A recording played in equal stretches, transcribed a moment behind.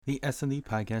The S&D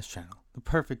Podcast Channel, the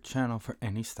perfect channel for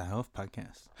any style of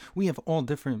podcast. We have all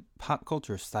different pop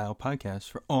culture style podcasts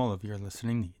for all of your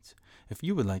listening needs. If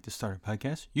you would like to start a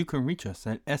podcast, you can reach us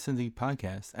at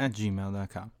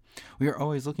sndpodcast@gmail.com. We are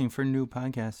always looking for new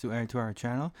podcasts to add to our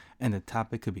channel, and the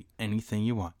topic could be anything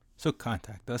you want. So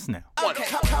contact us now.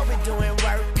 Kobe doing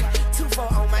work,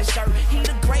 2-4 on my shirt. He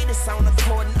the greatest on the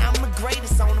court, and I'm the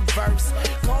greatest on the verse.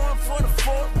 Going for the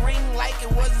fourth ring like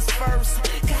it was his first.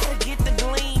 Gotta get the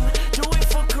gleam, do it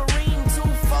for Kareem.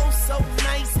 2-4 so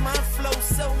nice, my flow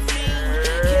so mean.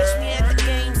 Catch me at the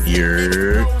game.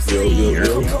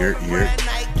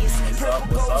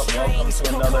 What's up? Welcome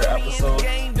to another episode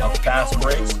of Fast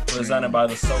Breaks, presented by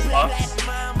the Soapbox.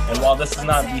 And while this is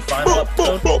not the final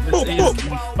episode, this is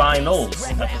the finals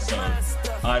episode.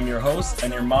 I'm your host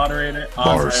and your moderator,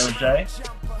 Andre J.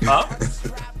 Huh?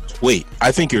 Wait,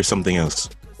 I think you're something else.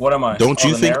 What am I? Don't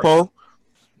you think, Paul?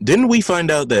 Didn't we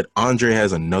find out that Andre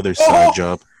has another side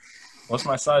job? What's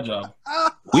my side job?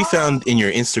 We found in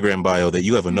your Instagram bio that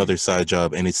you have another side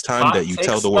job, and it's time that you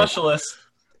tell the world.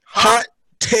 Hot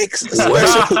takes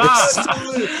specialist.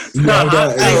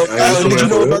 Alan, did you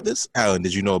know about this? Alan,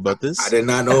 did you know about this? I did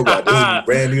not know about this.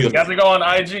 Brand new. You got to go on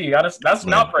IG. That's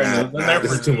not brand new. It's been there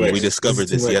for 2 years. We discovered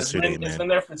this yesterday, man. It's been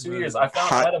there for 2 years. I found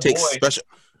hot out a takes boy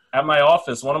at my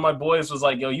office. One of my boys was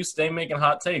like, "Yo, you stay making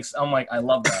hot takes." I'm like, "I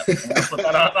love that." And I put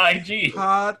that on IG.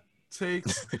 Hot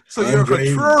takes. So you're a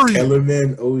contrarian.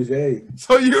 Kellerman, OJ.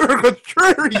 So you're a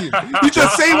contrarian. You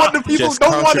just say what the people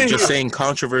don't want to hear. Just saying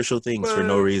controversial things for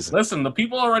no reason. Listen, the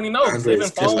people already know. They've been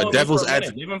following me devil's for a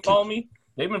minute. They've been following me.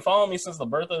 They've been following me since the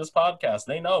birth of this podcast.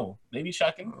 They know. They be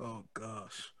checking. Oh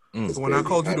gosh. So when I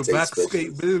called you the black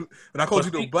skate bill, when I called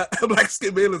you the black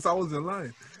skate bailiffs, I was in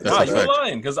line. Nah, you were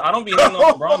lying because I don't be hating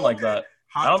on LeBron like that.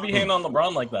 I don't be hating on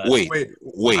LeBron like that. Wait,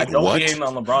 I don't what? Be hating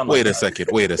on LeBron Wait like a second.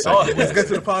 Let's get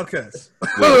to the podcast.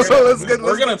 We're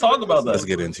gonna talk about that. Let's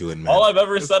get into it, man. All I've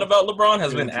ever said about LeBron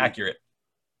has been accurate.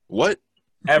 What?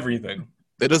 Everything.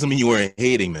 That doesn't mean you weren't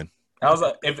hating, man. How's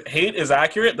that? If hate is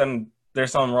accurate, then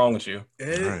there's something wrong with you.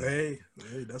 Hey,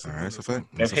 that's all right. That's a fact.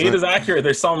 If hate is accurate,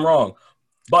 there's something wrong.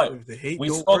 But we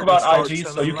spoke about IG,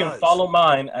 so you can follow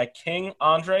mine at King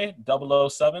Andre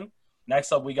 007.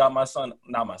 Next up, we got my son.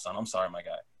 Not my son. I'm sorry, my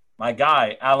guy. My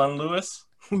guy, Alan Lewis.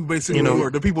 Basically,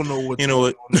 the people know what. You know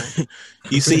what?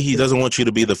 You see, he doesn't want you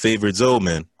to be the favorite Zoe,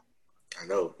 man. I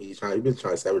know. He's been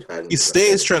trying to sabotage me. He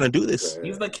stays trying to do this.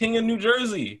 He's the king of New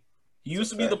Jersey. He used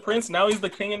to be the prince. Now he's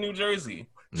the king of New Jersey.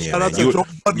 Yeah, man,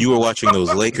 you were watching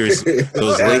those Lakers.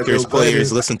 Those Lakers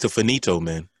players listen to Finito,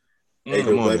 man. Hey,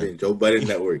 Joe Budden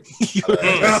Network.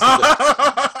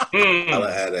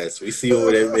 Holla at us. We see over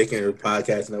there making a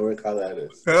podcast network. Holla at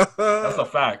us. That's a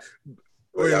fact.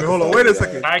 Wait a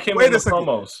second. Wait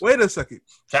a second.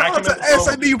 Shout out to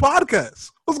S&D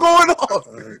Podcast. What's going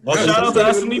on? Well, shout out to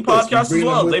S&D Podcast as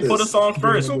well. They put us on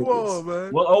first. Come on,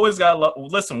 man. We'll always got love.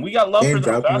 Listen, we got love for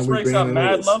them. Fast Breaks got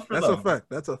mad love for them.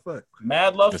 That's a fact.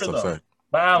 Mad love for them.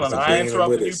 But Alan, I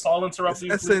interrupted you. Paul interrupted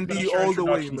you. S&D all the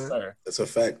way, man. Sir. That's a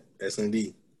fact.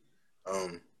 S&D.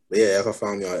 But yeah, if I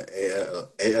found me on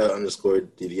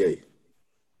AL_DDA.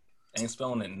 Ain't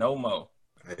spelling it no mo.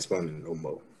 I ain't spelling it no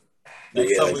mo.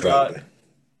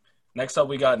 Next up,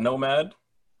 we got Nomad.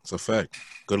 It's a fact.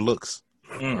 Good looks.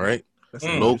 All right.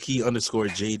 Low-key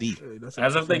 _JD.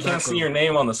 As if they can't see your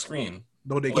name on the screen.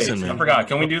 No, they can't. Listen, I forgot.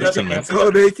 Can we do that? They can't.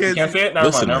 They can't see it?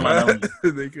 Never mind.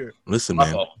 They can. Listen,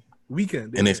 man. We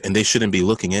can. And they shouldn't be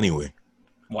looking anyway.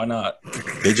 Why not?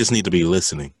 They just need to be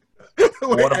listening.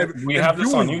 We have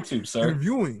this on YouTube, sir.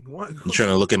 Viewing. You trying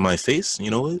to look at my face? You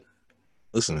know what?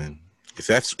 Listen, man. If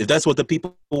that's what the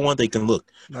people want, they can look.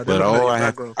 But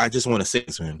I just want to say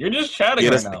this, man. You're just chatting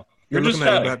right now. You're just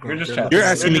chatting. You're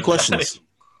asking me questions.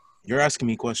 You're asking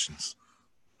me questions.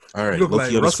 All right. You look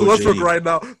like Russell Westbrook right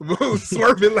now,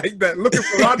 swerving like that, looking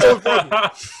for Rondo.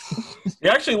 He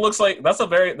actually looks like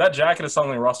that jacket is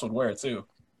something Russ would wear too.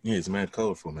 Yeah, it's mad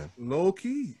colorful, man. Low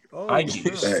key. You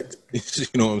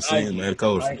know what I'm saying? Mad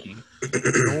colorful.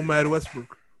 Nomad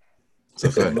Westbrook. It's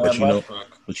a fact.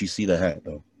 But you see the hat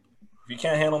though. If you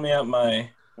can't handle me at my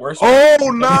worst.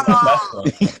 Oh no!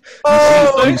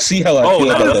 You see how I feel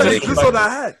about the Lakers.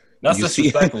 That's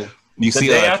disrespectful. You see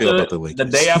how I feel about the Lakers. The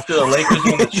day after the Lakers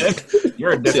win the chip,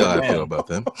 you're a different man. I feel about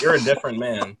them. You're a different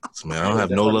man. Man, I don't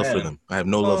have no love for them. I have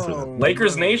no love for them.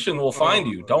 Lakers Nation will find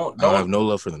you. Don't. I have no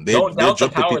love for them. Don't doubt the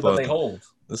power that they hold.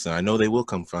 Listen, I know they will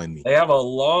come find me. They have a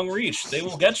long reach. They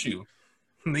will get you.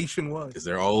 Nationwide. Because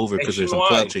they're all over because there's some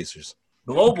clout chasers.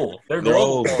 Global. They're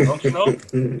global, don't you know?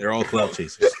 They're all clout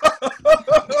chasers.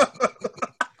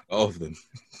 All of them.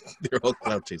 They're all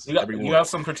clout chasers. You have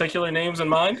some particular names in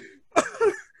mind?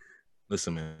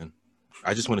 Listen, man.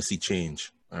 I just want to see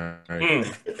change. All right.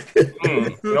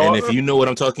 And if you know what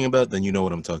I'm talking about, then you know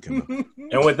what I'm talking about.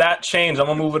 And with that change, I'm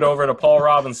gonna move it over to Paul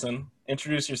Robinson.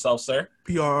 Introduce yourself, sir.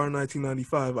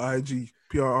 PRR1995 IG,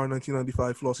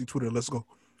 PRR1995 Flossy Twitter. Let's go.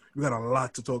 We got a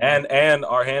lot to talk about. And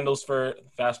our handles for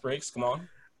Fast Breaks. Come on.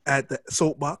 At the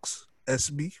Soapbox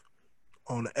SB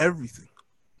on everything.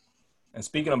 And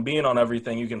speaking of being on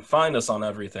everything, you can find us on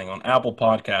everything on Apple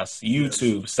Podcasts,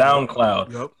 YouTube,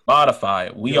 SoundCloud,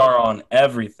 Spotify. We are on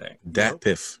everything. Dat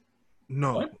Piff.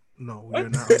 No, what? No, we're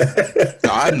not.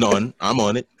 I'm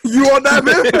on it. You on that,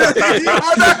 man?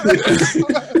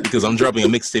 Because I'm dropping a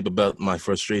mixtape about my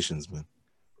frustrations, man.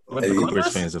 With the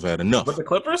Clippers fans have had enough. With the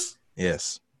Clippers?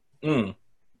 Yes.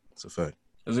 It's a fact.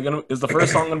 Is the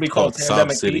first song gonna be called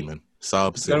Sob City, man?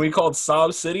 Sob City. It's gonna be called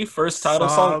Sob City. First title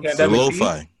song.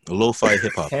 Pandemic lo-fi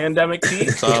hip hop. Pandemic P.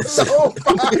 Sob City.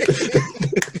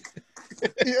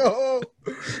 Yo,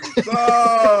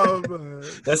 man.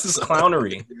 This is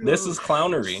clownery. This is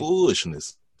clownery.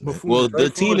 Foolishness. Well, the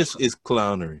team is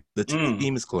clownery. The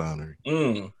team is clownery.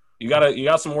 You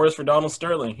got some words for Donald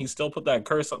Sterling. He still put that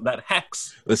curse up, that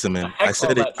hex. Listen, man, I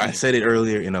said it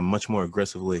earlier in a much more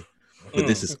aggressive way. But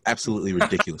this is absolutely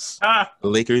ridiculous. The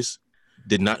Lakers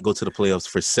did not go to the playoffs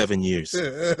for 7 years.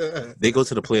 They go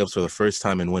to the playoffs for the first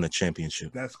time and win a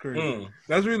championship. That's crazy.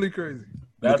 That's really crazy.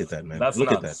 Look at that, man.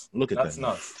 Look at that. Look at that. That's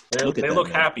nuts. They look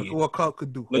happy. Look what Cloud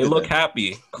could do. They look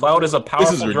happy. Cloud is a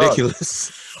powerful drug. This is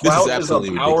ridiculous. Cloud is a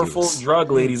powerful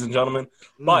drug, ladies and gentlemen.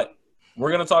 But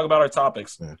we're going to talk about our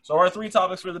topics. Yeah. So our 3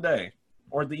 topics for the day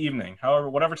or the evening, however,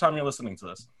 whatever time you're listening to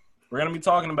this, we're going to be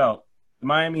talking about the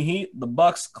Miami Heat, the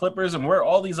Bucks, Clippers, and where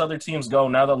all these other teams go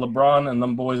now that LeBron and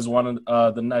them boys won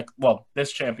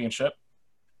this championship.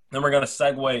 Then we're going to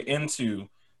segue into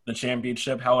the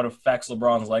championship, how it affects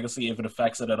LeBron's legacy, if it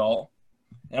affects it at all.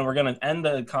 And we're going to end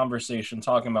the conversation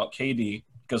talking about KD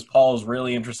because Paul is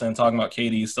really interested in talking about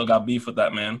KD. He's still got beef with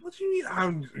that man. What do you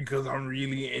mean? Because I'm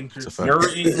really interested.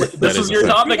 This is your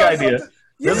topic idea.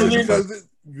 Yeah, because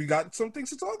we got some things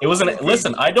to talk about. It was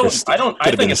listen. I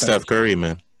think it's Steph Curry,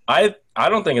 man. I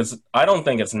don't think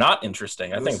it's not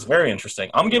interesting. I think it's very interesting.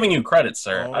 I'm giving you credit,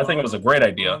 sir. I think it was a great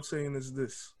idea. What I'm saying is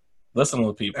this. Listen to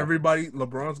the people.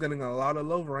 LeBron's getting a lot of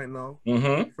love right now.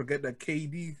 Forget that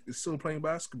KD is still playing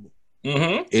basketball.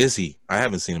 Is he? I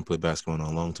haven't seen him play basketball in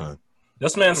a long time.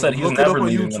 This man said he's never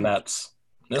leaving the Nets.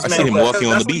 I seen him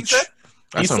walking on the beach.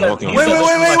 I saw him walking on the beach.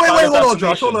 Wait, hold on,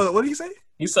 Josh. Hold on. What did he say?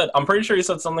 He said, I'm pretty sure he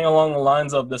said something along the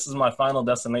lines of, "This is my final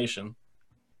destination."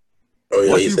 Oh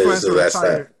yeah, he said this is the last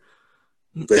time.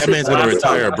 That man's gonna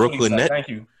retire a Brooklyn Net. Thank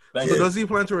you. So does he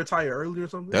plan to retire early or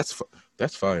something?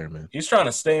 That's fire, man. He's trying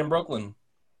to stay in Brooklyn.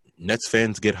 Nets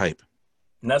fans get hype.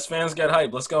 Nets fans get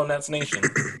hype. Let's go, Nets Nation.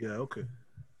 Yeah, okay.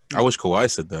 I wish Kawhi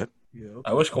said that. Yeah, okay.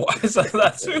 I wish Kawhi said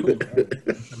that too.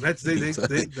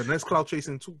 The Nets cloud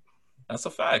chasing too. That's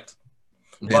a fact.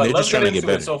 Man, they're just trying to get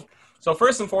better. So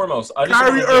first and foremost,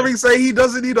 Kyrie Irving say he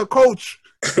doesn't need a coach.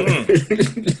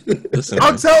 Listen,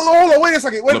 hold on, wait a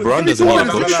second. LeBron doesn't need a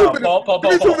coach. Paul.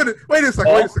 Wait a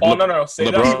second. Oh, no.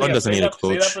 LeBron doesn't need a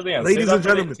coach.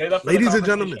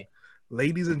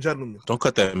 Ladies and gentlemen. Don't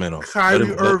cut that man off.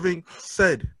 Kyrie Irving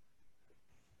said,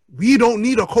 "We don't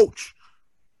need a coach."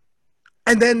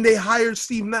 And then they hired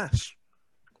Steve Nash.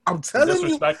 I'm telling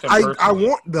you, I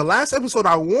warned the last episode.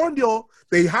 I warned y'all.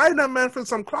 They hired that man for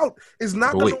some clout. It's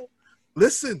not going to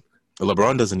listen.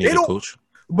 LeBron doesn't need a coach,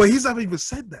 but he's not even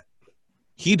said that.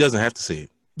 He doesn't have to say it.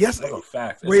 Yes, that's a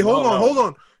fact. Wait, hold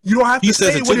on. You don't have to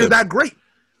say it when you're that great.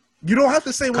 You don't have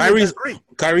to say when you're that great.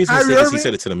 Kyrie's gonna say this. He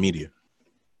said it to the media.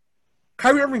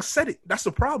 Kyrie Irving said it. That's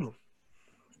the problem.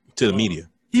 To the media.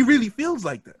 He really feels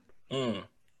like that.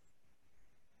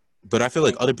 But I feel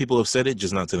like other people have said it,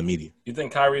 just not to the media. You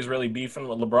think Kyrie's really beefing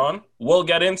with LeBron? We'll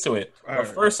get into it. But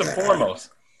first and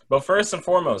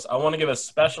foremost, I want to give a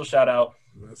special shout out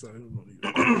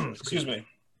excuse me,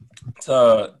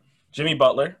 to Jimmy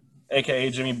Butler, aka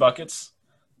Jimmy Buckets,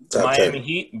 Miami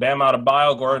Heat, Bam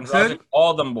Adebayo, Gordon Dragic,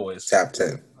 all them boys. Top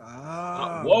 10.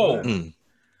 Whoa.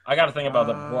 I got to think about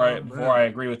that before I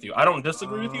agree with you. I don't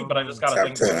disagree with you, but I just got to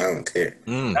think about it. I don't care.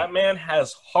 That man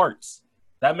has hearts.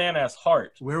 That man has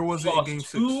heart. Where was it in Game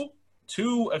 6?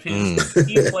 Two of his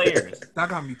key players. That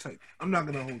got me tight. I'm not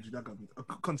gonna hold you. That got me.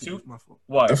 Continue. My fault.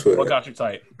 What got you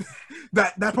tight?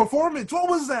 that performance. What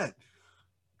was that?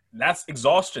 That's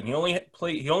exhaustion. He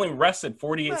only rested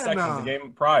 48 seconds the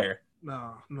game prior.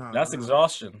 No. That's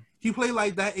exhaustion. He played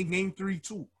like that in Game 3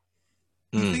 too.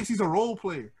 He thinks he's a role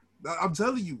player. I'm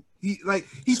telling you.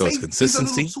 It's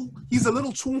consistency. He's a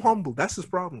little too humble. That's his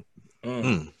problem.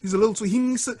 He's a little too.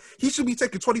 He should be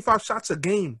taking 25 shots a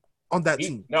game on that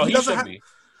team. No, he should be.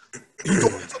 He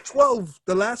took 12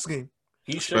 the last game.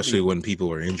 especially when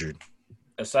people are injured.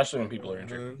 Especially when people are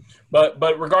injured. But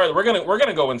regardless, we're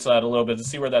gonna go into that a little bit to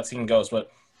see where that team goes. But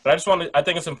I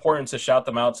think it's important to shout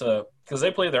them out because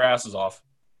they play their asses off.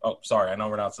 Oh, sorry, I know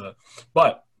we're not to,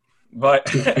 but my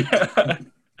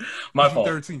fault.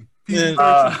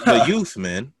 PG-13. The youth,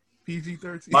 man.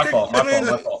 PG-13. My fault.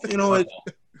 You know what?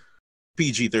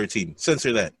 PG-13.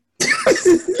 Censor that.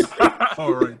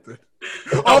 All right then.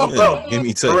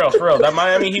 Bro, for real. That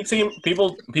Miami Heat team,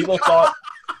 people thought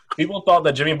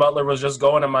that Jimmy Butler was just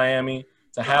going to Miami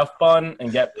to have fun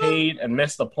and get paid and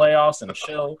miss the playoffs and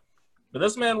chill. But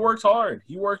this man worked hard.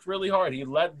 He worked really hard. He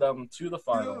led them to the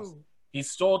finals. He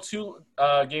stole 2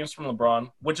 games from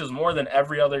LeBron, which is more than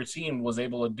every other team was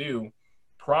able to do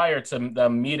prior to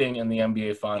them meeting in the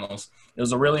NBA Finals. It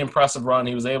was a really impressive run.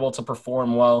 He was able to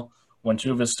perform well when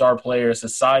 2 of his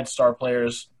side star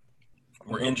players,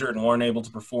 were injured and weren't able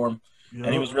to perform. Yep.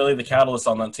 And he was really the catalyst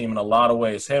on that team in a lot of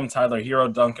ways. Him, Tyler Hero,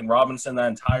 Duncan Robinson, that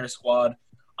entire squad.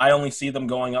 I only see them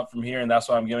going up from here, and that's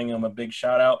why I'm giving them a big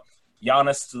shout-out.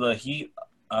 Giannis to the Heat,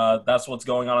 that's what's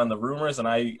going on in the rumors, and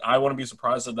I wouldn't be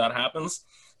surprised if that happens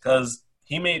because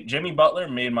Jimmy Butler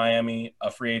made Miami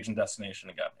a free agent destination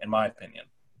again, in my opinion.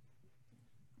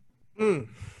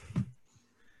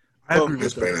 I agree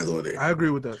with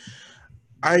that.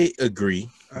 I agree,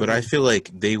 but I feel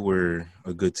like they were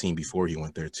a good team before he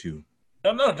went there too.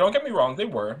 No, don't get me wrong, they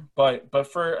were, but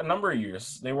for a number of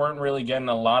years, they weren't really getting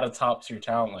a lot of top tier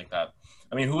talent like that.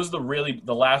 I mean, who was the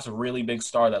last really big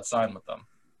star that signed with them?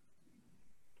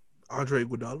 Andre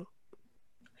Iguodala.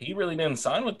 He really didn't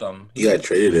sign with them. He got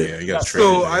traded. Yeah, he got traded.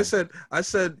 So I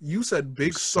said, you said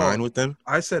big star. Sign with them.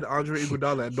 I said Andre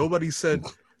Iguodala, and nobody said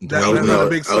that's not a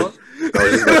big star. I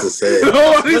was just about to say.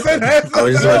 Nobody said that. I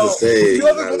was just about to say. You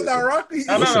wasn't with that Rocky.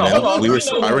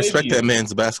 Listen, I respect that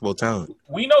man's basketball talent.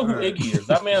 We know who Iggy is.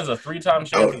 That man's a 3-time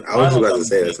champion. I was about to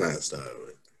say that's not a star.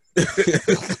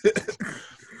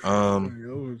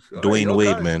 Dwayne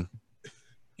Wade, man.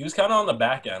 He was kind of on the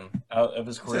back end of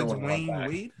his career. Dwayne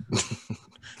Wade?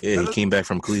 Yeah, he came back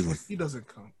from Cleveland. He doesn't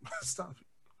come. Stop it.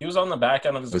 He was on the back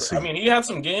end of his career. I mean, he had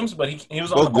some games, but he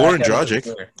was on the Goran back end of his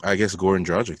Dragic. career. I guess Goran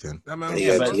Dragic then. He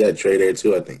got traded there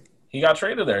too, I think. He got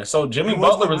traded there. So Jimmy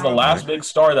Butler was the last big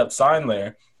star that signed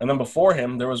there. And then before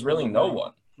him, there was really no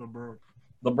one. LeBron.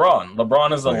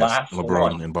 LeBron is the last LeBron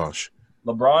one. And Bosh.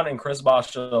 LeBron and Chris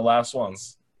Bosh are the last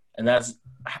ones. And that's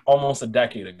almost a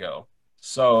decade ago.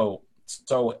 So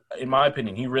in my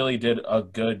opinion, he really did a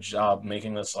good job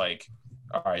making this like,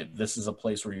 all right, this is a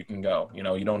place where you can go. You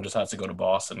know, you don't just have to go to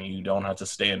Boston. You don't have to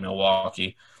stay in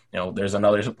Milwaukee. You know, there's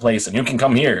another place, and you can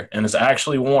come here, and it's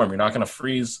actually warm. You're not going to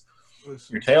freeze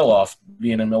your tail off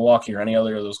being in Milwaukee or any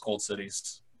other of those cold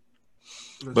cities.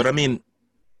 But, I mean,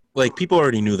 like, people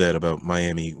already knew that about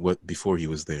Miami before he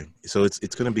was there. So it's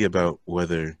going to be about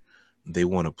whether they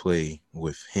want to play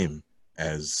with him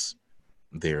as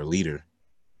their leader.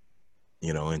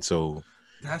 You know, and so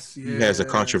he has a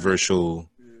controversial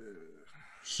 –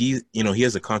 he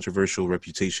has a controversial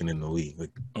reputation in the league. Like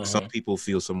some people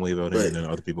feel some way about him, and then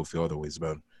other people feel other ways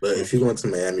about him. But if you go to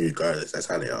Miami, regardless, that's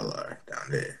how they all are down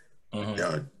there.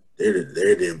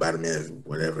 They're the bottom end,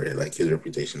 whatever like his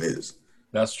reputation is.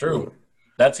 That's true. So,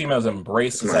 that team has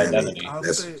embraced his identity.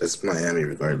 That's Miami,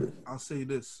 regardless. I'll say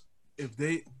this: if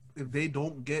they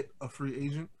don't get a free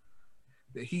agent,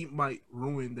 the Heat might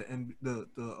ruin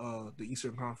the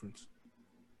Eastern Conference.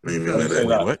 Why do you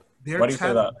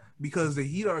say that? Because the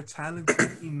Heat are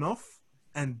talented enough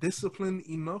and disciplined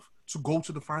enough to go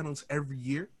to the finals every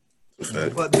year,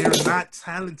 but they're not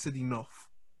talented enough,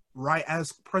 right,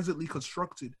 as presently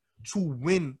constructed, to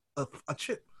win a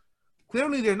chip.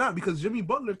 Clearly, they're not, because Jimmy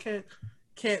Butler can't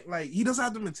like, he doesn't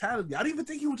have the mentality. I don't even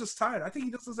think he was just tired. I think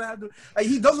he just doesn't have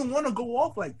he doesn't want to go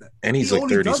off like that. And he's like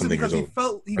 30-something years old.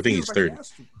 I think he's 30.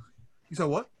 You said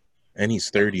what? And he's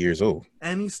 30 years old.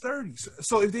 And he's 30.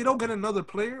 So if they don't get another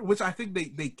player, which I think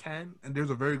they can, and there's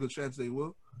a very good chance they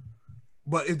will,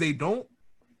 but if they don't,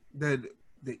 then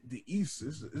the East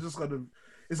is just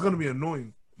gonna be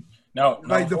annoying. No,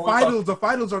 like the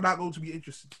finals are not going to be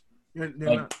interesting. They're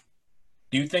not.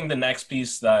 Do you think the next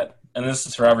piece that, and this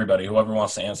is for everybody, whoever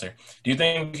wants to answer, do you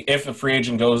think if a free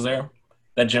agent goes there,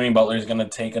 that Jimmy Butler is going to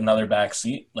take another back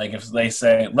seat? Like if they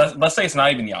say, let's say it's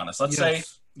not even Giannis. Let's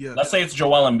say it's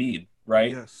Joel Embiid,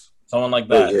 right? Yes. Someone like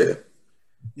that. Yeah.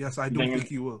 Yes, I do think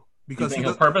he will. Because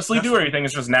he'll purposely do it, or you think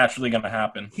it's just naturally going to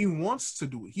happen? He wants to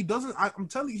do it. He doesn't. I'm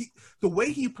telling you, the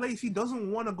way he plays, he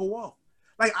doesn't want to go off.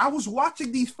 Like, I was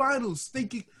watching these finals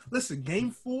thinking, listen,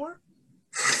 Game 4,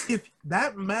 if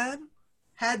that man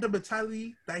had the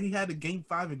mentality that he had in Game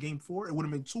 5 and Game 4, it would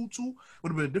have been 2-2. It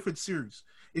would have been a different series.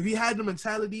 If he had the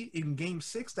mentality in Game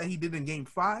 6 that he did in Game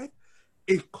 5,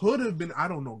 it could have been, I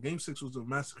don't know, Game 6 was a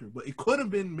massacre, but it could have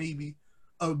been maybe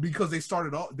because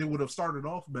they would have started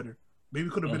off better. Maybe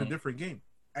it could have been a different game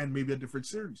and maybe a different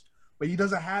series. But he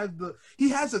doesn't have he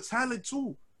has a talent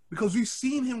too, because we've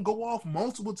seen him go off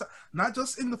multiple times, not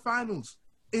just in the finals,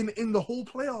 in the whole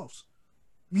playoffs.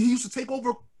 He used to take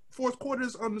over fourth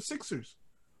quarters on the Sixers,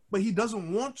 but he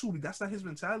doesn't want to. That's not his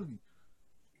mentality.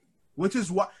 Which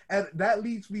is what, and that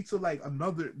leads me to like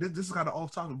another. This is kind of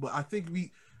off topic, but I think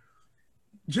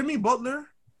Jimmy Butler.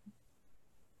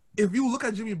 If you look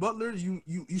at Jimmy Butler, you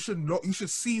should know. You should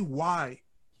see why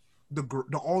the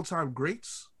all-time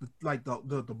greats, like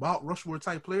the Mount Rushmore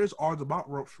type players, are the Mount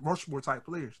Rushmore type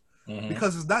players.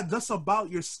 Because it's not just about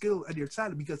your skill and your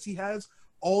talent. Because he has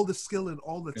all the skill and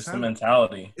all the talent. The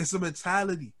mentality. It's the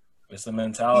mentality. It's the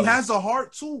mentality. He has a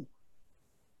heart too.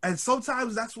 And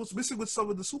sometimes that's what's missing with some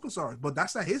of the superstars. But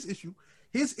that's not his issue.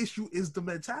 His issue is the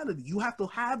mentality. You have to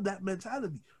have that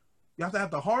mentality. You have to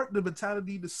have the heart, the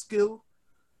mentality, the skill,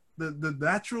 the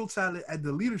natural talent, and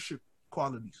the leadership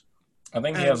qualities. I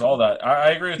think he has all that.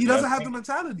 I agree with you. He doesn't have the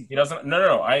mentality. He doesn't.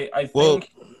 No. I think. Well,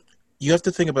 you have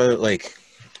to think about it like,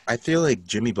 I feel like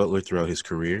Jimmy Butler throughout his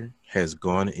career has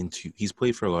gone into, he's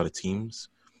played for a lot of teams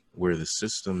where the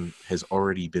system has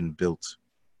already been built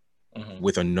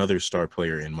with another star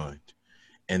player in mind.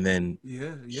 And then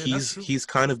he's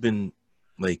kind of been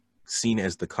like seen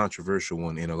as the controversial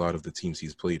one in a lot of the teams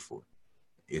he's played for.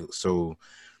 So,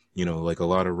 you know, like a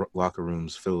lot of locker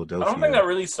rooms, Philadelphia. I don't think that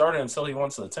really started until he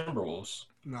went to the Timberwolves.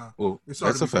 Nah. Well,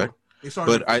 that's a fact.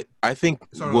 But I think,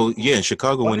 in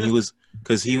Chicago when he was,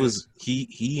 because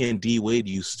he and D Wade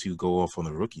used to go off on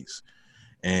the rookies.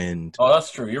 And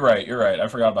that's true. You're right. I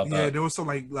forgot about that. Yeah, there was some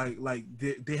like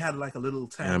they had like a little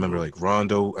tag. I remember like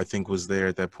Rondo, I think, was there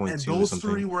at that point and too. Those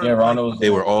three were Rondo. They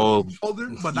were all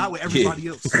older, but not with everybody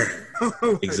else.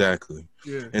 Exactly.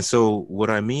 Yeah. And so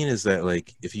what I mean is that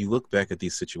like if you look back at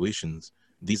these situations,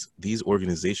 these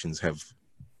organizations have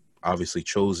obviously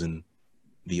chosen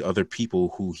the other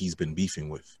people who he's been beefing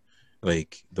with.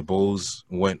 Like the Bulls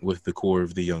went with the core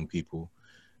of the young people.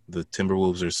 The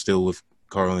Timberwolves are still with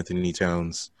Karl Anthony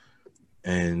Towns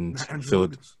and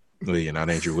not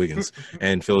Andrew Wiggins.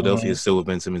 And Philadelphia is still with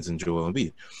Ben Simmons and Joel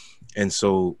Embiid. And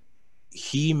so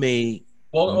he may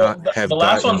have the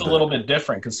last one's a little bit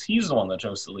different because he's the one that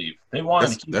chose to leave. They wanted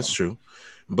to keep him. That's true.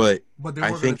 But they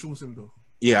weren't going to choose him though.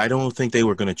 Yeah, I don't think they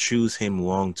were going to choose him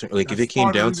long term. Like if it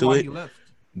came down to it,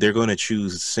 they're going to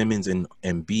choose Simmons and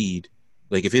Embiid.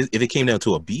 Like if it came down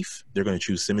to a beef, they're going to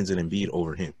choose Simmons and Embiid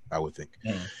over him, I would think.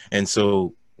 And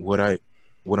so what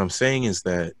I'm saying is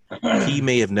that he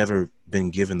may have never been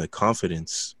given the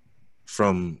confidence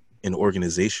from an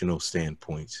organizational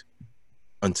standpoint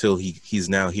until he's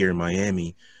now here in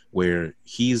Miami, where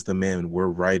he's the man we're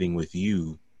riding with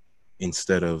you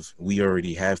instead of we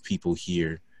already have people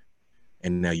here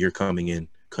and now you're coming in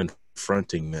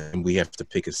confronting them and we have to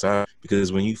pick a side.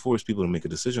 Because when you force people to make a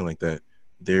decision like that,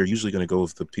 they're usually going to go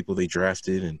with the people they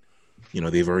drafted and, you know,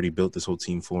 they've already built this whole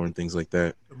team for and things like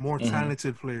that. The more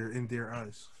talented player in their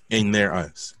eyes. In their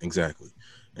eyes, exactly.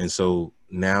 And so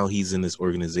now he's in this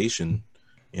organization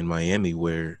in Miami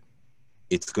where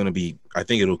it's going to be, I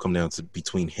think it'll come down to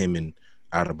between him and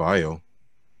Adebayo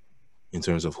in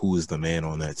terms of who is the man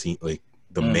on that team, like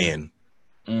the man.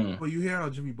 Well, you hear how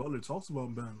Jimmy Butler talks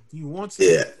about Ben. He wants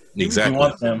exactly. He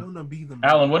wants him.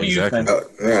 Alan, what do you think?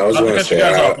 I was going to say,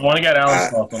 I want to get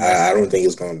Alan's thoughts on that. I don't think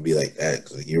it's going to be like that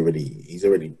because he's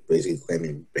already basically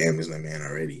claiming Bam is the man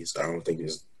already. So I don't think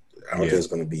it's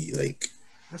going to be like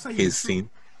his team.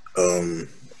 I mean,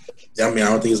 I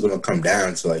don't think it's going to come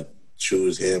down to like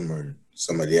choose him or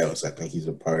somebody else. I think he's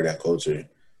a part of that culture.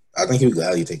 I think he would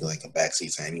gladly take like a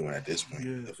backseat to anyone at this point.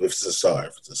 Yeah. If it's a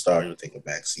star, he'll take a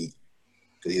backseat.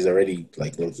 Because he's already,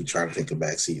 like, low-key trying to take a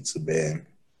backseat to Bam,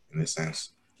 in a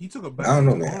sense. He took a backseat. I don't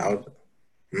know,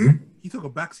 man. He took a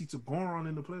backseat to Goran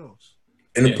in the playoffs.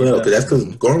 In the playoffs, that's because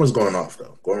Goran was going off,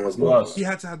 though. Goran was going off. He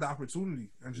had to have the opportunity.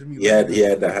 And Jimmy he had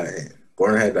the hot hand.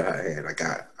 Goran had the hot hand. Like,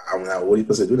 I'm not, what are you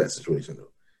supposed to do in that situation,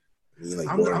 though?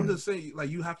 I mean, like, I'm just saying,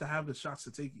 like, you have to have the shots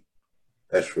to take it.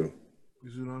 That's true. You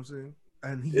see what I'm saying?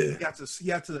 And he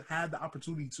had to have the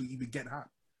opportunity to even get hot.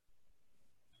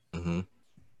 Mm-hmm.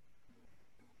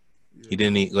 He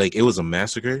didn't like it was a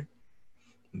massacre,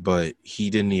 but he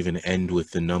didn't even end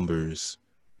with the numbers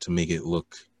to make it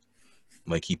look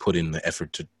like he put in the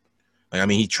effort to. Like, I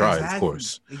mean, he tried, of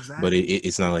course, but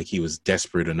it's not like he was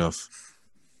desperate enough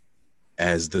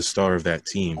as the star of that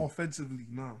team. Offensively,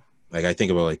 no. Like I think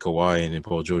about like Kawhi and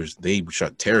Paul George, they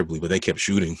shot terribly, but they kept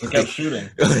shooting. They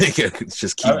kept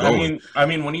just keep going. I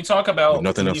mean, when you talk about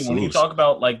nothing else, when you talk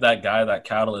about like that guy, that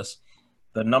catalyst,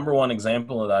 the number one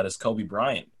example of that is Kobe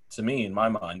Bryant. to me in my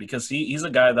mind, because he's a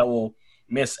guy that will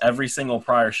miss every single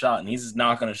prior shot, and he's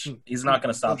not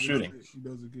gonna stop shooting.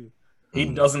 He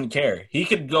doesn't care. He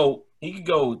could go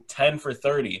 10 for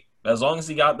 30 as long as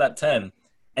he got that 10.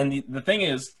 And the thing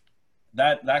is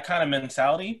that kind of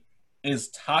mentality is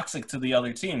toxic to the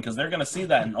other team, because they're going to see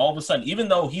that, and all of a sudden, even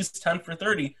though he's 10 for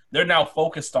 30, they're now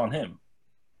focused on him.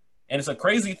 And it's a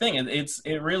crazy thing.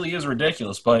 It really is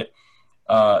ridiculous. But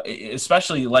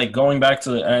especially like going back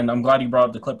to, and I'm glad you brought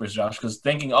up the Clippers, Josh, because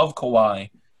thinking of Kawhi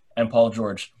and Paul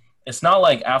George, it's not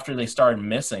like after they started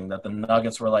missing that the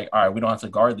Nuggets were like, all right, we don't have to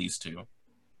guard these two.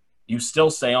 You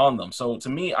still stay on them. So to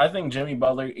me, I think Jimmy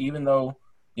Butler, even though,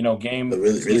 game. But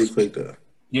really quick though.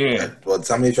 Yeah. Well,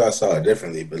 some of y'all saw it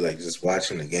differently, but like just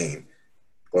watching the game,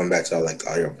 going back to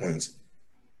all your points,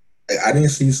 I didn't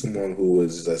see someone who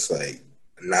was just like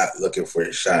not looking for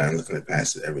a shot and looking to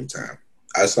pass it every time.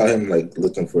 I saw him like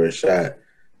looking for a shot,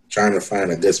 trying to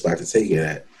find a good spot to take it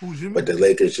at. But the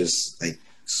Lakers just like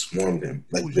swarmed him.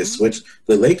 Like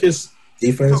the Lakers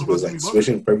defense was like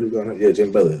switching perfectly on him. Yeah,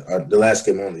 Jimmy Butler. The last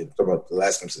game only. Talk about the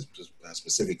last game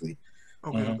specifically.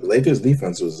 Okay. The Lakers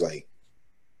defense was like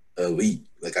elite.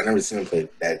 Like I never seen him play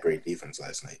that great defense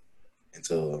last night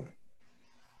until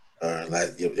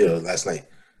last night.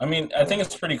 I mean, I think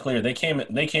it's pretty clear they came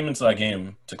into that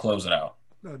game to close it out.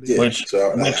 Yeah,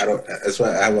 that's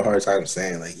why I have a hard time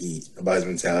saying about his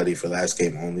mentality for last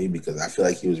game only, because I feel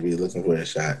like he was really looking for a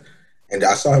shot, and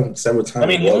I saw him several times. I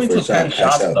mean, he only took 10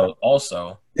 shots though.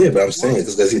 Also, yeah, but I'm saying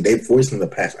it's because they forced him to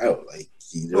pass out. Like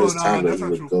there was time where he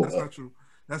would go up. Not true.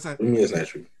 That's not. What do you mean it's not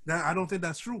true? I don't think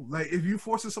that's true. Like if you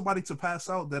forcing somebody to pass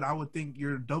out, then I would think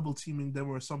you're double teaming them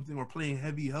or something, or playing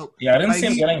heavy help. Yeah, I didn't see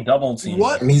him getting double teamed.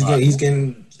 What? I mean, he's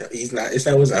not. It's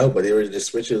not was out, but they were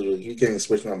just switches. He's getting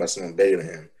switched on by someone bigger than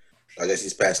him. I guess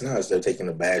he's passing out instead of taking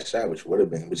a bad shot, which would have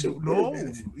been.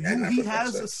 He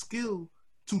has a skill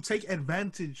to take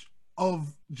advantage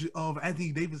of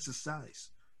Anthony Davis'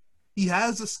 size. He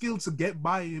has a skill to get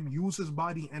by him, use his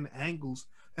body and angles,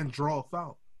 and draw a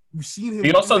foul. You've seen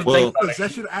him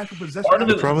possession after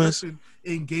possession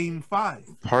in Game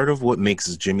 5. Part of what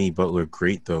makes Jimmy Butler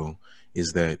great, though,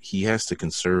 is that he has to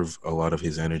conserve a lot of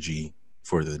his energy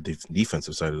for the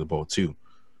defensive side of the ball, too.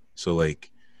 So, a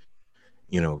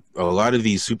lot of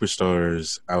these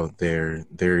superstars out there,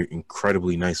 they're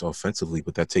incredibly nice offensively,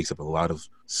 but that takes up a lot of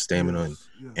stamina and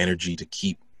energy to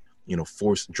keep,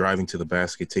 force driving to the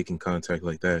basket, taking contact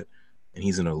like that. And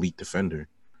he's an elite defender.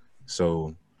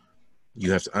 So you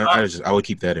have to, I would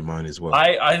keep that in mind as well.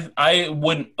 I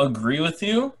wouldn't agree with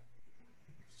you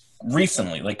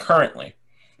recently, currently.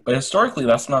 But historically,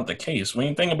 that's not the case. When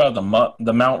you think about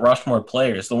the Mount Rushmore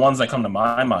players, the ones that come to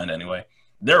my mind anyway,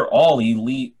 they're all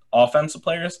elite offensive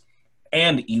players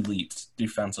and elite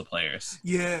defensive players.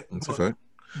 Yeah, that's a fact.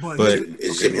 But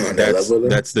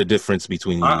that's the difference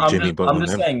between Jimmy Butler. I'm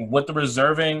just saying with the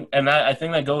reserving, and I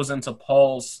think that goes into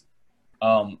Paul's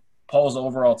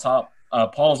overall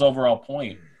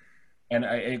point, and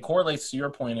it correlates to your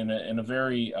point in a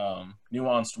very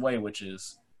nuanced way, which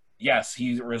is yes,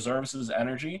 he reserves his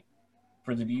energy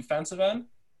for the defensive end,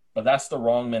 but that's the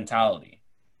wrong mentality.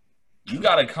 You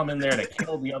got to come in there to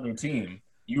kill the other team.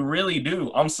 You really do.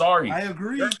 I'm sorry. I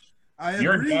agree.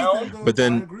 You're down. But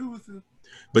then, I agree with it.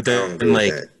 But then,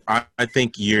 I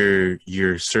think you're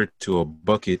cert to a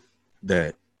bucket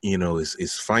that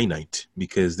is finite,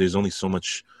 because there's only so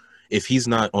much. If he's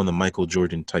not on the Michael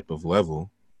Jordan type of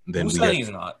level, then he's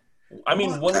not. I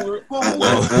mean, I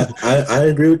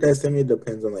agree with that. It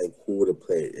depends on who the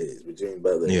player is. With Jimmy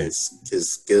Butler,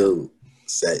 his skill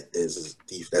set is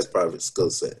that's part of his skill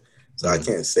set. So I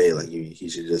can't say he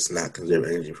should just not conserve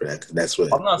energy for that, because that's what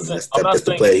that's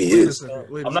the player he is.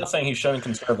 I'm not saying he shouldn't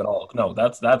conserve at all. No,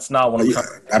 that's not what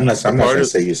I'm not trying to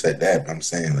say you said that, but I'm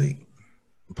saying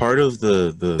part of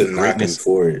the greatness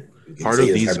for it. Part of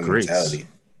these greats.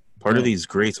 Part of these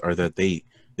greats are that they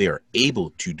are able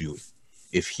to do it.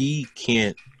 If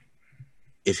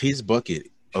his bucket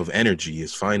of energy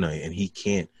is finite and he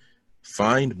can't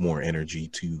find more energy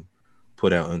to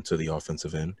put out into the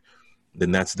offensive end, then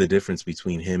that's the difference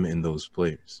between him and those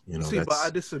players. But I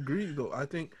disagree though. I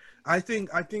think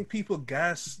people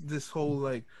gas this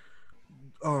whole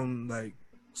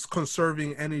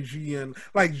conserving energy and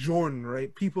Jordan,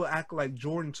 right? People act like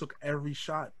Jordan took every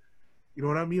shot. You know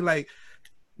what I mean?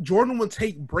 Jordan would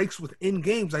take breaks within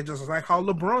games, just like how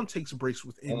LeBron takes breaks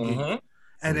within games,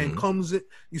 and then comes it.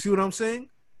 You see what I'm saying?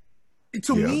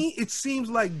 To me, it seems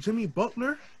like Jimmy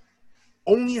Butler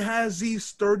only has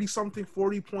these 30-something,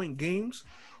 40-point games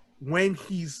when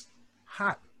he's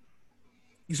hot.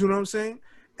 You see what I'm saying?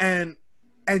 And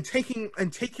taking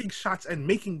shots and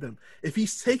making them. If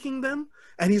he's taking them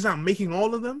and he's not making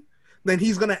all of them, then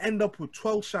he's gonna end up with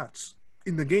 12 shots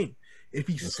in the game. If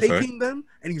he's taking them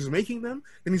and he's making them,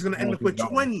 then he's gonna end up with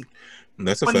 20.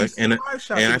 That's a fact. And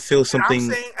I feel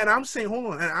something. I'm saying,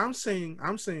 hold on. And I'm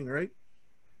saying, right?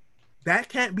 That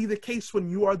can't be the case when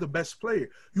you are the best player.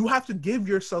 You have to give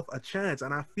yourself a chance.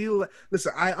 And I feel like,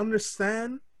 listen, I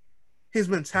understand his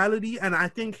mentality, and I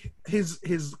think his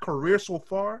career so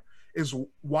far is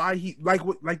why he,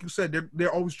 like you said,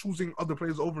 they're always choosing other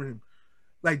players over him.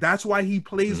 Like, that's why he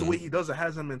plays the way he does. It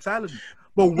has a mentality.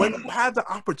 But when you have the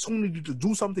opportunity to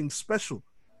do something special,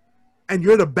 and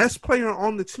you're the best player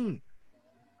on the team,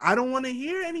 I don't want to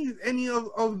hear any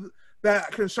of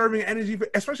that conserving energy,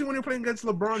 especially when you're playing against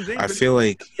LeBron James. I feel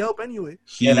like help anyway.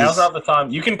 Yeah, now's not the time.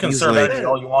 You can conserve energy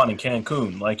all you want in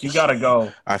Cancun. Like, you gotta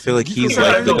go. I feel like he's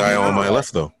like the guy on my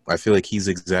left, though. I feel like he's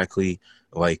exactly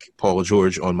like Paul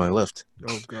George on my left.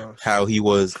 Oh gosh, how he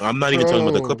was. I'm not even talking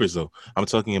about the Clippers, though. I'm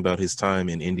talking about his time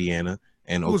in Indiana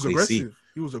and OKC.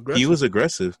 He was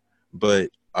aggressive,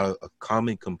 but a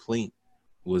common complaint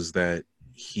was that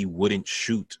he wouldn't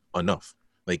shoot enough.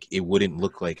 Like, it wouldn't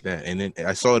look like that. And then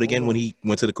I saw it again when he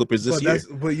went to the Clippers this year.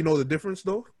 But you know the difference,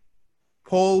 though?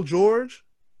 Paul George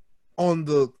on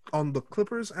the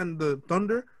Clippers and the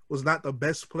Thunder was not the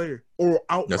best player or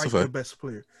outright the best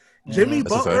player. Jimmy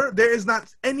Butler, there is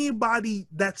not anybody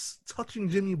that's touching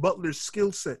Jimmy Butler's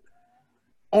skill set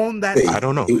on that. I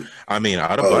don't know. I mean,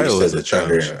 Adebayo is a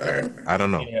challenge. I don't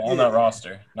know. Yeah, on that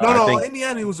roster. No,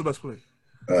 Indiana, he was the best player.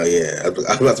 Oh, yeah. I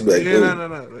was about to be like,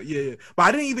 no. Yeah. But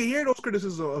I didn't even hear those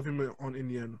criticisms of him on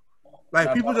Indiana.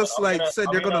 Like, people just said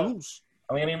they're going to lose.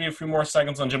 I'm going to give you a few more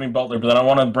seconds on Jimmy Butler, but then I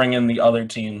want to bring in the other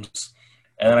teams.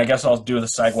 And then I guess I'll do the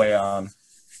segue on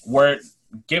where,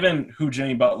 given who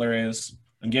Jimmy Butler is,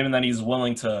 and given that he's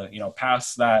willing to,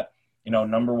 pass that,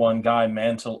 number one guy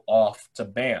mantle off to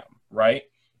Bam, right?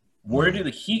 Where do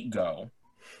the Heat go?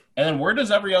 And then where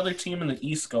does every other team in the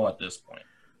East go at this point?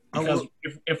 Because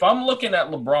if I'm looking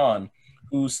at LeBron,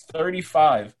 who's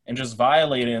 35 and just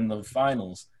violated in the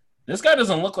finals, this guy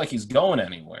doesn't look like he's going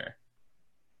anywhere.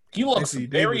 He looks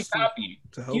very happy.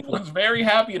 He looks very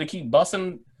happy to keep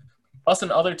busting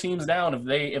other teams down if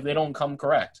they don't come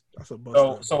correct. That's a bust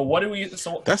down. So what do we?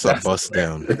 That's a bust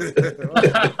down.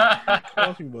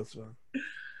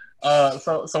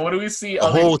 So what do we see? A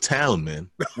whole town, man.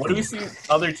 What do we see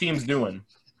other teams doing?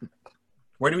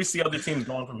 Where do we see other teams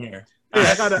going from here?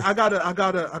 Yeah, I got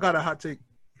a hot take.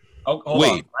 Oh, hold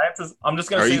on. I'm just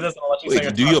gonna say this, and I'll let you say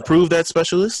it. Do you approve that,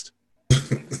 specialist? Do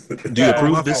you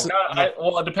approve this?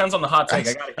 Well, it depends on the hot take.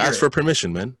 I gotta hear ask for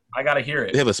permission, man. I gotta hear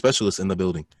it. They have a specialist in the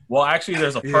building. Well, actually,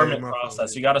 there's a permit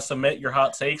process. You got to submit your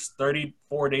hot takes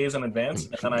 34 days in advance,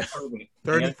 and then I approve it.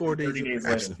 34 days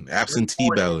later. Absentee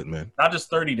ballot, man. Not just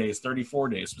 30 days, 34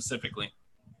 days specifically.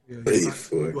 Yeah,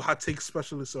 hot take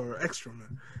specialists are extra,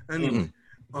 man. Anyway,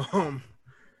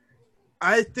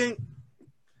 I think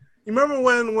you remember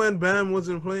when Bam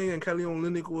wasn't playing and Kelly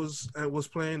Olynyk was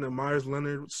playing and Myers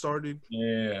Leonard started.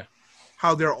 Yeah,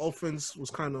 how their offense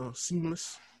was kind of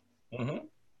seamless. Mm-hmm.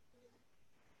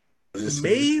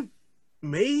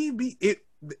 Maybe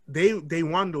they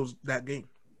won that game.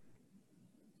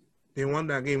 They won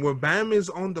that game. When Bam is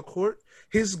on the court,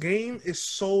 his game is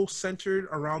so centered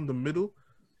around the middle.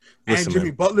 Listen, and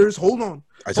Jimmy Butler's, hold on.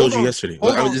 I told you yesterday.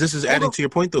 This is adding to your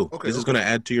point, though. Okay, this is going to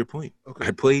add to your point. Okay.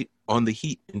 I played on the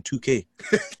Heat in 2K.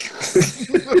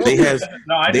 They have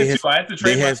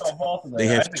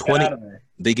 20.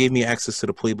 They gave me access to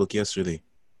the playbook yesterday.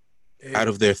 Hey. Out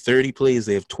of their 30 plays,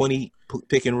 they have 20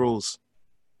 pick and rolls.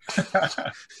 5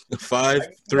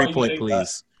 3-point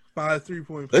plays. 5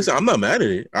 3-point plays. Listen, I'm not mad at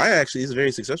it. It's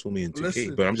very successful me in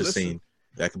 2K, but I'm just saying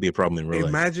that could be a problem in real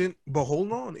life. But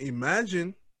hold on.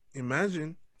 Imagine.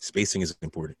 Spacing is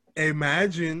important.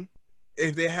 Imagine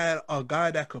if they had a guy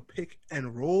that could pick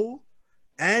and roll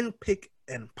and pick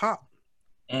and pop.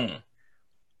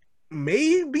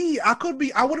 Maybe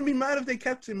I wouldn't be mad if they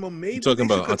kept him, but maybe. You talking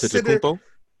about Antetokounmpo?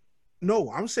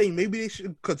 No, I'm saying maybe they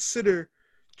should consider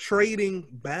trading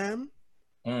Bam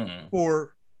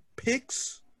for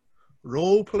picks,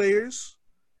 role players,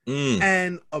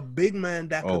 and a big man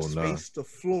that could space the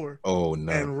floor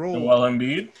and roll. Well,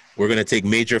 Embiid? We're going to take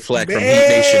major flack from Heat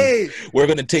Nation. We're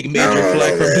going to take major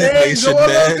flack from Heat Nation,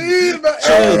 man.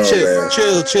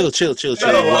 Chill.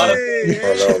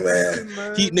 Hold on,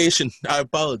 man. Heat Nation, I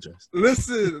apologize.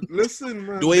 Listen,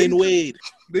 man. Dwayne Wade.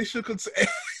 They should consider...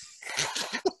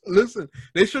 Listen,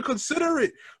 they should consider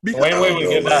it. Wait, we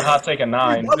give that hot take a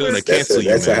 9. I'm going to cancel you,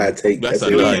 man. That's a hot take. That's a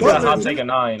 9. Hot take a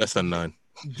 9. That's a 9.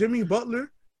 Jimmy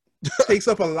Butler takes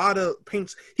up a lot of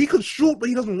paints. He could shoot, but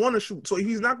he doesn't want to shoot. So if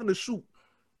he's not going to shoot,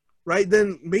 right?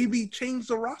 Then maybe change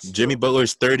the roster. Jimmy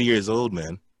Butler's 30 years old,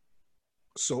 man.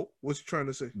 So, what's you trying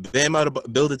to say? Bam out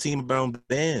of build a team around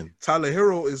Bam. Tyler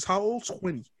Hero is how old?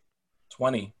 20.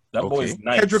 20. That boy's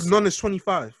nice. Kendrick Nunn is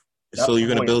 25. So you're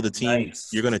gonna build a team. Nice.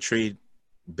 You're gonna trade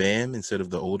Bam instead of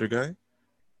the older guy.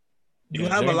 You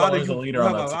have a lot of youth. You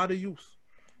have a lot of youth.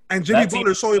 And Jimmy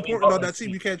Butler is so important on that team.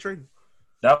 You can't trade him.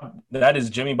 That is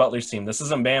Jimmy Butler's team. This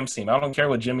isn't Bam's team. I don't care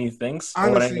what Jimmy thinks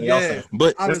or what anybody else thinks.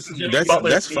 But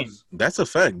that's a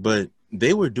fact. But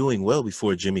they were doing well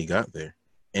before Jimmy got there,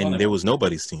 and there was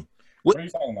nobody's team. What are you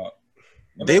talking about?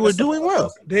 They were doing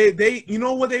well. They you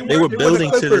know what they were? They were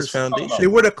building to this foundation. They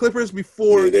were the Clippers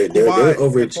before they were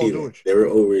overachieving. They were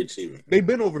overachieving. They've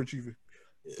been overachieving.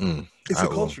 It's a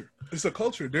culture. It's a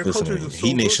culture. Their culture is so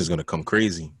Heat Nation's gonna come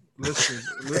crazy. Listen.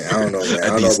 I don't know, man. I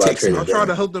don't know about trading. I'm trying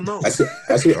to help them out. I see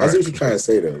what you're trying to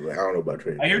say, though. But I don't know about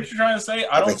trading. I hear what you're trying to say.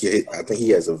 I think he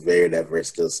has a very diverse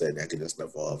skill set that can just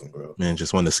evolve and grow. Man,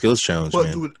 just won the skills challenge.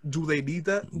 But do they need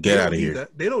that? Get out of here.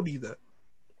 They don't need that.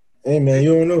 Hey, man,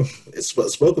 you don't know.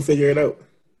 Spoke to figure it out.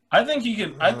 I think he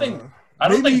can. I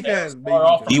don't think that's far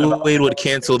off. D-Wade would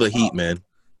cancel the Heat, man.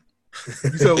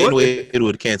 Dwayne Wade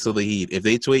would cancel the Heat if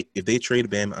they trade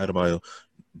Bam Adebayo.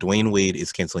 Dwayne Wade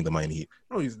is canceling the Miami Heat.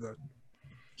 No, he's not.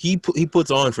 He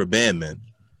puts on for Bam, man.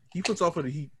 He puts on for the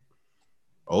Heat.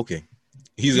 Okay,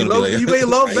 he's gonna be like, you may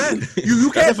love Bam. You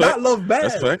can't not love Bam.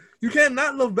 That's fact. You can't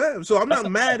not love Bam. So I'm not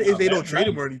mad if they don't trade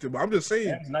him or anything. But I'm just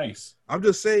saying, Bam's nice. I'm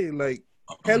just saying, like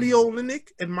Kelly Olynyk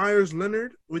and Myers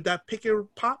Leonard with that pick and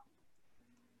pop,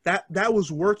 that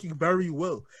was working very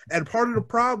well. And part of the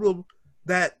problem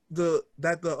that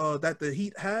the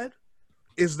Heat had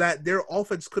is that their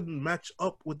offense couldn't match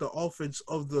up with the offense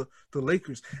of the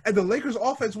Lakers. And the Lakers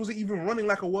offense wasn't even running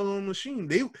like a well-oiled machine.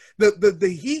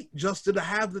 The Heat just didn't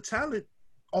have the talent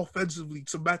offensively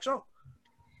to match up.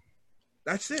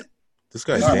 That's it. This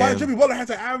guy's why Jimmy Butler had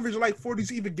to average like 40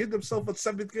 to even give themselves a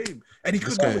 7th game. And he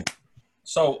couldn't do it.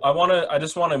 So I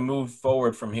just want to move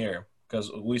forward from here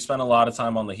because we spent a lot of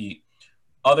time on the Heat.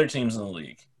 Other teams in the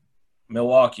league.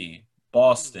 Milwaukee,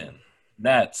 Boston,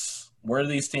 Nets. Where are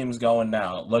these teams going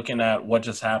now? Looking at what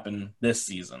just happened this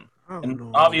season,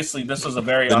 and obviously this was a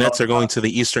very. The Nets are going to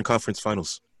the Eastern Conference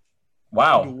Finals.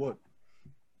 Wow.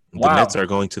 The Nets are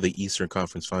going to the Eastern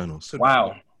Conference Finals.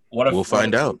 Wow. We'll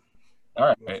find out. All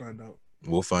right.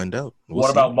 We'll find out.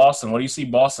 What about Boston? What do you see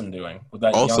Boston doing with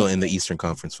that? Also in the Eastern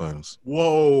Conference Finals.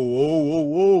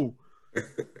 Whoa.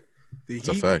 It's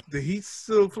a fact. The Heat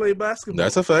still play basketball.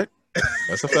 That's a fact.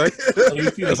 That's a fact.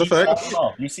 That's a fact.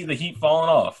 You see the Heat falling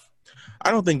off. I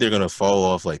don't think they're going to fall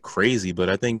off like crazy, but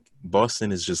I think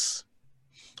Boston is just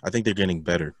 – I think they're getting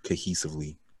better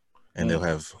cohesively, and they'll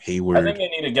have Hayward. I think they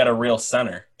need to get a real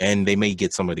center. And they may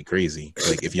get somebody crazy,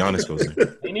 like if Giannis goes in.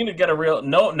 They need to get a real –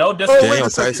 no Daniel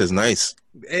Theis is nice.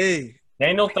 Hey.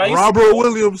 Daniel Theis. Robert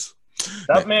Williams.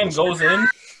 That man goes in.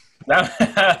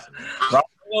 Robert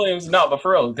Williams – no, but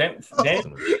for real,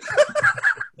 Daniel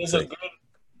is a good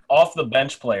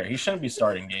off-the-bench player. He shouldn't be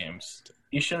starting games.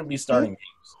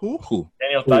 Who?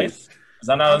 Daniel Theis. Is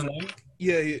that not his name?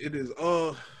 Yeah, it is.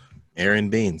 Aaron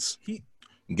Baines.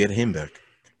 Get him back.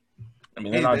 I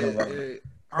mean, they're not going to.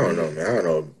 I don't know, man. I don't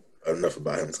know enough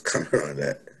about him to comment on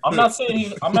that. I'm not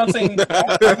saying. I watched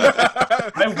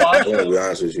him. To be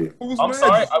honest with you. I'm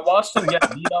sorry. I watched him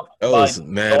get beat up. That was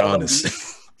mad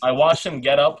honest. I watched him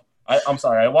get up. I'm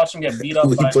sorry. I watched him get beat up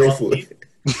by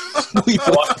I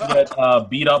watched him get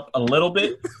beat up a little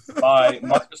bit by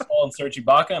Marcus Paul and Serge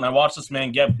Ibaka, and I watched this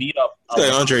man get beat up. This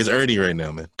guy Andre's Ernie right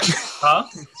now, man. Huh?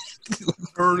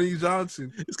 Ernie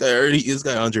Johnson. This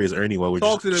guy Andre's Ernie while we're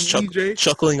just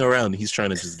chuckling around. He's trying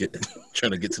to just get to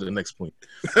the next point.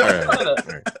 All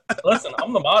right. Listen,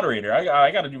 I'm the moderator.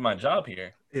 I got to do my job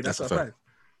here. Hey, that's a fact.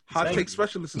 Hot take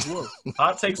specialist as well.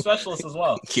 Hot take specialist as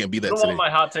well. Can't be that today. You don't want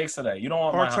my hot takes today. You don't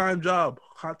want part-time job.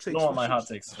 Hot takes. You don't want my hot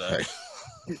takes today.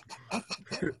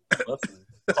 Listen,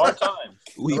 hard times.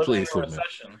 We play for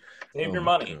recession. Save your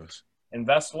money. Gosh.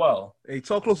 Invest well. Hey,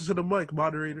 talk closer to the mic,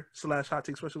 moderator / hot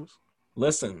take specialist.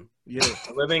 Listen. Yeah.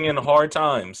 Living in hard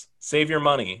times. Save your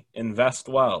money. Invest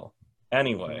well.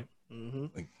 Anyway. Mm-hmm.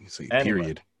 Like you say,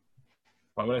 period.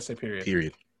 Why would I say period?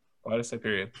 Period. Why did I say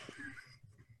period?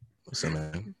 Listen,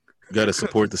 man. You got to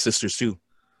support the sisters too.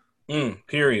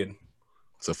 Period.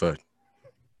 It's a fact.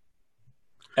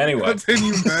 Anyway.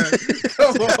 Continue, man.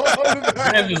 Come on,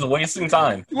 man. Just wasting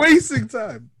time.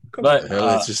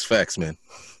 It's just facts, man.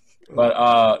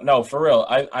 But no, for real.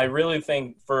 I really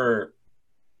think for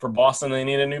Boston they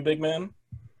need a new big man.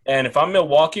 And if I'm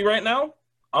Milwaukee right now,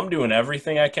 I'm doing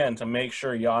everything I can to make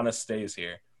sure Giannis stays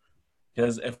here.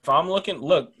 Because if I'm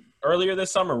look, earlier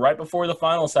this summer, right before the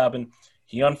finals happened,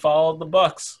 He unfollowed the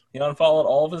Bucks. He unfollowed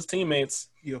all of his teammates.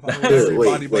 He unfollowed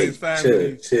everybody but his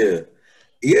family. Chill.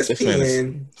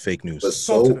 ESPN fake news. Was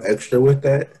so extra with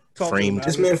that. Framed.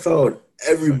 This man followed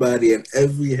everybody, and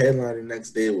every headline the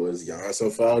next day was Giannis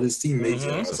unfollowed his teammates.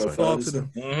 Giannis unfollowed his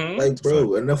Like,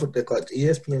 bro, enough with that clutch.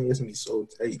 ESPN gets me so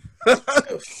tight.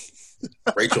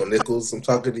 Rachel Nichols, I'm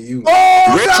talking to you.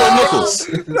 Rachel Nichols.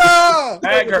 No.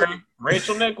 Tag her.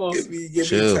 Rachel Nichols.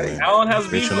 Get me tight. Alan has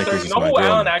beef with her. You know who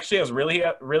Alan actually has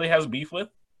really has beef with?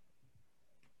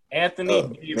 Anthony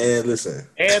Davis. Man, listen.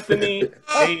 Anthony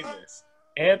Davis.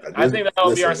 I think that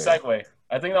will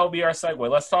be our segue.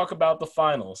 Let's talk about the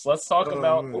finals. Let's talk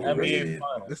about the NBA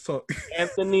finals.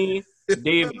 Anthony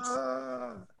Davis.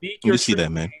 You see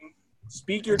that, man.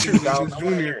 Speak your truth, Alan. I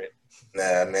want to hear it.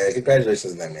 Nah, man.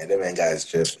 Congratulations, that man. That man got his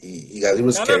chip. He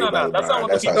was carried by LeBron.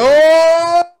 That's not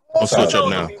what I'll switch up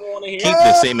now. Keep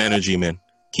the same energy, man.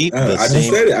 Keep the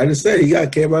same. I just said he got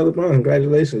carried by LeBron.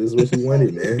 Congratulations. This is what he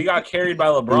wanted, man. He got carried by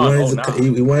LeBron.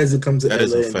 He wanted to come to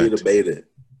LA and be the beta.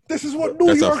 This is what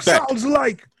New York sounds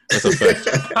like. That's a fact.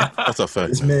 That's a fact.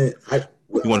 This man,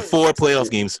 he won 4 playoff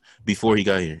games before he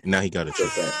got here. And now he got a chip.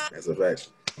 That's a fact.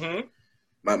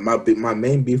 Mm-hmm. My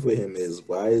main beef with him is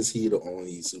why is he the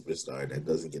only superstar that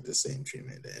doesn't get the same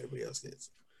treatment that everybody else gets?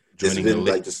 It's been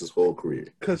like this his whole career.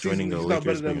 Because he's not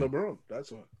better than LeBron.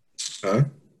 That's why. Huh?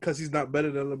 Because he's not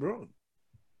better than LeBron.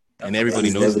 And everybody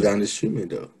he's knows never gotten this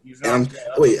treatment though.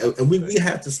 We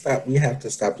have to stop. We have to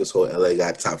stop this whole LA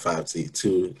got top 5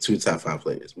 two top 5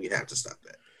 players. We have to stop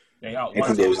that.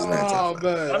 Anthony Davis is not top 5.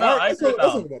 I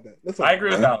agree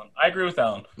with Alan. I agree with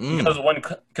Alan.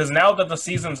 Because now that the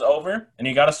season's over and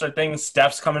you got to start thinking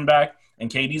Steph's coming back and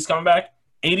KD's coming back,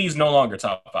 AD's no longer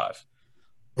top 5.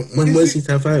 When was he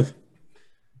top 5?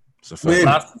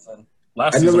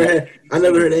 Last I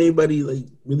never heard anybody like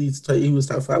really tell you he was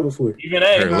top 5 before. Even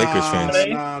Lakers fans.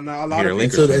 A lot of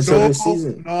until this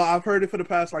season. No, I've heard it for the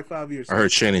past like 5 years. I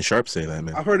heard Shannon Sharp say that,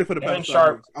 man. I've heard it for the past 5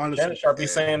 years. Honestly, Shannon Sharp be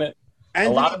saying it.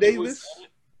 Anthony Davis,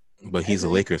 but he's a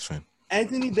Lakers fan.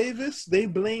 Anthony Davis, they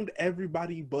blamed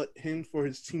everybody but him for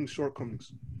his team's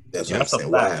shortcomings. That's what I'm saying.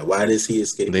 Why does he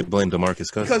escape? They blame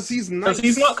DeMarcus Cousins because he's nice. Because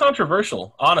he's not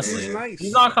controversial. Honestly, he's nice.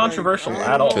 He's not controversial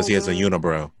at all. Because he has a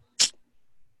unibrow.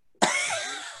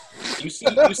 You see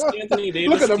Anthony Davis.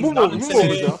 Look at him. Move over.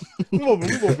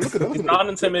 Look at him. He's not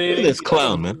intimidating. This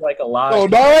clown, man. Like a lie. Oh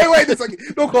no! Wait a second.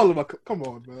 Don't call him. Come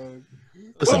on, man.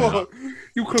 Listen, Come on.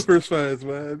 You Clippers fans,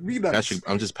 man. Be nice.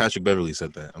 Patrick Beverly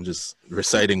said that. I'm just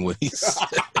reciting what he said.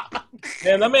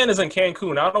 Man, that man is in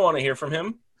Cancun. I don't want to hear from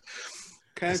him.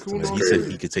 Cancun. He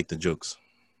said he could take the jokes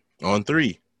on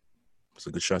 3. It's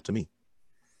a good shot to me.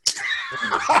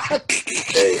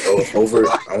 Hey, over.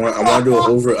 I want to do an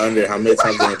over under. How many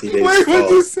times Anthony Davis? Wait, what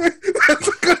you say?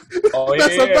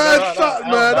 That's a bad shot,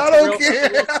 man. I don't care.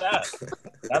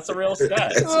 That's a real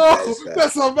stat.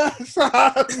 That's a bad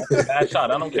shot. Bad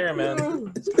shot. I don't care,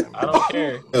 man. I don't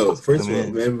care. Yo, first of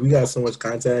all, man, we got so much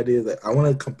content ideas. Like, I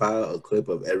want to compile a clip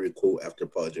of every quote after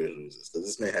Paul George loses because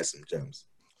this man has some gems.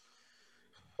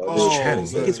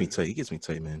 He gets me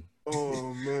tight, man.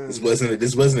 Oh man, this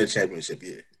wasn't a championship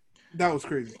year. That was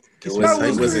crazy. It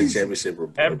wasn't a championship.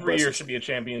 Every year should be a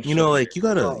championship. You know, like you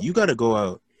gotta go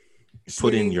out,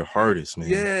 put in your hardest, man.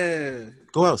 Yeah.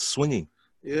 Go out swinging.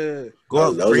 Yeah. Go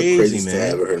out crazy, man. I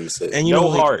ever heard him say. And you know,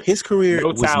 like, his career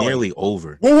was nearly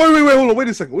over. Wait, hold on. Wait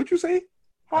a second. What'd you say?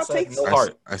 Hot takes? No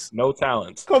heart. No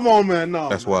talent. Come on, man. No.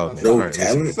 That's wild. No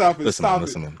talent.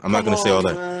 Listen, man. I'm not gonna say all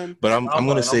that, but I'm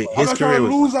gonna say his career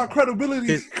was lose our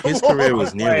credibility. His career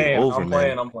was nearly over,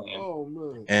 man. I'm playing. Oh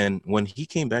man. And when he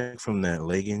came back from that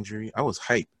leg injury, I was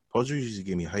hyped. Paul George used to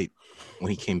give me hype when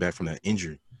he came back from that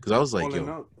injury because I was like,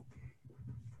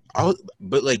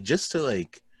 but like just to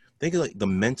like think of like the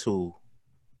mental.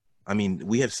 I mean,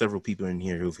 we have several people in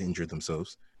here who've injured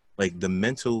themselves. Like the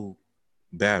mental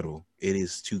battle it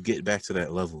is to get back to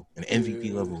that level, an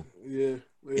MVP level. Yeah.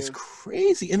 It's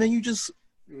crazy. And then you just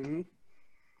go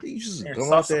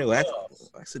out there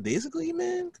lackadaisically,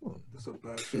 man. Come on. That's a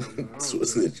bad shot, man. This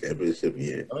wasn't a championship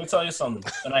year. Let me tell you something,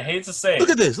 and I hate to say Look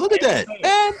at this. Look at that.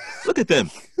 Man, look at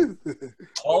them.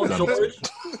 Paul George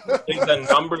is the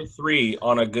number 3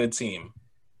 on a good team.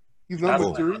 He's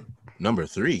number 3? Number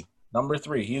 3? Number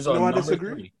 3. He's on number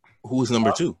 3. Who's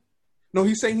number 2? No,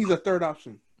 he's saying he's a third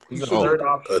option. He's a third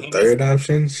option. A third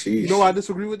option? Sheesh. You know I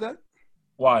disagree with that?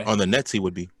 Why? On the Nets, he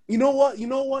would be. You know what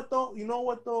though? He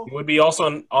would be also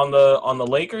on the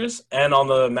Lakers and on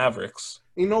the Mavericks.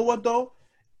 You know what though?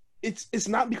 it's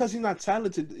not because he's not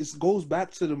talented. It goes back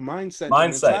to the mindset.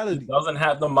 Mentality. He doesn't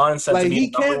have the mindset. Like to be he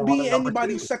can't be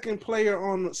anybody's second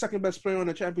best player on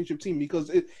a championship team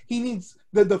because he needs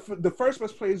the first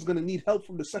best player is going to need help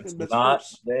from the second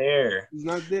best. There. He's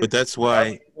not there. But that's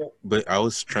why. But I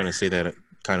was trying to say that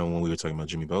kind of when we were talking about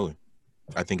Jimmy Butler.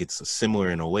 I think it's similar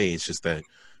in a way. It's just that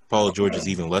Paul George is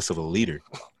even less of a leader,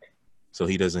 so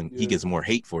he doesn't. He gets more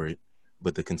hate for it.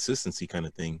 But the consistency kind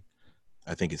of thing,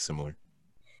 I think is similar.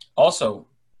 Also,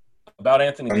 about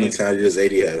Anthony Davis. How many times does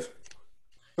AD have?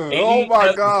 Oh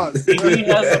my God! AD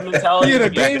has a mentality. He had a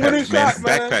game-winning shot,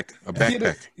 man. A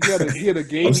backpack. He had a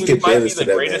game-winning. He might be the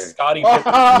greatest Scottie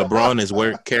Pippen. LeBron is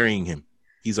carrying him.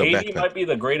 He's a backpack. AD might be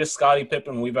the greatest Scottie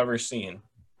Pippen we've ever seen,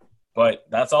 but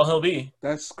that's all he'll be.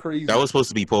 That's crazy. That was supposed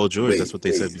to be Paul George. That's what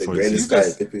they said before.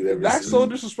 That's so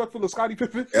disrespectful to Scottie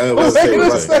Pippen. You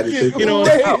know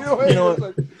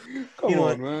what? Come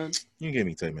on, man. You get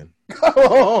me tight, man. Come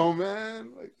on, man.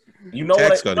 You know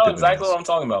exactly what I'm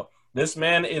talking about. This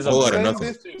man is a great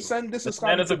number two. This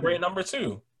man is a great number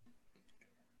two.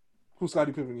 Who's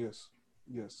Scottie Pippen? Yes.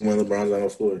 When LeBron's on the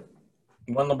floor.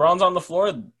 When LeBron's on the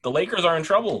floor, the Lakers are in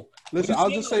trouble. Listen, I'll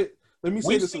just say. Let me say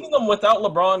We've this. seen them without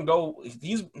LeBron go.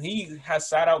 He has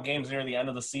sat out games near the end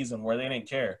of the season where they didn't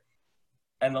care,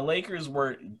 and the Lakers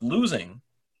were losing.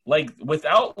 Like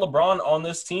without LeBron on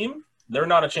this team, they're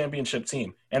not a championship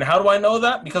team. And how do I know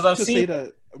that? Because I've seen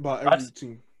that about every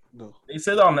team. No. They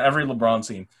say that on every LeBron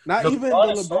team. Not even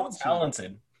LeBron the is LeBron so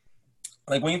talented.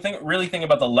 Like when you really think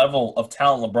about the level of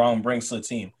talent LeBron brings to the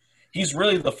team, he's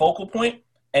really the focal point.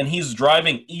 And he's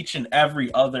driving each and every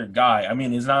other guy. I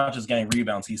mean, he's not just getting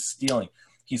rebounds; he's stealing.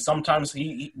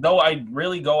 Though I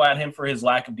really go at him for his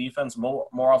lack of defense more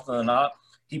often than not.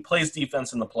 He plays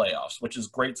defense in the playoffs, which is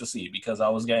great to see because I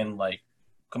was getting like,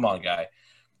 come on, guy.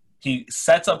 He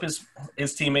sets up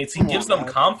his teammates. He gives them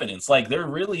confidence. Like there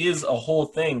really is a whole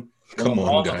thing. Come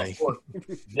on, guy.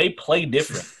 They play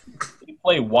different. They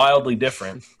play wildly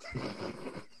different.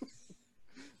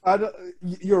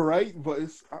 You're right, but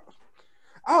it's.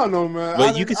 I don't know, man.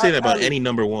 But you can say that about any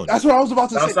number one. That's what I was about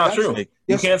to say. That's not true.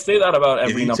 You can't say that about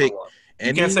every number one.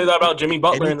 You can't say that about Jimmy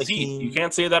Butler in the Heat. You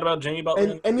can't say that about Jimmy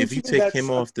Butler. If you take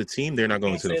him off the team, they're not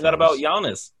going to the finals. You can't say that about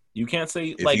Giannis. You can't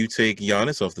say if you take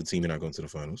Giannis off the team, you're not going to the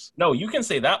finals. No, you can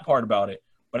say that part about it.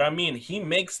 But I mean,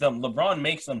 LeBron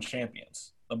makes them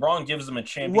champions. LeBron gives them a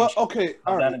championship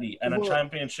identity and a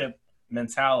championship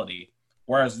mentality.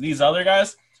 Whereas these other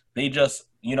guys, they just,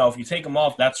 if you take them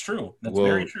off, that's true. That's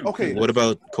very true. Okay. What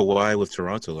about Kawhi with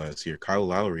Toronto last year? Kyle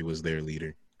Lowry was their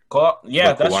leader. That's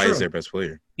Kawhi true. is their best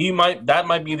player. That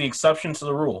might be the exception to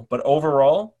the rule. But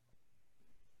overall,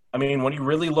 I mean, when you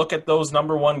really look at those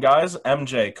number one guys,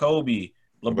 MJ, Kobe,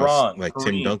 LeBron, like Kareem,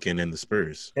 Tim Duncan and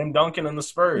the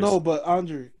Spurs. No, but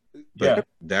Andre.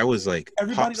 That was like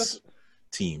everybody Pop's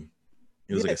team.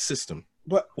 It was like a system.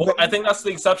 But I think that's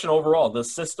the exception overall. The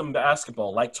system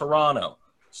basketball, like Toronto,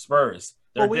 Spurs.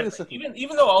 They're different.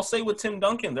 Even though I'll say with Tim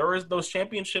Duncan, there was those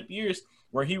championship years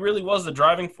where he really was the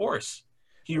driving force.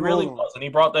 He really was, and he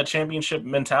brought that championship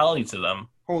mentality to them.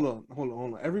 Hold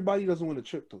on. Everybody doesn't win a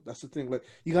chip, though. That's the thing. Like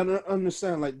you gotta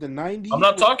understand, like the '90s. I'm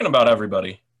not talking about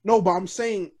everybody. No, but I'm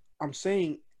saying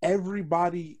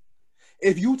everybody.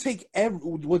 If you take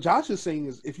what Josh is saying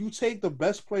is, if you take the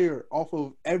best player off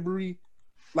of every,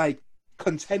 like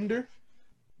contender,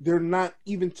 they're not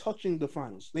even touching the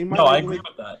finals. They might. No, I agree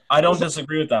with that. I don't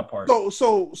disagree with that part.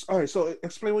 So all right. So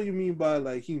explain what you mean by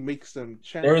like he makes them.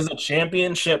 There is a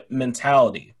championship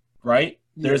mentality, right?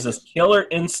 Yeah. There's this killer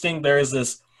instinct. There is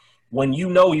this when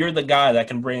you're the guy that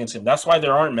can bring it to him. That's why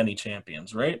there aren't many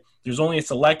champions, right? There's only a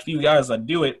select few guys that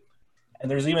do it, and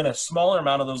there's even a smaller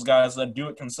amount of those guys that do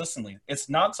it consistently. It's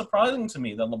not surprising to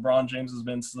me that LeBron James has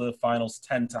been to the finals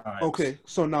 10 times. Okay,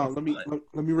 so now let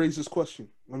me raise this question.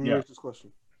 Raise this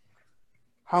question.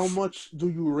 How much do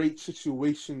you rate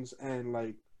situations and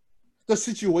like the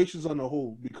situations on the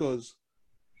whole? Because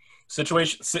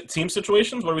team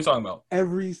situations. What are we talking about?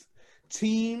 Every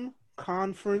team,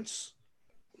 conference,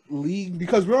 league.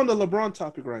 Because we're on the LeBron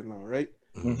topic right now, right?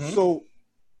 Mm-hmm. So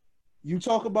you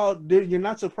talk about you're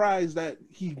not surprised that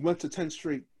he went to 10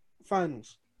 straight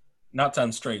finals. Not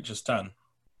 10 straight, just 10.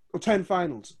 Or 10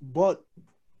 finals, but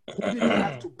who did he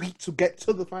have to beat to get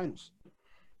to the finals,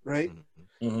 right?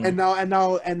 Mm-hmm. And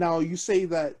now you say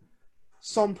that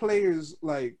some players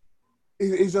like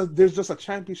there's just a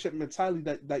championship mentality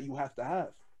that you have to have,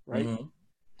 right? Mm-hmm.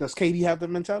 Does KD have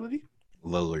that mentality?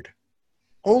 Lillard.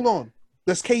 Hold on.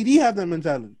 Does KD have that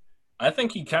mentality? I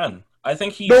think he can. I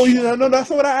think he. No, that's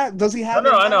not what I asked. Does he have?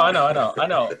 No, I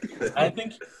know. I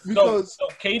think because so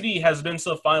KD has been to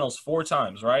the finals 4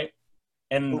 times, right?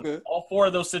 And all 4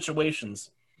 of those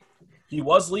situations, he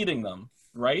was leading them,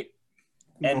 right?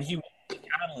 And he was the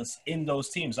catalyst in those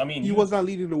teams. I mean, he was not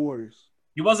leading the Warriors.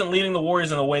 He wasn't leading the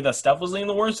Warriors in the way that Steph was leading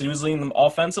the Warriors. He was leading them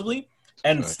offensively.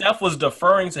 And Steph was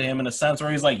deferring to him in a sense where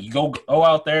he's like, go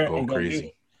out there and go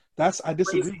crazy. I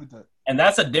disagree with that. And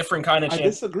that's a different kind of I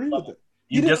disagree with it.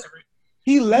 You disagree?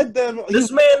 He led them.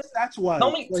 This man. That's why.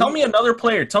 Tell me another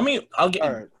player. Tell me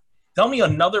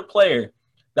another player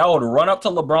that would run up to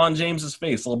LeBron James's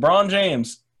face. LeBron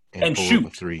James and shoot a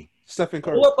three. Stephen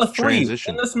Curry. Pull up a three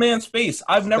in this man's face.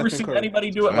 I've never seen anybody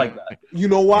do it like that. You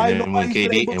know why? And when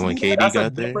KD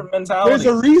got there, there's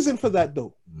a reason for that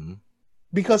though. Mm-hmm.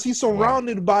 Because he's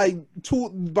surrounded by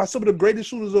some of the greatest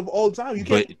shooters of all time. You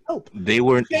can't help. They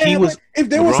weren't. He was. If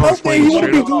there was help there, he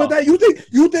wouldn't be doing that.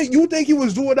 You think he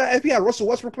was doing that if he had Russell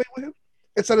Westbrook playing with him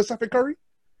instead of Stephen Curry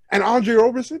and Andre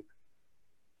Roberson?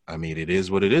 I mean, it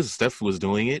is what it is. Steph was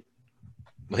doing it.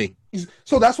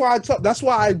 So that's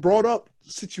why I brought up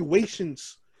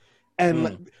situations,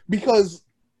 and because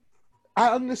I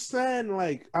understand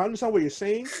what you're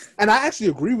saying, and I actually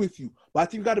agree with you, but I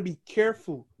think you got to be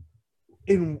careful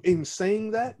in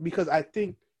saying that, because I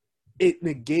think it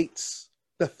negates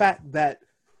the fact that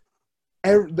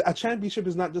a championship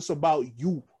is not just about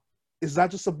you. It's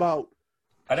not just about.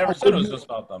 I never said it was just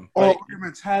about them. Or your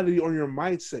mentality or your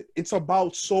mindset. It's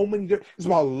about so many. It's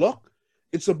about luck.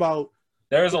 It's about.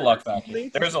 There's a luck factor.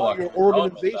 There's a luck. Your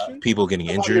organization. People getting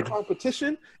injured. Your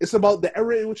competition. It's about the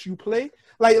era in which you play.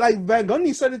 Like Van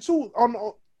Gundy said it too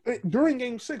during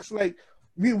Game 6. Like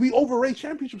we overrate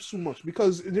championships too much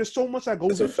because there's so much that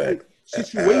goes into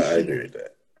situation. I agree with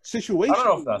that. Situation. I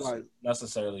don't know if that's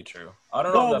necessarily true. I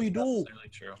don't know if that's necessarily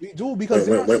true. We do because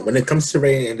when it comes to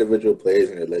rating individual players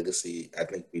and their legacy, I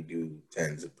think we do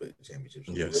tend to put championships.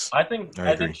 Yes, I think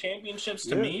championships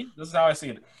to me. This is how I see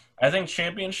it. I think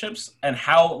championships and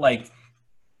how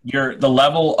the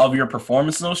level of your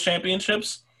performance in those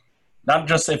championships, not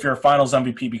just if you're a Finals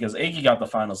MVP because Iggy got the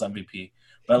Finals MVP,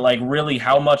 but really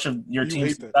how much of your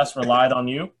team's success relied on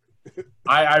you.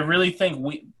 I really think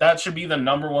that should be the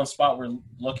number one spot we're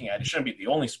looking at. It shouldn't be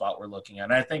the only spot we're looking at.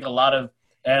 And I think a lot of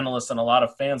analysts and a lot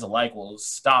of fans alike will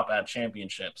stop at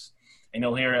championships. And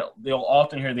they'll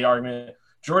often hear the argument,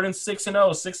 Jordan's 6-0,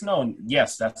 6-0. And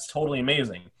yes, that's totally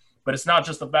amazing. But it's not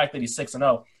just the fact that he's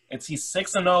 6-0. It's he's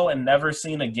 6-0 and never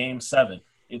seen a Game 7.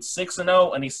 It's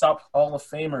 6-0 and he stopped Hall of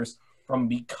Famers from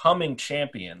becoming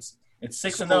champions. It's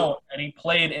 6-0 and he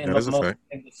played in the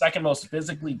second most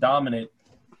physically dominant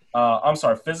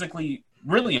physically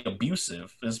really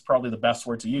abusive is probably the best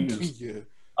word to use.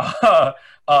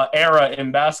 Era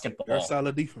in basketball. Very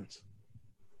solid defense.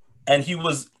 And he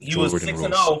was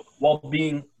 6-0 while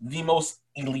being the most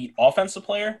elite offensive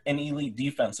player and elite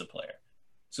defensive player.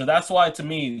 So that's why, to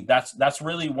me, that's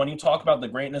really when you talk about the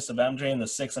greatness of MJ and the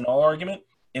 6-0 argument,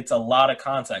 it's a lot of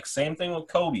context. Same thing with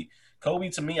Kobe. Kobe,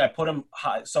 to me, I put him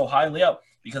so highly up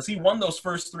because he won those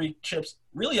first 3 chips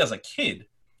really as a kid.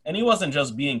 And he wasn't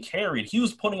just being carried. He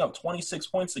was putting up 26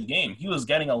 points a game. He was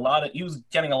getting a lot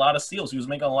of steals. He was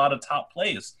making a lot of top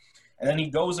plays. And then he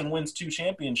goes and wins 2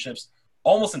 championships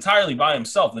almost entirely by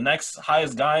himself. The next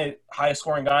highest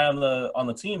scoring guy on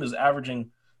the team is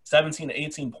averaging 17 to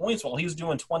 18 points while he's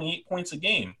doing 28 points a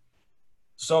game.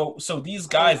 So these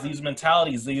guys, these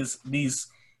mentalities, these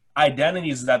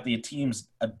identities that the teams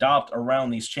adopt around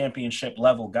these championship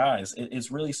level guys, it's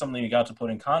really something you got to put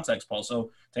in context, Paul.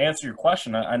 So to answer your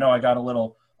question, I know I got a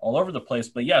little all over the place,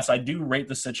 but yes, I do rate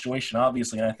the situation,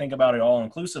 obviously, and I think about it all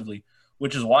inclusively,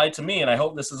 which is why, to me, and I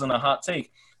hope this isn't a hot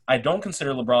take, I don't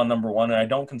consider LeBron number 1 and I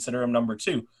don't consider him number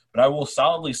 2. But I will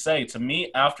solidly say, to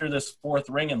me, after this 4th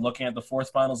ring and looking at the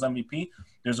 4th Finals MVP,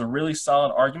 there's a really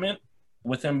solid argument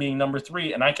with him being number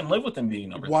 3, and I can live with him being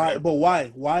number 3. Why? But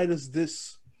why? Why does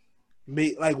this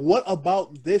make what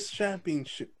about this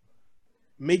championship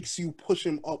makes you push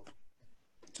him up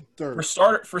to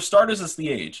 3rd? For starters, it's the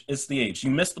age. It's the age.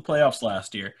 You missed the playoffs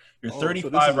last year. You're 35 so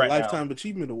this is right now. Lifetime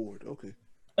Achievement Award. Okay.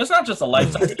 It's not just a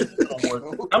lifetime achievement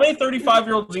award. How many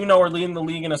 35-year-olds do you know are leading the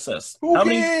league in assists? Who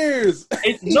cares?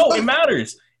 It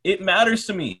matters. It matters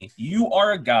to me. You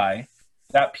are a guy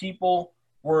that people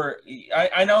were –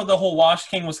 I know the whole Wash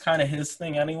King was kind of his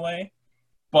thing anyway,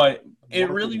 but it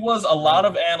really was a lot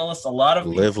of analysts, a lot of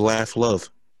live, laugh, love.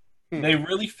 They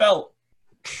really felt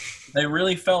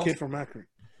kid from Akron.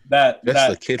 That's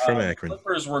the kid from Akron.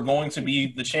 Clippers were going to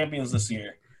be the champions this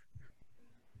year.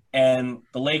 And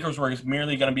the Lakers were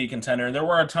merely going to be a contender. There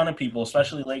were a ton of people,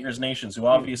 especially Lakers nations, who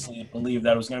obviously believed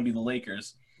that it was going to be the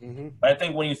Lakers. Mm-hmm. But I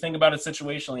think when you think about it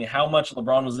situationally, how much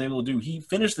LeBron was able to do, he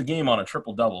finished the game on a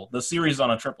triple-double, the series on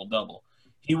a triple-double.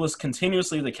 He was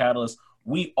continuously the catalyst.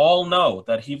 We all know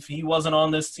that he wasn't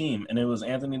on this team, and it was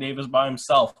Anthony Davis by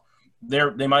himself,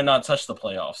 they might not touch the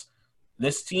playoffs.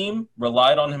 This team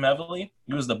relied on him heavily.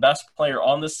 He was the best player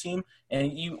on this team,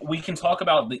 and we can talk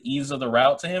about the ease of the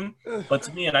route to him. But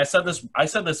to me, and I said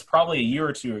this probably a year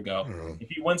or two ago, if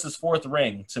he wins his 4th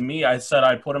ring, to me, I said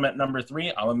I'd put him at number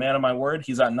 3. I'm a man of my word.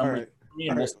 He's at number 3,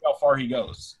 and we'll see how far he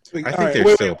goes. I think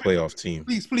they're still a playoff team.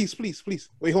 Please.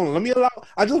 Wait, hold on.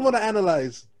 I just want to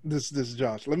analyze this,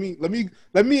 Josh. Let me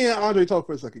and Andre talk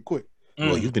for a second, quick.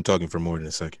 Well, you've been talking for more than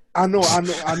a second. I know. But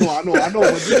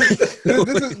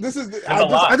this is.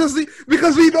 I just think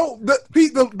because we know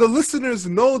the listeners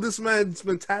know this man's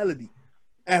mentality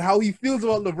and how he feels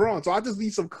about LeBron. So I just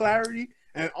need some clarity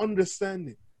and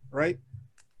understanding, right?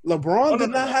 LeBron did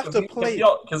not have to play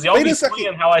because y'all be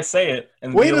saying how I say it.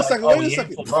 And wait a second.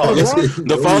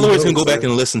 The followers can go back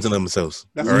and listen to themselves.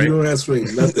 All right, we don't have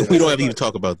to even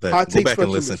talk about that. Go back and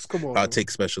listen. I'll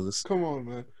take specialists. Come on,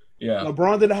 man. Yeah,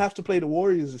 LeBron didn't have to play the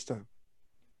Warriors this time.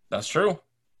 That's true.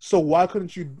 So why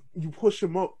couldn't you push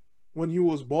him up when he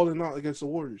was balling out against the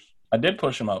Warriors? I did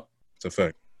push him up. It's a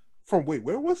fact.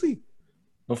 Where was he?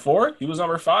 Before he was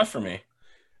number 5 for me.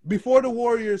 Before the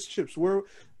Warriors chips,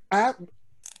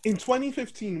 in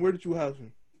 2015, where did you have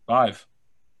him? 5.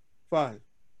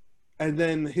 And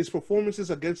then his performances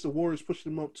against the Warriors pushed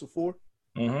him up to 4.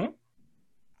 Mm-hmm.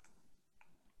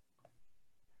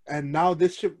 And now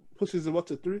this chip pushes him up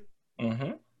to 3.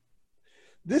 Mm-hmm.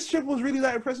 This chip was really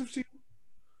that impressive to you?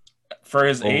 For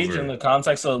his age in the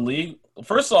context of the league,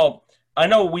 first of all, I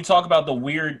know we talk about the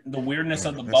weirdness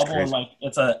of the bubble crazy. and like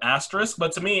it's an asterisk,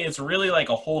 but to me, it's really like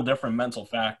a whole different mental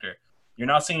factor. You're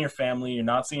not seeing your family, you're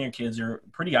not seeing your kids, you're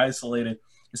pretty isolated.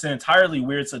 It's an entirely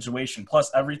weird situation. Plus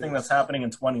everything that's happening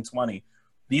in 2020,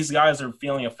 these guys are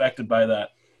feeling affected by that.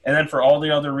 And then for all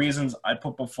the other reasons I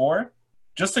put before,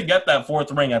 just to get that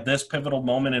 4th ring at this pivotal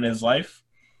moment in his life,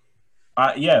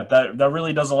 that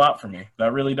really does a lot for me.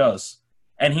 That really does.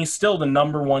 And he's still the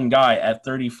number 1 guy at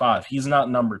 35. He's not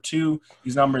number 2.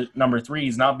 He's number 3.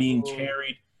 He's not being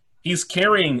carried. He's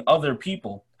carrying other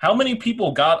people. How many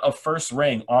people got a 1st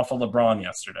ring off of LeBron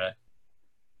yesterday?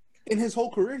 In his whole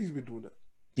career, he's been doing that.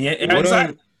 Yeah,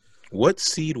 exactly. What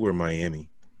seed were Miami?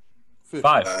 5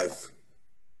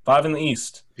 in the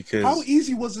East. Because how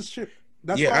easy was this chip?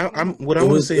 What I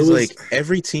want to say is like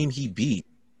every team he beat,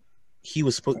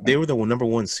 they were the number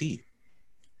 1 seed.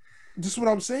 This is what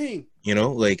I'm saying. You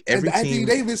know, like every team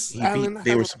Davis,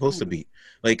 they were supposed to beat.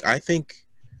 Like I think,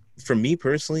 for me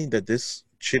personally, that this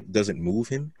chip doesn't move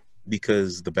him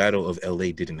because the Battle of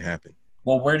LA didn't happen.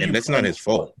 Well, where do you? That's not his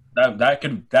fault.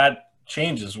 That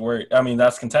changes.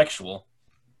 That's contextual.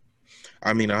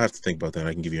 I mean, I'll have to think about that.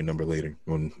 I can give you a number later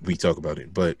when we talk about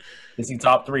it. But is he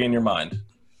top 3 in your mind?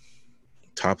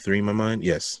 Top 3 in my mind?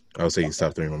 Yes, I would say he's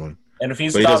top 3 in my mind. And if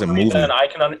he's top 3, then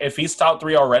if he's top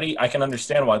 3 already, I can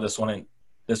understand why this wouldn't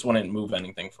move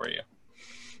anything for you.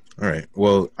 All right.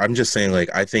 Well, I'm just saying, like,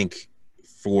 I think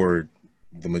for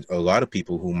a lot of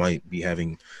people who might be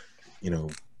having,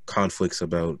 conflicts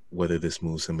about whether this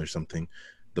moves him or something,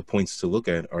 the points to look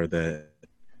at are that,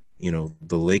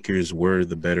 the Lakers were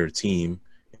the better team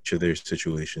in each of their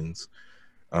situations.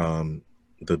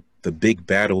 The big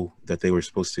battle that they were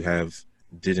supposed to have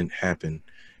didn't happen,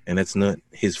 and that's not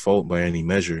his fault by any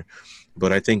measure.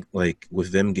 But I think, like,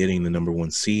 with them getting the number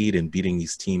 1 seed and beating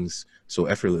these teams so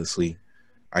effortlessly,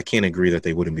 I can't agree that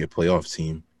they wouldn't be a playoff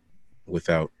team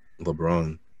without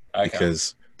LeBron,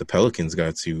 because the Pelicans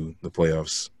got to the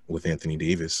playoffs with Anthony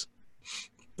Davis,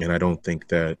 and I don't think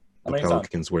that the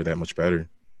Pelicans were that much better.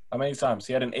 How many times?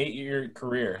 He had an 8-year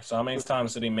career, so how many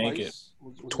times did he make it?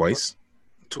 Twice,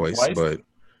 but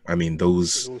I mean,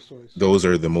 those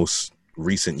are the most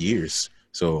recent years,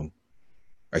 so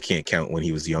I can't count when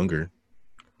he was younger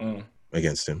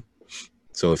against him.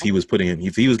 So if he was getting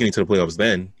to the playoffs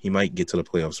then, he might get to the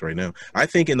playoffs right now. I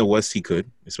think in the West he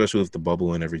could, especially with the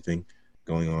bubble and everything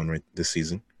going on right this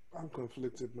season. I'm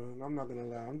conflicted, man. I'm not gonna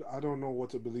lie. I don't know what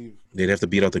to believe. They'd have to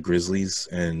beat out the Grizzlies,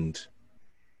 and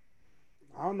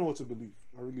I don't know what to believe.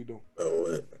 I really don't. Oh,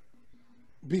 what?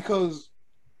 Because,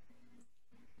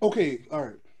 okay,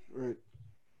 all right.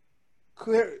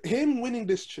 Him winning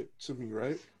this chip to me,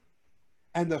 right?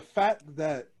 And the fact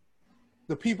that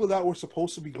the people that were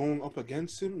supposed to be going up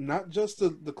against him, not just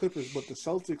the Clippers, but the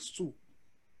Celtics too,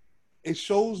 it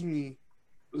shows me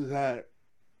that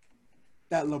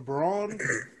LeBron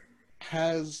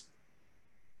has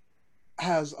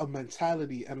a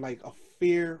mentality and like a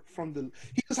fear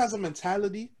he just has a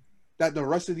mentality that the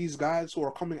rest of these guys who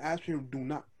are coming after him do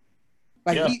not.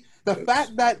 Like the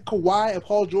fact that Kawhi and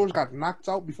Paul George got knocked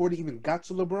out before they even got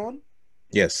to LeBron,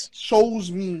 yes,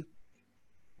 shows me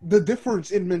the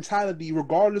difference in mentality,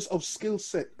 regardless of skill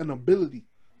set and ability.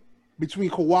 between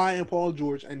Kawhi and Paul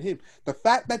George and him. The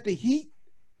fact that the Heat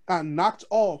got knocked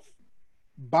off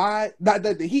by that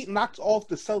the Heat knocked off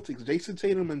the Celtics, Jason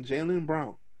Tatum and Jaylen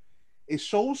Brown, it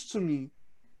shows to me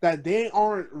that they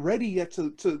aren't ready yet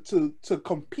to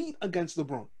compete against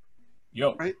LeBron.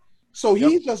 Yep. Right? So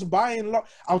he's just by and large,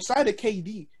 outside of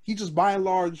KD, he just by and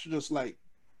large just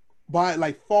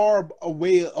far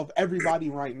away of everybody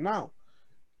right now.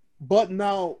 But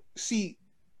now, see,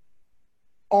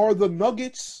 are the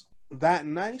Nuggets that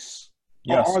nice?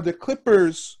 Yes. Or are the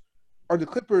Clippers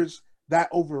that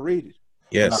overrated?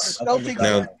 Yes. Are the Celtics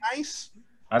that nice?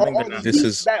 I think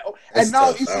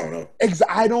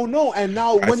I don't know. And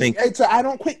now, to add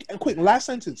on, quick last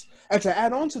sentence, and to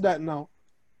add on to that, now,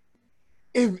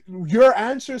 if your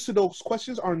answers to those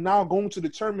questions are now going to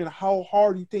determine how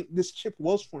hard you think this chip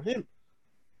was for him,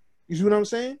 you see what I'm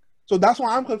saying? So that's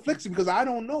why I'm conflicted, because I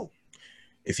don't know.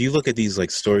 If you look at these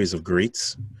like stories of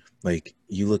greats, like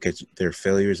you look at their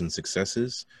failures and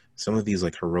successes, some of these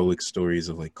like heroic stories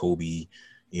of like Kobe,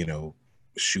 you know,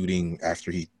 shooting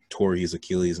after he tore his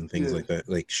Achilles and things like that,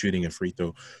 like shooting a free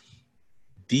throw.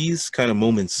 These kind of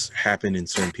moments happen in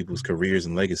certain people's careers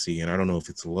and legacy, and I don't know if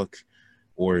it's luck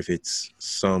or if it's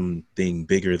something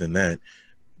bigger than that,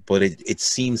 but it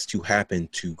seems to happen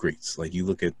to greats. Like you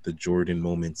look at the Jordan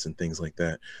moments and things like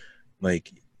that,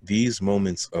 like these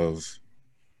moments of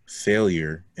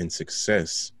failure and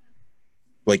success,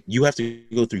 like you have to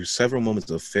go through several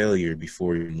moments of failure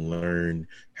before you learn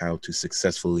how to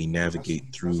successfully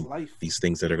navigate through these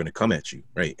things that are going to come at you,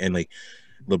 right? And like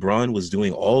LeBron was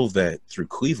doing all of that through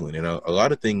Cleveland, and a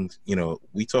lot of things, you know,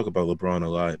 we talk about LeBron a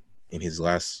lot in his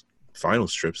last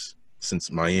finals trips since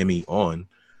Miami on,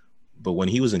 but when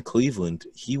he was in Cleveland,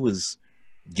 he was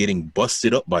getting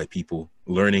busted up by people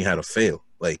learning how to fail,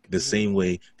 like the same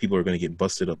way people are going to get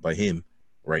busted up by him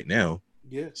right now,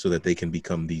 so that they can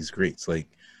become these greats. Like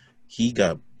he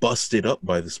got busted up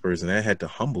by the Spurs, and that had to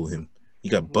humble him. He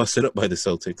got busted up by the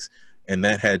Celtics, and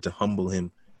that had to humble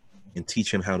him and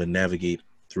teach him how to navigate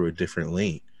through a different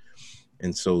lane.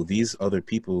 And so these other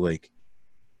people, like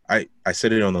I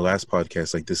said it on the last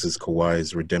podcast, like this is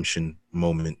Kawhi's redemption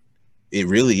moment. It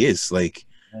really is. Like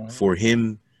for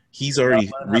him, he's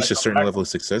already reached a certain level of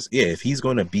success. Yeah, if he's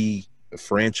going to be a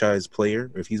franchise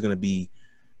player, or if he's going to be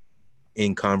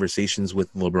in conversations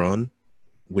with LeBron,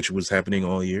 which was happening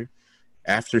all year,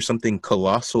 after something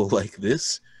colossal like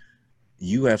this,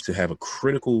 you have to have a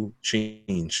critical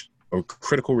change or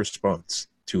critical response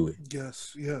to it.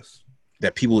 Yes.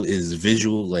 That people is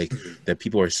visual, like that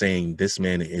people are saying this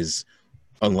man is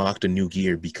unlocked a new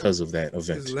gear because of that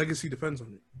event. His legacy depends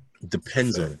on it.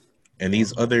 Depends on it. And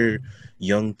these other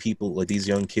young people, like these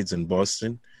young kids in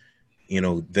Boston, you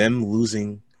know, them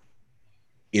losing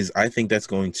is, I think that's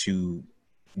going to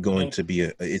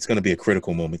be it's going to be a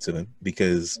critical moment to them,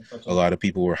 because a lot of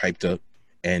people were hyped up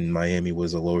and Miami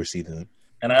was a lower seed than them.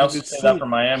 And I also say that for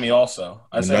Miami also.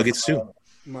 The Nuggets too.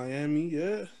 Miami,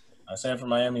 yeah. I say it for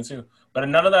Miami too. But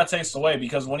none of that takes away,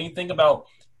 because when you think about,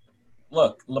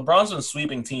 look, LeBron's been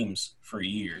sweeping teams for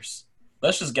years.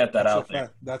 Let's just get that out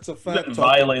there. That's a fact. He's been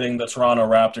violating the Toronto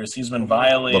Raptors. He's been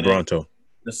violating LeBronto.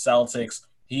 The Celtics.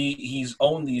 He's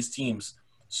owned these teams.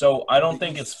 So I don't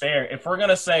think it's fair. If we're going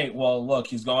to say, well, look,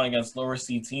 he's going against lower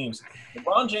seed teams,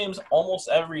 LeBron James, almost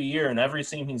every year and every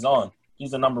team he's on,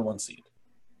 he's the number one seed.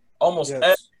 Almost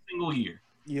every single year.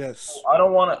 Yes. So I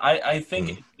don't want to – I think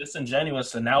it's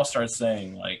disingenuous to now start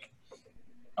saying, like,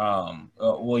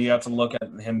 well, you have to look at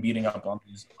him beating up on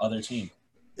these other teams.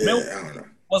 Milwaukee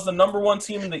was the number one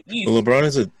team in the East. Well, LeBron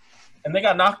is and they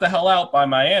got knocked the hell out by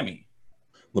Miami.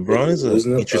 LeBron is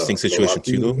an interesting situation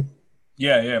too, though.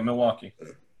 Yeah, Milwaukee.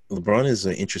 LeBron is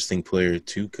an interesting player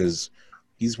too, because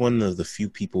he's one of the few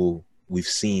people we've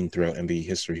seen throughout NBA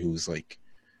history who's like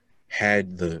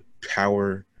had the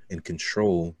power and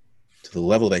control to the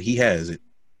level that he has it,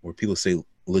 where people say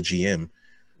Le GM,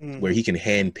 where he can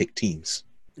hand pick teams.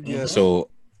 Yeah. So,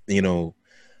 you know,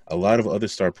 a lot of other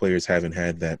star players haven't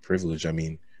had that privilege. I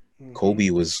mean, Kobe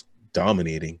was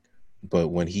dominating, but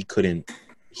when he couldn't,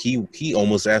 he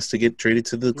almost asked to get traded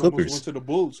to the Clippers. Went to the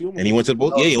Bulls. And he went to the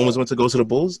Bulls. Yeah, he almost went to go to the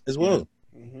Bulls as well.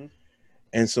 Mm-hmm.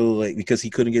 And so, like, because he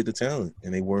couldn't get the talent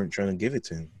and they weren't trying to give it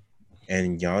to him.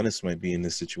 And Giannis might be in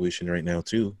this situation right now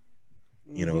too.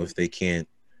 You know, if they can't,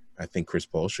 I think Chris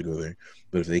Paul should go there.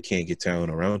 But if they can't get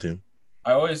talent around him,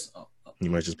 you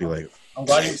might just be like, I'm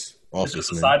glad it's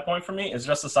just a side point for me. It's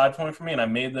just a side point for me, and I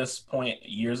made this point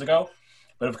years ago.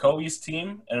 But if Kobe's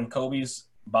team and if Kobe's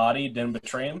body didn't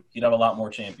betray him, he'd have a lot more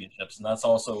championships. And that's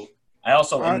also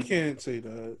I can't say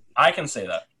that. I can say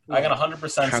that. I can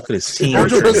 100%. How could his team?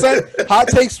 100% hot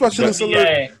take specialist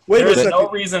alert. Wait a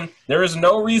second. There is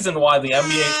no reason why the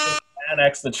NBA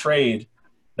annex the trade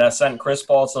that sent Chris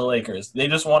Paul to the Lakers. They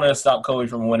just wanted to stop Kobe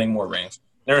from winning more rings.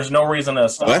 There's no reason to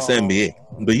stop. Well, that's the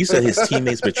NBA. But you said his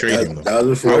teammates betrayed him. That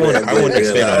was before I wouldn't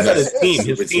expand on that. His team.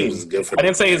 I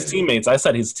didn't say his teammates. I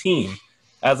said his team,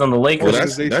 as in the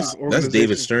Lakers. Well, that's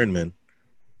David Stern, man.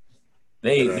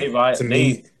 They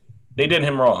did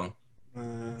him wrong.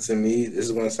 To me, this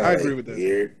is going to sound like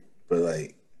weird, but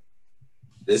like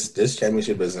this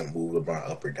championship doesn't move LeBron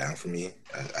up or down for me.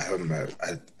 I have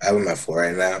him at 4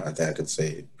 right now. I think I could say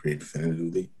it pretty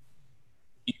definitively.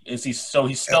 Is he? So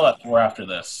he's still at 4 after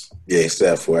this. Yeah, he's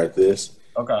still at 4 after this.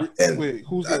 Okay. And wait,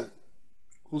 who's the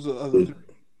other three?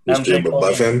 MJ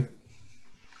above him?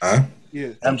 Huh? Yeah.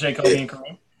 MJ, Kobe, and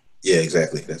Kareem. Yeah,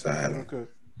 exactly. That's how I have him.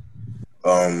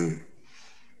 Okay.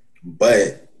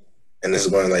 But and this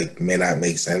is going to like may not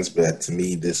make sense, but to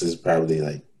me, this is probably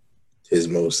like his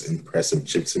most impressive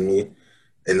chip to me,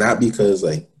 and not because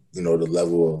like the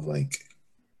level of like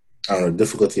I don't know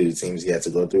difficulty of the teams he had to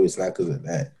go through. It's not because of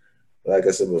that. But like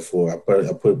I said before, we were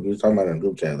talking about it in the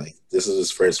group chat. Like this is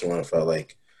his first one. It felt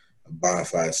like a bona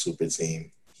fide super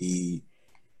team. He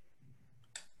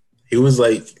was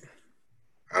like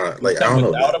I don't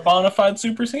know. Without a bona fide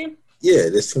super team? Yeah,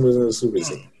 this team was a super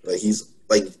team. Like he's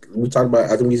like we talked about.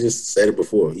 I think we just said it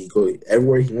before. He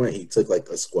everywhere he went. He took like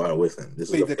a squad with him. This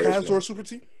Wait, the Cavs were a super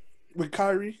team with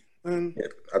Kyrie and yeah,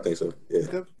 I think so.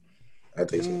 Yeah, I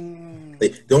think so.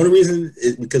 Like the only reason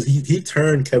is because he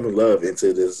turned Kevin Love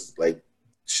into this like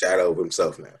shadow of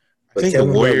himself now. But I think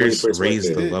Kevin the Warriors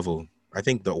raised the level. I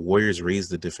think the Warriors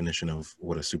raised the definition of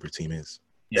what a super team is.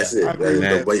 That's it.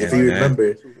 But if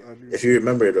you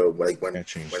remember though, like when the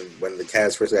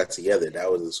Cavs first got together,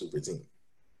 that was a super team.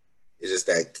 It's just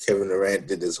that Kevin Durant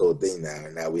did this whole thing now,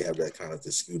 and now we have that kind of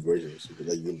the skewed version of super.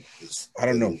 Like, I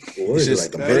don't know. It's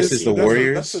just like versus the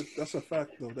Warriors. That's a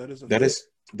fact, though. That is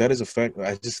a fact.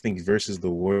 I just think versus the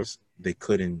Warriors, they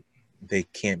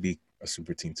can't be a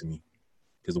super team to me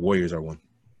because the Warriors are one,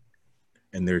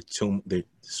 and they're so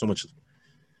much.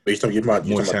 But you're talking about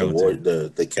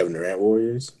the Kevin Durant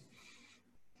Warriors?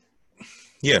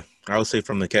 Yeah, I would say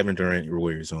from the Kevin Durant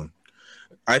Warriors on.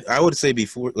 I would say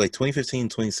before, like 2015,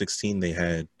 2016, they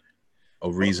had a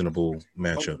reasonable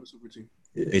matchup.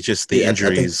 Yeah. It's just the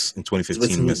injuries in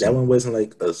 2015. That one wasn't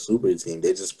like a super team.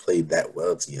 They just played that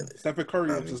well together. Stephen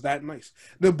Curry was just that nice.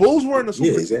 The Bulls weren't a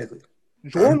super team. Exactly.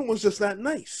 Jordan was just that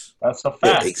nice. That's a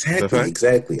fact. Yeah,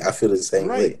 exactly. I feel the same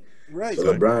way. Right.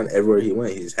 So LeBron, everywhere he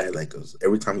went, he's had like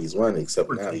every time he's won, except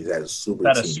now, he's had a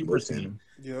super team.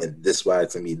 Yeah. And this why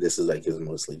to me, this is like his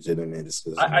most legitimate.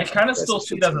 I kind of still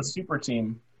see it as a super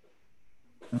team.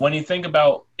 When you think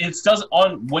about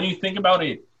when you think about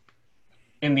it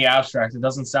in the abstract, it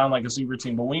doesn't sound like a super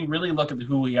team. But when you really look at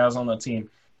who he has on the team,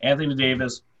 Anthony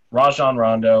Davis, Rajon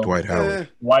Rondo, Dwight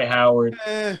Howard.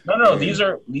 No. These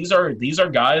are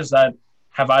guys that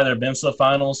have either been to the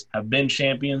finals, have been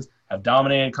champions, have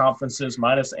dominated conferences,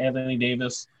 minus Anthony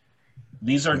Davis.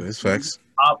 These are facts.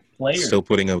 Top players. Still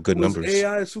putting up good numbers.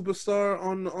 AI a superstar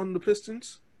on the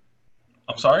Pistons?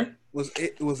 I'm sorry? Was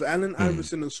Allen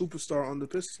Iverson a superstar on the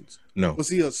Pistons? No. Was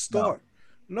he a star?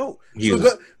 No.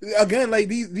 Again, like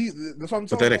these that's what I'm talking about.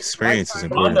 But that experience is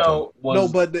important. No,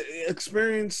 but the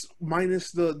experience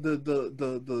minus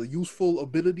the useful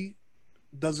ability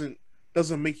doesn't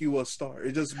make you a star.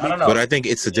 It just makes But I think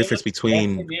it's the difference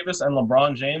between Anthony Davis and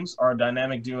LeBron James are a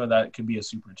dynamic duo that could be a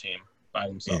super team by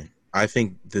themselves. Yeah. I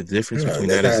think the difference between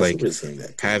that is like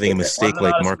having a mistake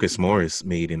like Marcus Morris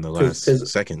made in the last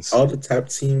seconds. All the top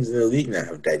teams in the league now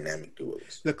have dynamic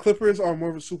duos. The Clippers are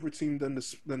more of a super team than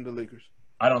the Lakers.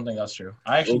 I don't think that's true.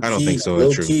 I don't think so.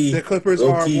 That's true. The Clippers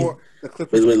are more. The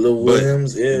Clippers with Lil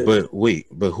Williams, yeah.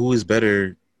 But who is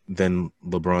better than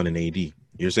LeBron and AD?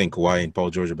 You're saying Kawhi and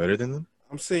Paul George are better than them?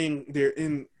 I'm saying they're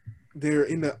in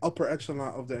the upper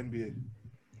echelon of the NBA.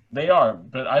 They are,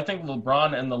 but I think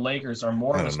LeBron and the Lakers are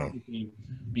more of a super team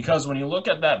because when you look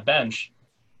at that bench,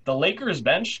 the Lakers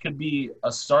bench could be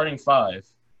a starting 5.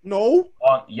 No.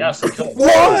 Yes, it could.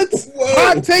 What?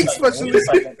 Hot take, specialist.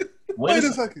 Wait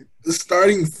a second. The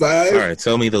starting 5. All right,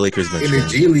 tell me the Lakers bench. In the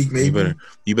G League, maybe.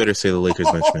 You better say the Lakers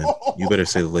bench, man. You better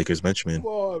say the Lakers bench, man. Come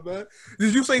on, man.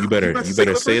 Did you say? You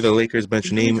better say the Lakers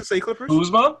bench name. Did you say Clippers?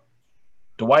 Kuzma,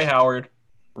 Dwight Howard,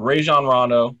 Rajon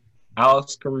Rondo,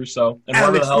 Alex Caruso, and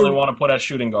whoever the hell they want to put at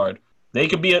shooting guard. They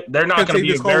could be. They're not going to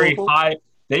be a very high.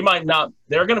 They might not.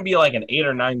 They're going to be like an 8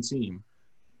 or 9 team.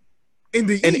 In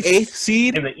the East. 8th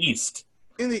seed in the East.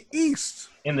 In the East.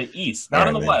 In the East, not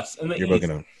in the West. In the East.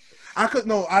 Bugging out.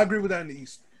 I agree with that in the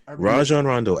East. Rajon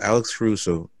Rondo, Alex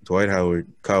Caruso, Dwight Howard,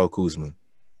 Kyle Kuzma.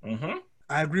 Mm-hmm.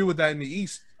 I agree with that in the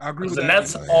East. I agree with the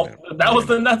Nets. That was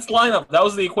the Nets lineup. That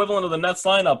was the equivalent of the Nets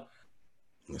lineup.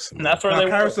 Listen, and that's where they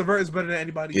Karis LeVert is better than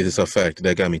anybody. It is a fact.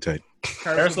 That got me tight.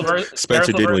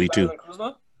 Spencer did what he do.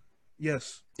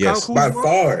 Yes. By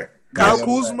far. Kyle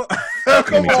Kuzma.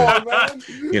 Come on, man.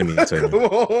 Get me tight. Come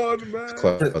on, man.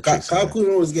 Kyle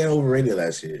Kuzma was getting overrated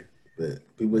last year, but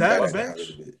people that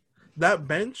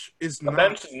bench is the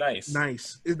bench is nice.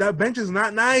 Nice. That bench is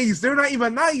not nice. They're not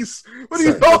even nice. What are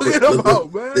you talking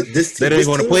about, man? They don't even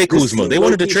want to play Kuzma. They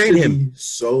wanted to trade him.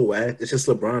 So whack. It's just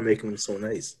LeBron making him so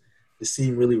nice. This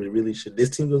team really should. This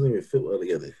team doesn't even fit well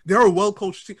together. They're a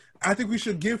well-coached team. I think we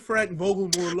should give Frank Vogel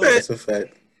more love. That's a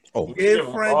fact. Give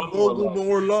Frank Vogel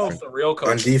more love. That's the real coach.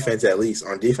 On defense, at least.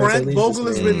 Frank Vogel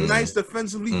has been nice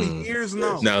defensively for years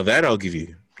now. Now that I'll give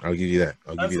you. I'll give you that.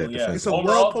 Yeah. It's a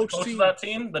well-coached team. That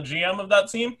team, the GM of that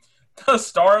team, the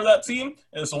star of that team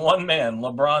is one man,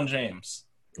 LeBron James.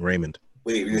 Raymond.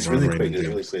 Wait, just really quick.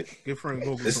 Give Frank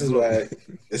Vogel. This is why.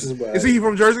 Is he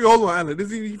from Jersey? Hold on, Alan. Is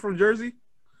he from Jersey?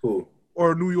 Who?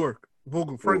 Or New York?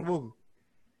 Frank Vogel.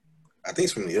 I think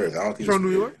he's from New York. I don't think he's from New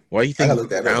York. Why do you think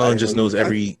Alan just knows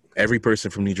every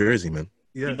person from New Jersey, man?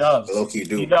 Yeah, he does. Low-key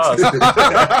do. He does. Okay.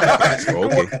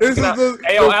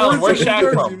 Hey, Alan, where's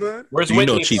Shaq from? Where's do you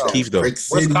know Chief Keef though?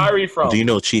 Where's Kyrie from? Do you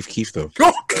know Chief Keef though?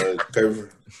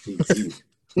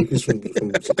 He's from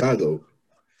Chicago.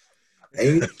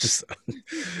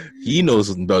 He knows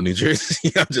about New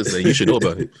Jersey. I'm just saying you should know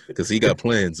about it because he got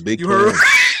plans. Big plans.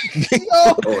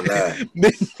 Oh nah.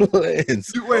 Big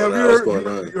plans. Wait, have you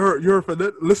heard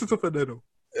Fernando? Listen to Fernando.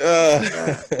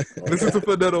 Listen to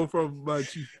Fernando from my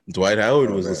chief. Dwight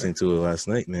Howard was listening to it last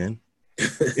night, man.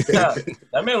 Yeah,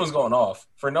 that man was going off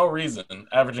for no reason,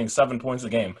 averaging 7 points a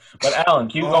game. But Alan,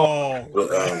 keep going. I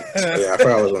forgot what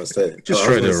I was going to say. Just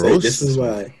trying to roast. This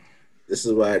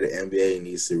is why the NBA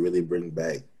needs to really bring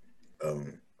back, or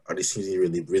these teams need to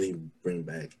really bring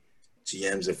back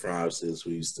GMs and front offices who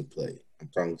used to play. I'm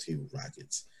talking to you,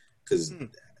 Rockets, because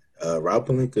Rob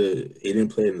Pelinka, he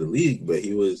didn't play in the league, but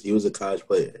he was a college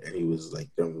player, and he was like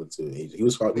he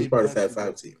was part of the Fab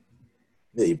Five team.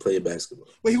 Yeah, he played basketball.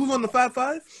 Wait, he was on the Fab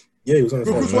Five? Yeah, he was on the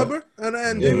Fab Bruce Five. Weber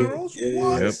and Jimmy Rose?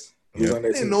 What? Yep. He was on that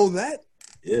I didn't team. know that.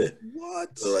 Yeah.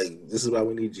 What? So this is why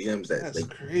we need GMs That's like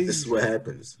crazy. this is what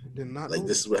happens. Did not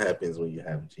This is what happens when you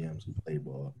have GMs who play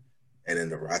ball. And then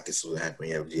the Rockets will happen when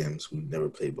you have GMs who never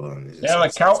play ball. And they have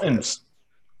accountants.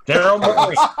 Daryl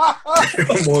Morey.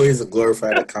 Daryl Morey is a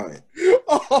glorified accountant.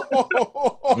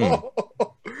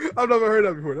 I've never heard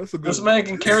that before. That's a good This man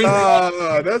can carry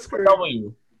that's crazy.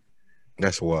 W.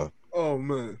 That's wild. Oh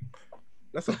man.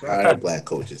 That's a fact. Hire black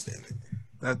coaches then.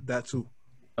 That too.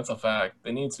 That's a fact.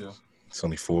 They need to. It's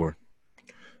only 4.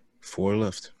 4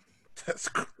 left. That's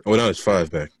crazy. Oh no, it's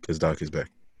 5 back because Doc is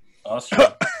back. Oh, that's true.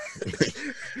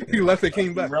 He left and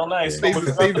came back. Real nice. Save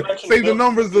the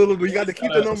numbers a little bit. You got to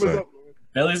keep the numbers up.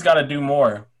 Philly's got to do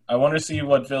more. I want to see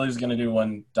what Philly's going to do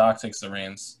when Doc takes the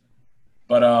reins.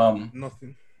 But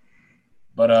nothing.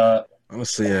 But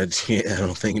honestly, I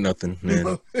don't think nothing,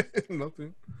 man.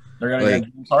 Nothing. They're going to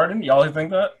get James Harden. Y'all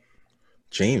think that?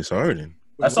 James Harden.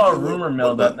 I saw a rumor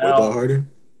mill that now.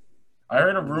 Harden? I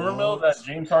heard a rumor mill that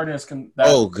James Harden is.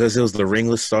 Because it was the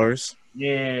ringless stars.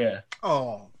 Yeah.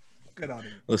 Oh, get out of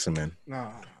here. Listen, man.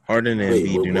 Nah. Harden and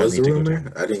Embiid do not need to go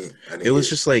down. I didn't. It was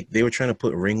just like they were trying to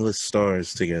put ringless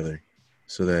stars together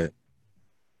so that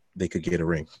they could get a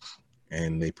ring,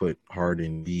 and they put Harden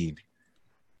and Embiid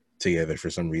together for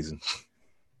some reason.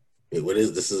 Wait, what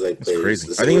is this? Is like players, crazy.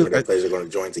 This I think players are going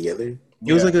to join together.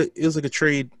 It was like a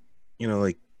trade,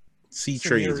 like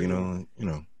trades,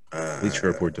 Bleacher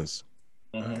Report does.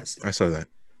 Mm-hmm. I saw that.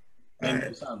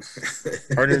 Right.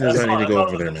 Harden does not need to go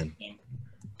over there, man.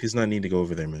 Does not need to go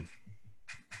over there, man.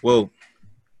 Well,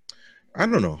 I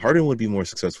don't know. Harden would be more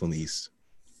successful in the East.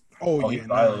 He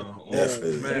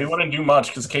wouldn't do much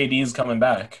because KD is coming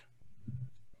back.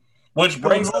 Which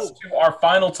brings us to our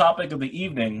final topic of the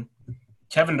evening,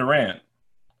 Kevin Durant.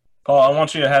 Paul, I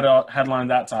want you to headline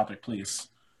that topic, please.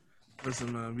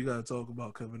 Listen, man, we got to talk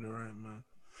about Kevin Durant, man.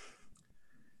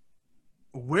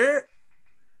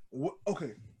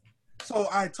 Okay. So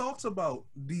I talked about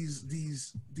this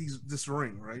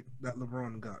ring, right? That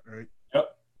LeBron got, right?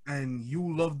 Yep. And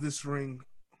you love this ring,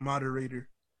 moderator.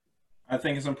 I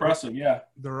think it's impressive, yeah.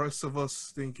 The rest of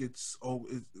us think it's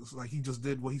like he just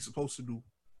did what he's supposed to do.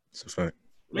 It's a fact.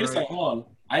 Wait a second, hold on.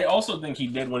 I also think he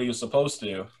did what he was supposed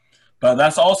to. But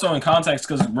that's also in context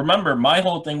because remember, my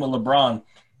whole thing with LeBron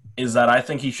is that I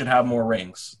think he should have more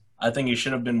rings. I think he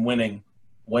should have been winning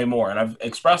way more. And I've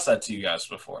expressed that to you guys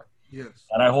before. Yes.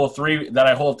 And I hold three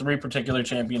particular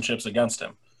championships against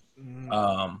him.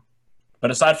 Mm-hmm.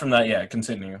 But aside from that, yeah,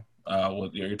 continue.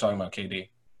 You're talking about KD.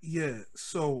 Yeah,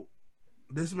 so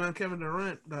this man Kevin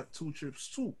Durant got 2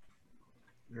 chips too.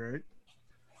 Right?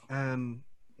 and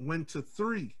went to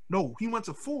 3. No, he went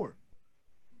to 4.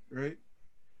 Right?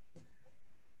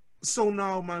 So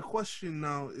now my question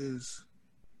now is,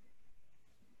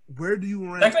 where do you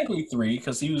rank? Technically 3,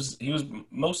 because he was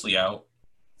mostly out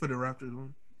for the Raptors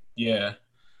one. Yeah.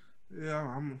 Yeah,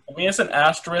 I mean, it's an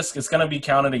asterisk. It's gonna be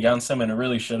counted against him, and it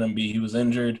really shouldn't be. He was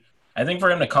injured. I think for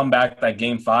him to come back that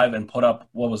game 5 and put up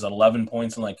 11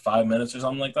 points in like 5 minutes or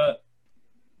something like that.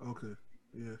 Okay.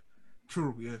 Yeah.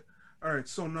 True. Yeah. All right.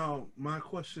 So now my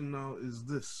question now is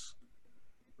this,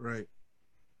 right?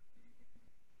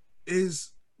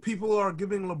 Is people are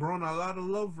giving LeBron a lot of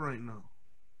love right now,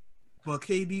 but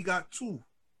KD got 2.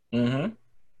 Mm-hmm.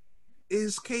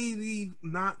 Is KD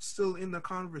not still in the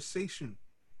conversation?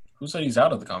 Who said he's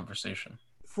out of the conversation?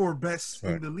 For best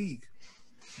in the league.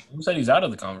 Who said he's out of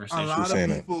the conversation?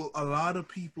 A lot of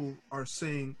people are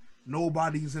saying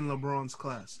nobody's in LeBron's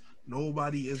class.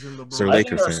 Nobody is in LeBron's class. I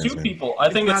think there's 2 people. I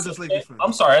think it's not just Lakers fans.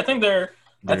 I'm sorry. I think they're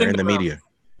in the media.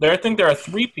 I think there are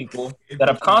 3 people that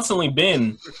have constantly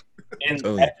been in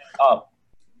up.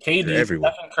 KD, Stephen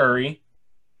Curry,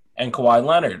 and Kawhi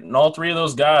Leonard. And all 3 of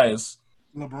those guys.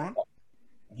 LeBron?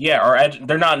 Yeah,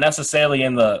 they're not necessarily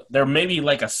in the – they're maybe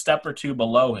like a step or 2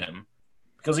 below him.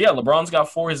 Because, yeah, LeBron's got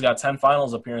 4. He's got 10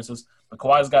 finals appearances. But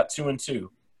Kawhi's got 2 and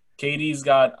 2. KD's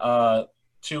got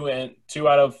 2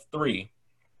 out of 3.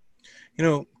 You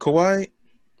know, Kawhi,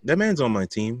 that man's on my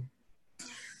team.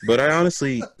 But I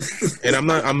honestly – and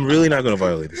I'm really not going to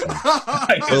violate this one.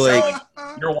 But, like,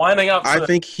 you're winding up. I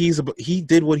think he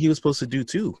did what he was supposed to do,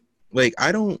 too. Like,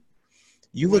 I don't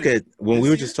 – you look at – when we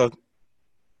were just talking –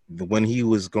 when he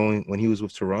was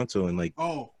with Toronto and like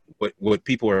what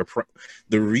people are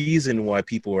the reason why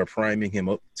people are priming him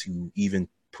up to even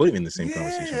put him in the same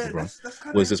conversation with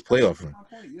LeBron was his playoff run.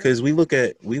 Because we look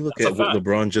at what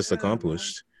LeBron just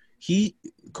accomplished.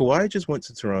 Kawhi just went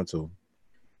to Toronto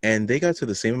and they got to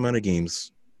the same amount of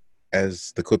games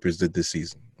as the Clippers did this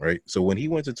season, right? So when he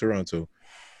went to Toronto,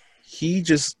 he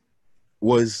just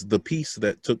was the piece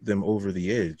that took them over the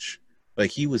edge.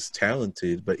 Like, he was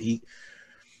talented, but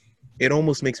it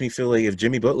almost makes me feel like if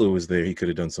Jimmy Butler was there, he could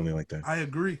have done something like that. I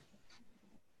agree.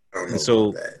 And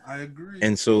so I agree.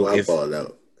 And so if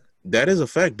that is a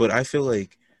fact, but I feel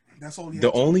like that's all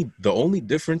the only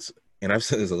difference, and I've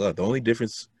said this a lot, the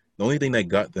only thing that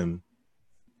got them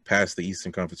past the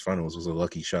Eastern Conference Finals was a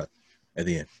lucky shot at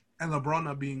the end. And LeBron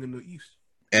not being in the East.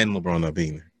 And LeBron not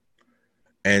being there.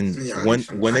 And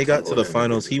when they got to the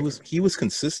finals, he was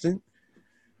consistent,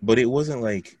 but it wasn't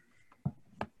like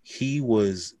he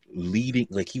was leading,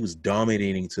 like he was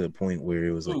dominating to the point where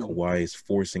it was like Kawhi is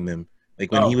forcing them.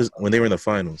 Like when they were in the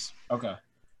finals. Okay.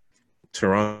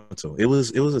 Toronto. It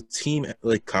was a team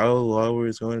like Kyle Lowry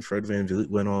was going, Fred VanVleet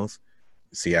went off,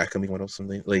 Siakam went off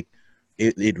something. Like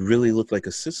it really looked like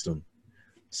a system.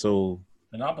 So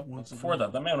before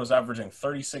that man was averaging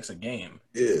 36 a game.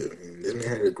 Yeah, didn't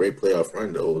had a great playoff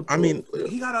run though. I mean,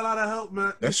 he got a lot of help,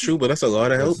 man. That's true, but that's a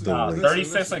lot of help though.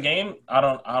 36 a game. I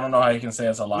don't know how you can say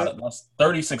that's a lot. That's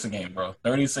 36 a game, bro.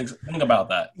 36. Think about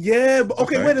that. Yeah, but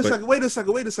okay. Wait a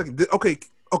second.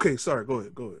 Okay. Sorry. Go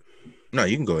ahead. No,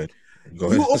 you can go ahead.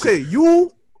 Go ahead.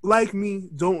 You like me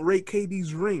don't rate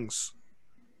KD's rings,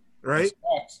 right?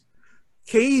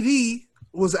 KD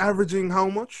was averaging how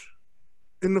much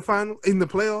in the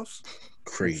playoffs?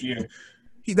 Crazy.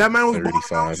 That man was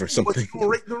 35 or something.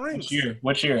 Rate the rings.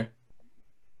 Which year?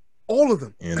 All of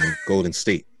them. And Golden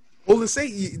State. All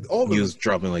he of them. Was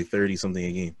dropping like 30 something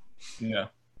a game. Yeah.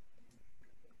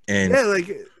 And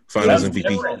Finals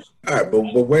MVP. All right, but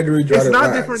where do we draw the line? It's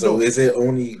not different. So is it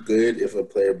only good if a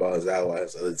player balls out while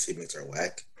his other teammates are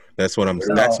whack? That's what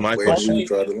that's my question.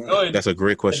 That's a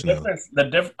great question.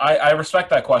 I respect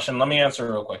that question. Let me answer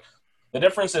it real quick. The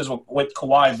difference is with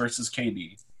Kawhi versus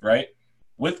KD, right?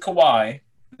 With Kawhi,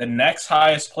 the next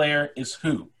highest player is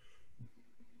who?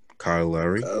 Kyle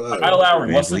Lowry.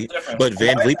 What's the difference? But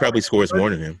VanVleet probably scores more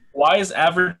than him. Kawhi is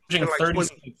averaging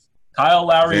 36. Kyle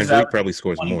Lowry is averaging probably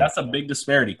scores 20. more. That's a big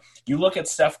disparity. You look at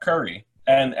Steph Curry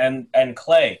and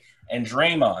Clay and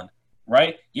Draymond,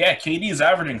 right? Yeah, KD is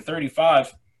averaging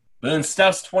 35, but then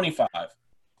Steph's 25.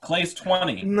 Clay's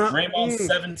 20. Draymond's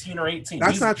 17 or 18.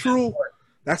 That's not true.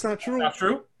 That's not true. Not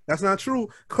true? That's not true.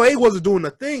 Clay wasn't doing a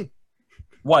thing.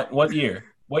 What year?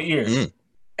 What year?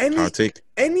 Hot take.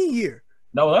 Any year.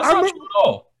 No, that's not true at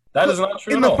all. That is not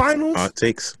true in the finals. Hot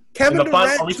takes. Kevin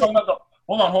Durant. Are we talking about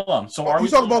hold on. So are we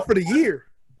talking about for the year?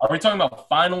 Are we talking about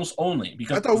finals only?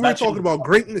 Because I thought we were talking about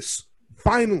greatness.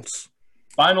 Finals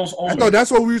only. I thought that's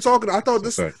what we were talking about. I thought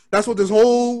that's what this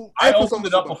whole I opened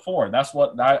it up before. That's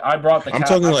what I brought the I'm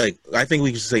talking like I think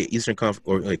we should say Eastern Conference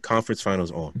or like conference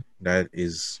finals on. That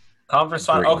is Conference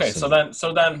final. Okay, so then,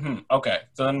 okay,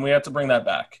 so then we have to bring that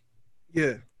back.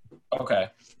 Yeah. Okay.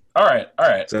 All right.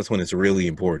 So that's when it's really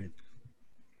important.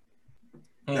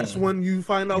 That's when you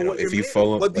find out if you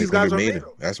follow up, what these guys are made of.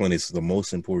 That's when it's the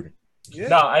most important. Yeah.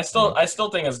 No, I still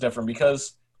think it's different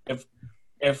because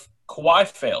if Kawhi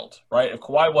failed, right? If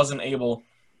Kawhi wasn't able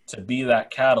to be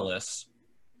that catalyst,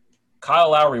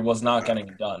 Kyle Lowry was not getting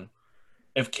it done.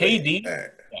 If KD,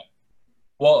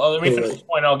 well, let me finish this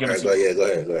point. I'll give it to you. Go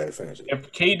ahead. Finish it.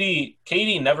 If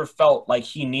KD never felt like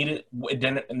he needed,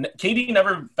 KD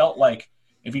never felt like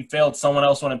if he failed, someone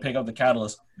else wouldn't pick up the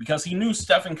catalyst because he knew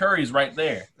Stephen Curry's right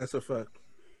there. That's a fact.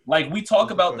 Like we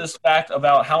talk about this fact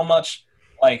about how much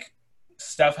like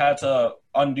Steph had to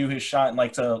undo his shine,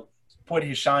 like to put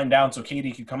his shine down so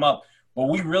KD could come up. But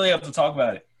we really have to talk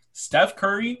about it. Steph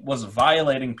Curry was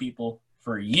violating people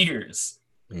for years.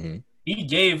 Mm-hmm. He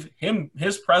gave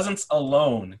his presence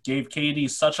alone gave KD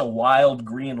such a wild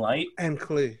green light. And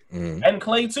Clay. Mm-hmm. And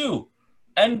Clay too.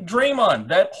 And Draymond,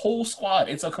 that whole squad.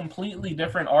 It's a completely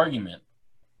different argument.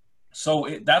 So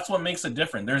that's what makes it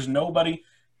different. There's nobody.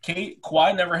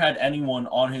 Kawhi never had anyone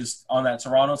on that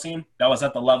Toronto team that was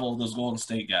at the level of those Golden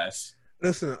State guys.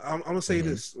 Listen, I'm gonna say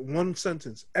this one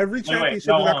sentence: every championship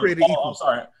got created equal. I'm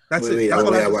sorry. That's it. I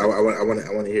want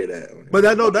to hear that. But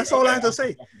that's all I have to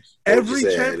say. Every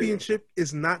championship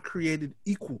is not created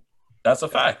equal. That's a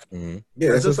fact. Mm-hmm.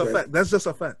 Yeah, that's just a fact. That's just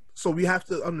a fact. So we have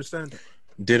to understand that.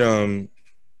 Did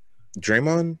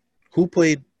Draymond? Who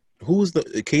was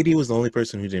KD was the only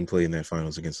person who didn't play in that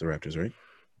finals against the Raptors, right?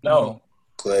 No.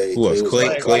 Clay. Who else?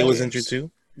 Clay was injured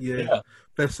too. Yeah.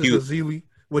 Festus Ezeli.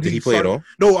 Did he play at all?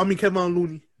 No, I mean Kevon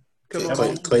Looney.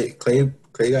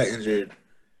 Clay got injured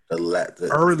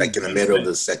early, like in the middle of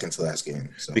the second to last game.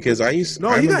 So. Because he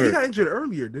got injured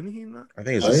earlier, didn't he? Not? I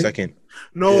think it was the second.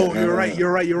 No, you're right.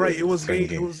 It was game.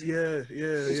 It was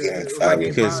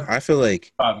Because I feel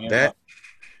like that.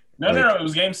 No, it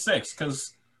was game 6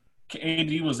 because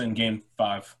AD was in game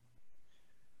 5.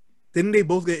 Didn't they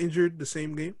both get injured the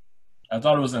same game? I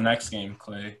thought it was the next game,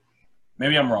 Clay.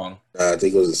 Maybe I'm wrong. I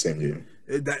think it was the same game.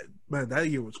 That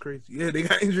year was crazy. Yeah, they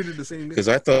got injured in the same game. Because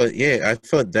I thought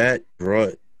that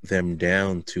brought them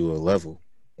down to a level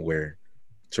where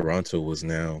Toronto was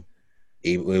now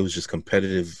it was just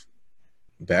competitive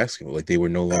basketball. Like they were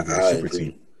no longer a super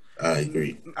team. I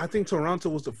agree. I think Toronto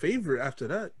was the favorite after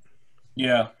that.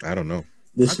 Yeah. I don't know.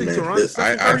 Listen, I think Toronto.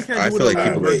 I feel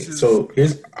like people. So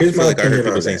here's my like I heard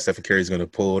people saying Stephen Curry's going to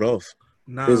pull it off.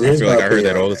 Nah, I feel like I heard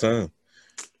that all the time.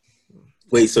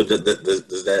 Wait, so does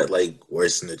that like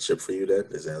worsen the chip for you then?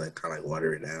 Does that like kind of like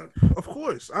water it down? Of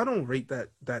course, I don't rate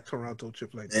that Toronto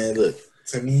chip like that. And look,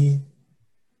 to me,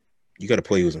 you got to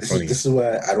play who's in front of you. This is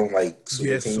why I don't like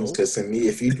super teams because to me,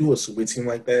 if you do a super team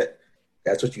like that,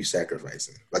 that's what you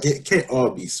sacrificing. Like it can't all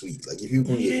be sweet. Like if you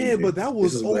but that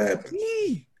was what happened.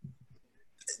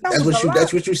 That's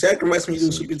what you sacrifice when you do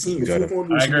a super team.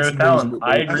 I agree with Alan.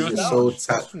 I agree with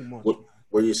Alan.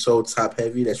 Where you're so top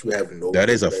heavy that you have no. That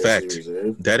is a fact.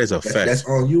 That is a fact. That's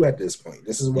on you at this point.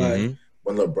 This is why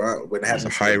when it happens a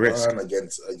high risk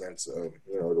against the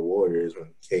Warriors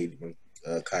when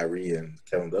Kyrie and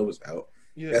Kevin Love was out.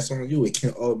 Yeah. That's on you. It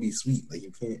can't all be sweet. Like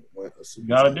you can't want a super. You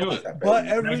gotta do it. But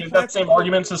I give that same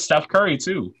argument to Steph Curry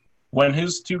too. When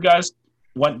his two guys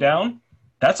went down,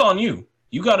 that's on you.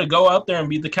 You got to go out there and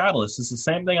be the catalyst. It's the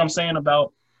same thing I'm saying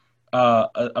about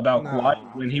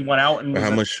Kawhi when he went out and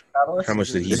how much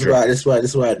did he drop? This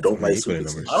is why I don't like super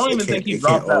teams. I don't even think he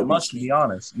dropped that much, to be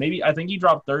honest. Maybe I think he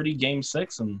dropped 30 game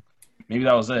 6, and maybe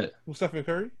that was it. Well, Stephen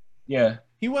Curry? Yeah,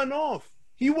 he went off. Off.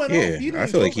 I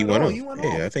feel like he went off.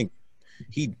 I think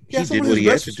he did what he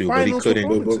had to do, but he couldn't.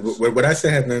 What I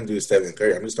said had nothing to do with Stephen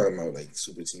Curry. I'm just talking about like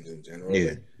super teams in general. Yeah,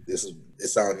 like,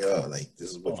 it's on y'all. Like this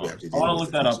is what you have to do. I want to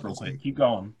look that up real quick. Keep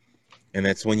going. And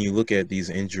that's when you look at these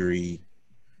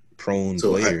injury-prone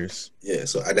players.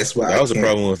 So that's why that was a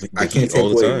problem with I can't take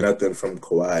away nothing from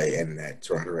Kawhi and that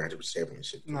Toronto Raptors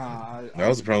championship. Nah, that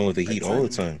was a problem with the Heat all the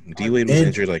time. D-Wade was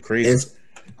injured like crazy.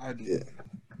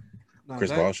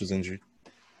 Chris Bosh was injured.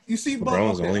 You see, LeBron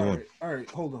was the only one. All right,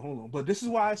 hold on. But this is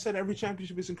why I said every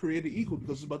championship isn't created equal,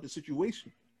 because it's about the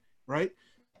situation, right?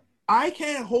 I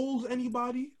can't hold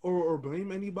anybody or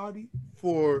blame anybody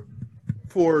for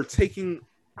taking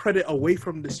credit away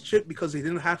from this chip because they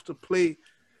didn't have to play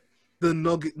the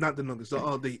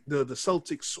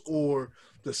Celtics or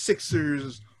the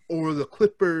Sixers or the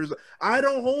Clippers. I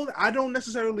don't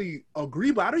necessarily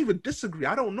agree, but I don't even disagree.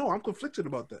 I don't know. I'm conflicted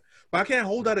about that. But I can't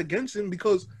hold that against him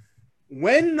because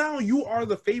when now you are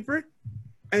the favorite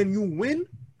and you win.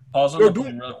 Pause on the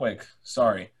point real quick.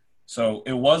 Sorry. So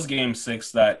it was game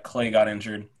 6 that Clay got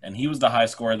injured, and he was the high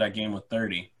scorer of that game with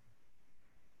 30.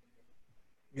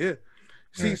 Yeah.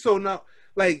 See, so now,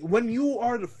 like, when you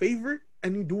are the favorite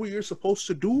and you do what you're supposed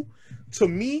to do, to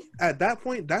me, at that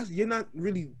point, you're not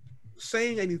really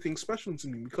saying anything special to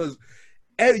me, because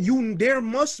there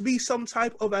must be some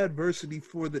type of adversity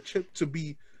for the chip to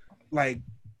be, like,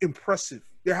 impressive.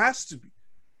 There has to be.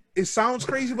 It sounds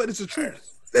crazy, but it's the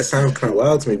truth. That sounds kind of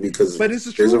wild to me, because but it's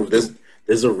the truth.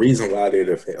 There's a reason why they're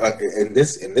the favorite. In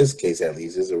this case, at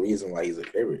least, there's a reason why he's a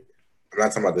favorite. I'm not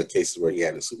talking about the cases where he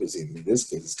had a super team. In this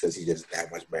case, it's because he's just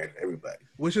that much better than everybody.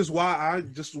 Which is why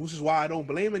I don't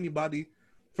blame anybody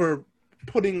for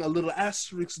putting a little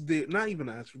asterisk there. Not even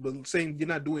an asterisk, but saying you're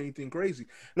not doing anything crazy.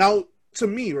 Now, to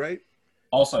me, right?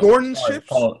 Also, Gordon Ships.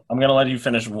 Paul, I'm gonna let you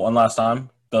finish one last time.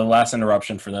 The last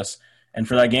interruption for this, and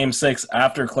for that game 6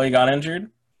 after Clay got injured,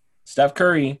 Steph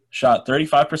Curry shot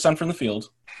 35% from the field,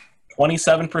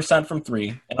 27% from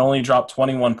 3, and only dropped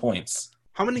 21 points.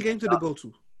 How many games did it go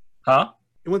to? Huh?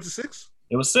 It went to 6?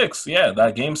 It was 6, yeah,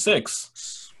 that game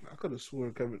 6. I could have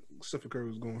sworn Steph Curry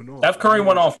was going on. Steph Curry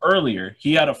went off earlier.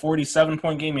 He had a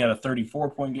 47-point game. He had a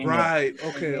 34-point game. Right,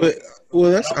 okay. But,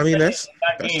 well, that's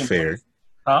fair.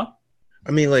 Huh?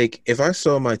 I mean, like, if I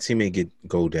saw my teammate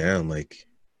go down, like,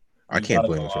 I can't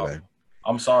blame him for that.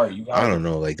 I'm sorry. I don't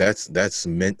know. Like, that's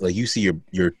meant. Like, you see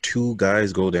your 2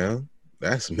 guys go down.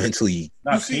 That's mentally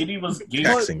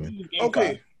taxing.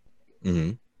 Okay.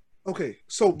 Mm-hmm. Okay.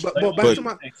 So, but back to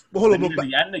my. But hold on.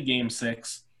 The end of game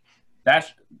 6,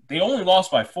 they only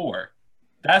lost by 4.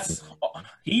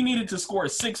 He needed to score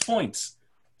 6 points.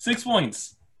 6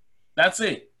 points. That's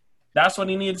it. That's what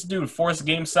he needed to do to force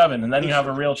game 7, and then you have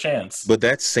a real chance. But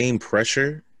that same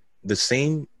pressure, the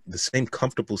same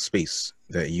comfortable space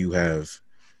that you have,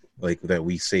 like that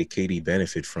we say KD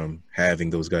benefit from having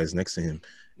those guys next to him.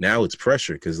 Now it's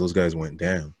pressure because those guys went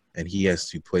down, and he has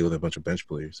to play with a bunch of bench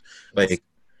players. Like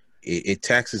it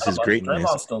taxes his greatness.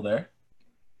 Draymond's still there.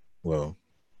 Well,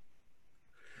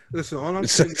 listen, all I'm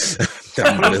saying.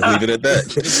 I'm gonna leave it at that.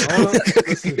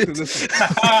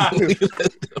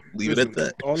 Leave it at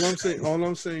that. All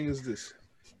I'm saying is this.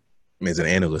 As an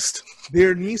analyst,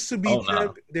 there needs to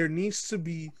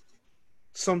be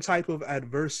some type of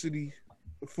adversity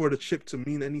for the chip to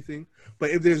mean anything.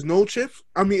 But if there's no chips,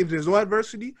 if there's no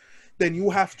adversity, then you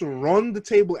have to run the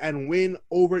table and win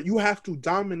over. You have to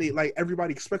dominate like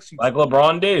everybody expects you to. Like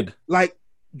LeBron did. Like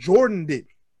Jordan did.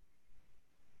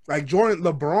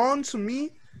 LeBron, to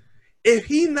me, if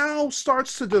he now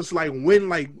starts to just like win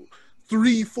like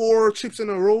 3-4 chips in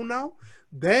a row now,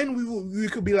 then we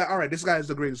could be like, all right, this guy is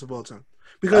the greatest of all time.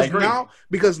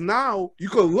 Because now you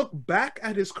could look back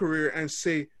at his career and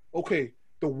say, okay,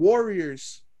 the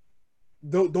Warriors,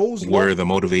 those were the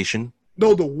motivation.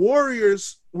 No, the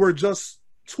Warriors were just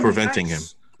too preventing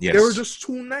nice. him. Yes, they were just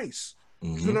too nice.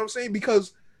 Mm-hmm. You know what I'm saying?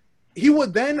 Because he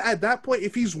would then at that point,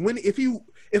 if he's winning,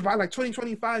 if by like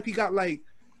 2025 he got like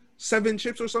 7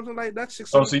 chips or something like that,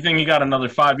 6. Oh, so you think he got another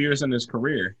 5 years in his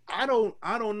career? I don't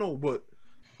know, but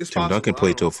it's Tim possible. Duncan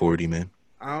played till 40, man.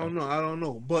 I don't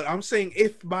know. But I'm saying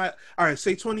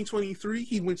say 2023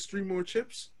 he wins 3 more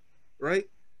chips, right?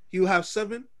 He'll have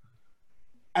 7.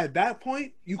 At that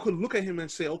point, you could look at him and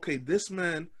say, okay, this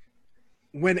man,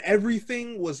 when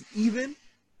everything was even,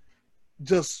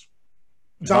 just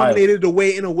dominated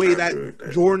in a way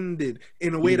that Jordan did,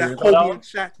 in a way that Kobe and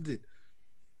Shaq did.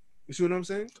 You see what I'm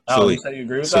saying? So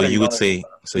you would say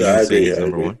he's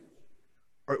number 1?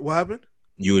 Or what happened?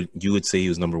 You would say he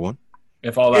was number 1?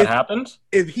 If all that happened?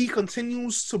 If he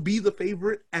continues to be the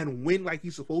favorite and win like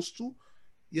he's supposed to,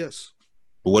 yes.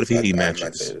 But what if he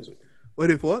matches? What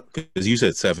if what? Because you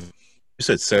said 7. You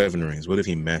said 7 rings. What if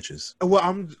he matches? Well,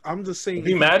 I'm just saying. If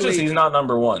he matches, he's not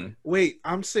number 1. Wait,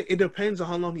 I'm saying it depends on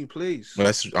how long he plays.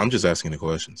 Well, I'm just asking the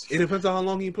questions. It depends on how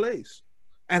long he plays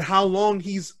and how long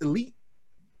he's elite.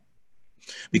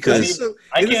 Because this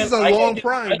is a long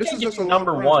prime. This is just a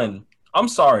number 1. I'm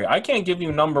sorry, I can't give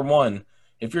you number 1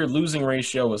 if your losing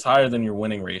ratio is higher than your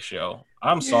winning ratio.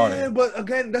 I'm sorry. Yeah, but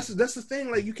again, that's the thing.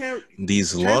 Like you can't.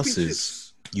 These losses.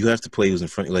 You have to play who's in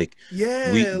front. Like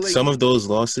some of those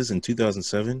losses in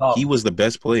 2007, he was the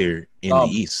best player in the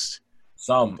East.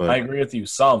 I agree with you.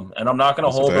 And I'm not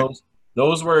going to hold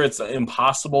those where it's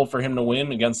impossible for him to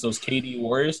win against those KD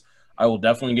Warriors. I will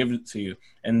definitely give it to you.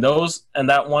 And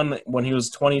that one when he was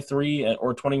 23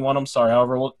 or 21, I'm sorry,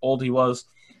 however old he was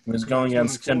going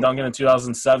against Tim Duncan in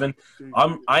 2007.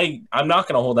 I'm not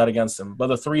going to hold that against him. But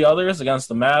the 3 others against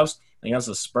the Mavs, against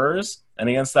the Spurs, and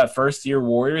against that first-year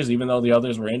Warriors, even though the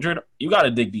others were injured, you got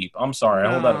to dig deep. I'm sorry,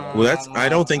 I hold that. Well, I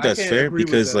don't think that's fair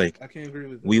because like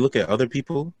we look at other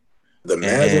people. The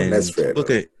Mavs, that's fair. Look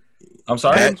at. I'm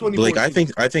sorry. Like I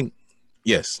think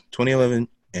yes, 2011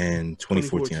 and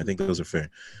 2014. I think those are fair.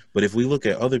 But if we look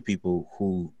at other people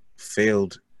who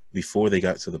failed before they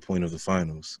got to the point of the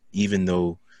finals, even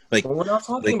though we're not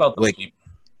talking about those people.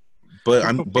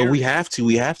 But we have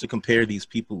to compare these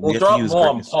people. Well, pause.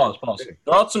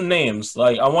 Throw out some names.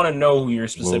 Like, I want to know who you're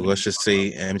specific. Well, let's just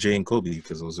say MJ and Kobe,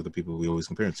 because those are the people we always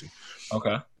compare it to.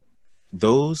 Okay.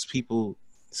 Those people,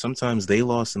 sometimes they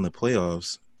lost in the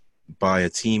playoffs by a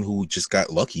team who just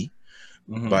got lucky,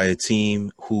 by a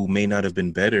team who may not have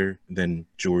been better than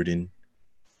Jordan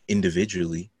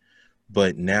individually,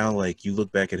 but now, like, you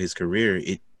look back at his career,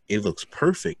 it looks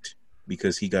perfect.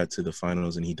 Because he got to the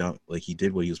finals and he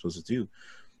did what he was supposed to do.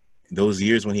 Those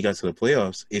years when he got to the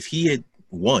playoffs, if he had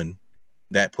won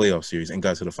that playoff series and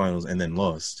got to the finals and then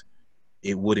lost,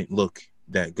 it wouldn't look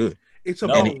that good. It's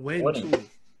about win too.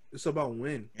 It's about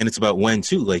win. And it's about when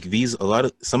too. Like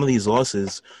some of these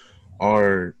losses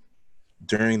are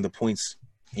during the points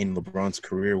in LeBron's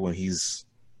career when he's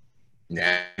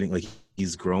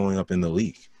growing up in the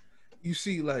league. You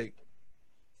see, like,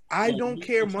 I don't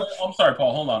care much. I'm sorry,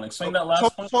 Paul. Hold on. Explain that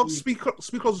last point. Speak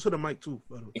closer to the mic too.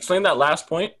 Explain that last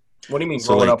point. What do you mean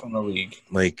growing up in the league?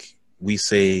 Like we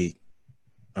say,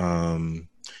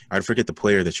 I forget the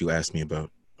player that you asked me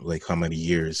about, like how many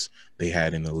years they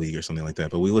had in the league or something like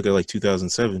that. But we look at like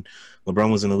 2007,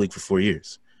 LeBron was in the league for 4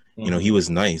 years. You know, he was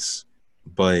nice,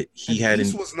 but the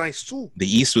East was nice too. The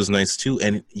East was nice too,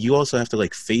 and you also have to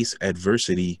like face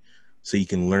adversity so you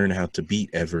can learn how to beat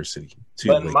adversity too.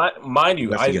 But mind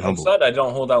you, I said I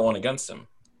don't hold that one against him.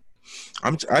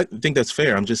 I think that's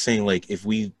fair. I'm just saying, like,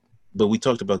 we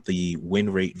talked about the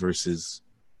win rate versus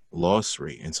loss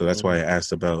rate, and so that's why I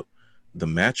asked about the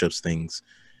matchups things.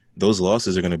 Those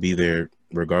losses are going to be there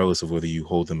regardless of whether you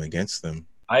hold them against them.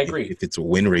 I agree. If it's a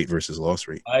win rate versus loss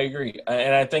rate. I agree.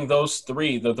 And I think the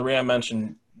three I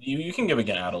mentioned, you can give a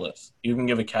catalyst. You can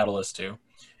give a catalyst too.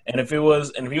 And if he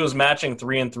was matching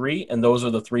 3-3 and those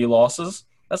are the 3 losses,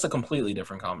 that's a completely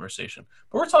different conversation.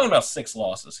 But we're talking about 6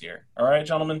 losses here. All right,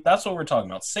 gentlemen? That's what we're talking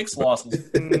about. 6 losses.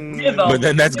 But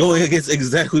then that's going against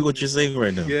exactly what you're saying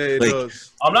right now. Yeah, it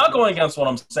does. I'm not going against what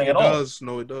I'm saying at all.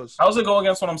 No, it does. How does it go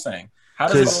against what I'm saying? How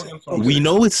does it go against what I'm saying? We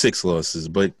know it's 6 losses,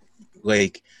 but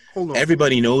like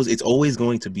everybody knows it's always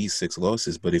going to be 6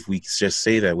 losses. But if we just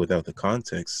say that without the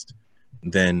context,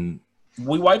 then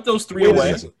we wipe those 3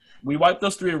 away. We wipe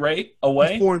those 3 away.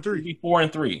 4-3.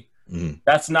 4-3. Mm-hmm.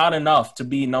 That's not enough to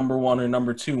be number 1 or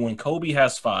number 2 when Kobe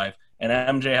has 5 and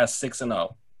MJ has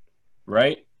 6-0,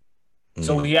 right? Mm-hmm.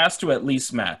 So he has to at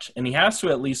least match, and he has to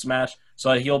at least match so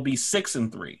that he'll be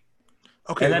 6-3.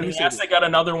 Okay, and then he has to get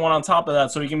another one on top of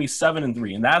that so he can be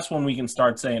 7-3, and that's when we can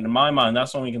start saying, in my mind,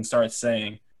 that's when we can start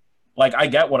saying, like, I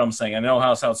get what I'm saying. I know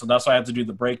how it's out, so that's why I have to do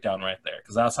the breakdown right there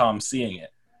because that's how I'm seeing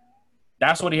it.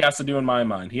 That's what he has to do in my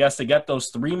mind. He has to get those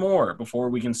 3 more before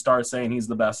we can start saying he's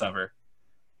the best ever.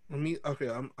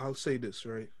 I'll say this,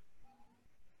 right?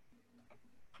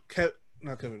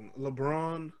 Not Kevin.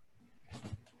 LeBron,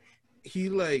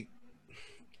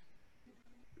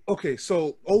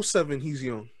 so 2007, he's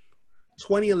young.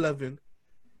 2011,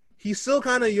 he's still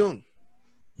kind of young.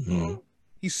 Mm-hmm.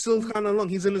 He's still kind of young.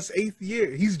 He's in his 8th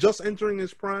year. He's just entering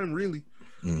his prime, really.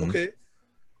 Mm-hmm. Okay.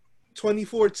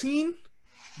 2014,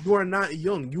 you are not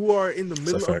young. You are in the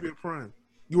middle of your prime.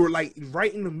 You were like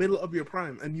right in the middle of your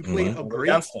prime, and you played a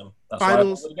great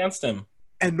finals against him.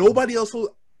 And nobody else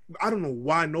I don't know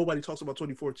why nobody talks about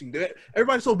 2014.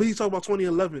 Everybody's so busy talking about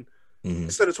 2011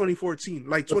 instead of 2014.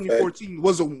 Like 2014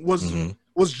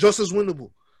 was just as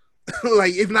winnable,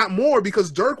 like if not more,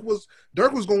 because Dirk was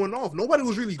going off. Nobody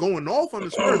was really going off on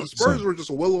the Spurs. The Spurs were just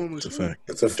a well-known team.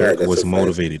 It's a fact. Dirk was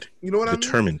motivated. You know what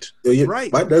determined. I mean?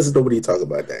 Right. Why doesn't nobody talk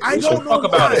about that? I don't know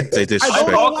about it. I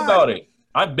don't talk about it.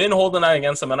 I've been holding that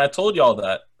against them, and I told y'all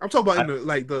that. I'm talking about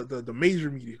the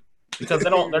major media because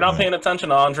they're not paying attention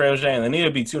to Andre Auger, and they need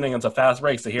to be tuning into Fast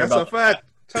Breaks to hear about. That's a fact.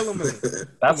 Tell them that.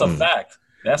 That's a fact.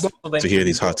 That's what they to hear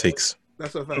these hot takes.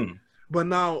 That's a fact. But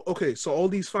now, okay, so all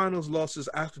these finals losses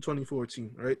after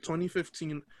 2014, right?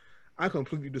 2015, I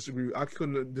completely disagree. I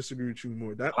couldn't disagree with you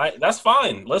more. That's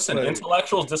fine. Listen,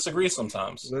 intellectuals disagree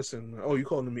sometimes. Listen, you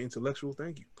calling me intellectual?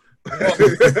 Thank you.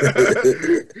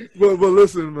 but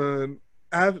listen, man.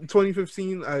 After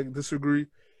 2015, I disagree.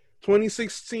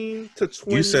 2016 to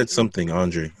 20. You said something,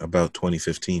 Andre, about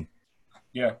 2015.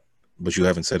 Yeah. But you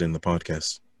haven't said it in the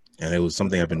podcast. And it was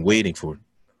something I've been waiting for.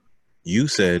 You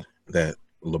said that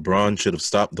LeBron should have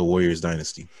stopped the Warriors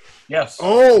dynasty. Yes.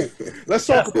 Oh, let's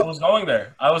talk about it. I was going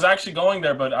there. I was actually going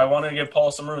there, but I wanted to give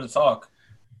Paul some room to talk.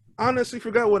 I honestly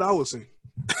forgot what I was saying.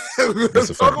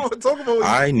 talk about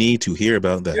I need to hear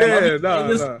about that.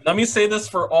 Yeah, let me say this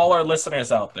for all our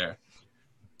listeners out there.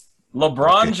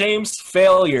 LeBron James'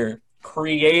 failure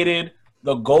created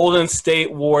the Golden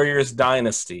State Warriors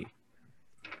dynasty.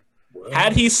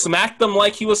 Had he smacked them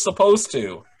like he was supposed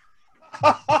to,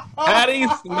 I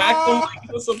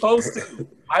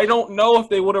don't know if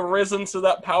they would have risen to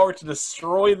that power to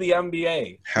destroy the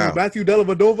NBA. How? Matthew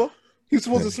Dellavedova? He's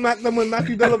supposed to smack them with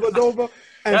Matthew Dellavedova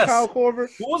and Kyle Korver?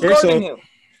 Who was guarding him?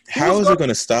 How is it going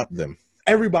to stop them?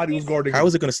 Everybody was guarding him. How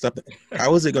is it going to stop them?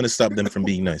 How is it going to stop them from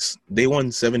being nice? They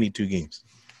won 72 games.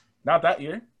 Not that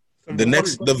year. The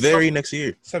very next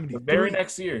year. The very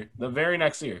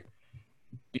next year.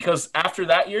 Because after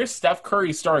that year, Steph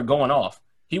Curry started going off.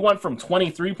 He went from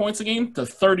 23 points a game to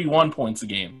 31 points a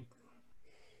game.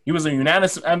 He was a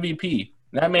unanimous MVP.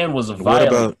 That man was a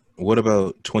violent. What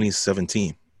about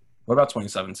 2017? What about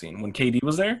 2017 when KD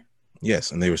was there?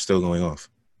 Yes, and they were still going off.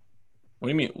 What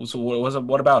do you mean? So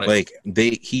what about it? Like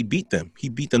he beat them. He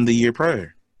beat them the year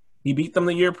prior. He beat them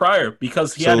the year prior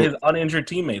because he had his uninjured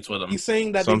teammates with him. He's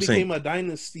saying that they became a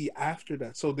dynasty after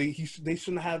that. So they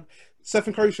shouldn't have.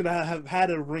 Stephen Curry should have had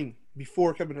a ring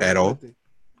before Kevin Durant. At all?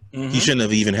 Mm-hmm. He shouldn't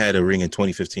have even had a ring in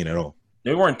 2015 at all.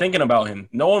 They weren't thinking about him.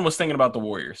 No one was thinking about the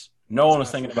Warriors. No one was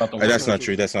thinking about the Warriors. That's not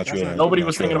true. That's not true. Nobody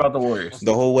was thinking about the Warriors.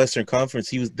 The whole Western Conference,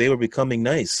 they were becoming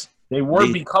nice. They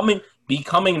were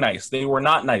becoming nice. They were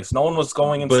not nice. No one was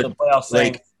going into the playoffs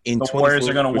saying the Warriors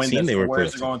are going to win this. The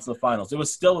Warriors are going to the finals. It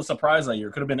was still a surprise that year.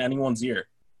 It could have been anyone's year.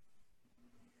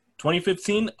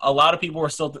 2015, a lot of people were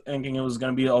still thinking it was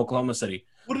going to be Oklahoma City.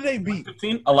 What did they beat?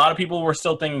 2015, a lot of people were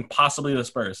still thinking possibly the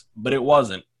Spurs, but it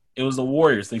wasn't. It was the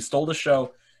Warriors. They stole the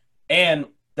show, and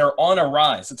they're on a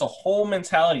rise. It's a whole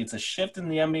mentality. It's a shift in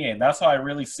the NBA, and that's how I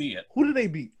really see it. Who did they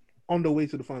beat on the way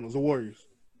to the finals? The Warriors.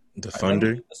 The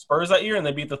Thunder. The Spurs that year, and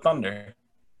they beat the Thunder.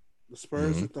 The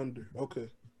Spurs, the Thunder. Okay.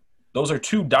 Those are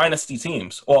two dynasty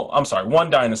teams. Well, I'm sorry, one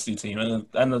dynasty team,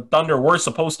 and the Thunder were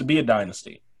supposed to be a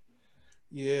dynasty.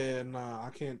 Yeah, nah, I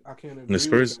can't agree. And the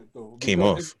Spurs with that, though, came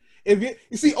off. If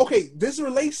you see, okay, this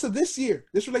relates to this year.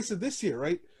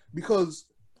 Right? Because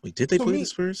wait, did they play the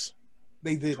Spurs?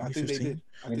 They did. I think they did.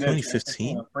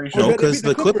 2015? No, because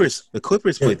the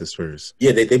Clippers played the Spurs.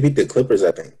 Yeah, they beat the Clippers,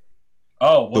 I think.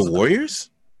 Oh, the Warriors?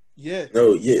 Yeah.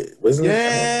 No, yeah. Wasn't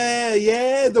it?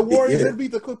 Yeah. The Warriors did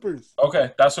beat the Clippers.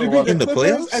 Okay, that's what they beat the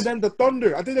playoffs, and then the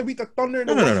Thunder. I think they beat the Thunder in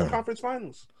the Western Conference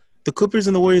Finals. The Clippers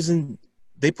and the Warriors,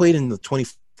 they played in the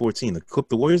 2014.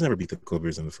 The Warriors never beat the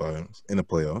Clippers in the finals, in the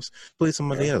playoffs. Played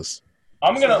somebody else.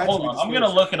 I'm gonna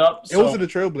look it up. So it wasn't the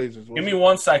Trailblazers. Give me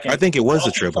 1 second. I think it was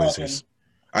the Trailblazers.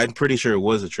 I'm pretty sure it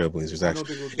was the Trailblazers.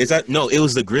 Actually, it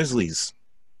was the Grizzlies.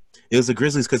 It was the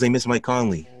Grizzlies because they missed Mike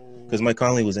Conley because Mike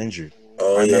Conley was injured.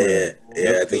 Oh yeah.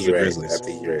 I think you're right.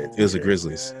 It was the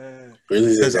Grizzlies.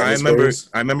 Because I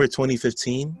remember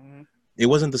 2015. It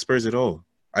wasn't the Spurs at all.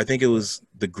 I think it was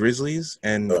the Grizzlies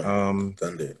and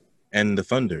Thunder and the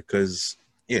Thunder. Because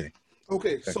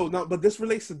Okay, so now, but this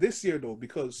relates to this year though,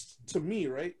 because to me,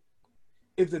 right,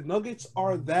 if the Nuggets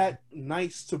are that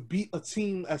nice to beat a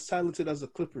team as talented as the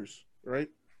Clippers, right,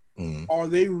 are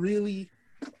they really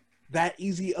that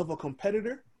easy of a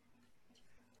competitor?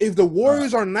 If the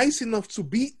Warriors are nice enough to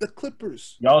beat the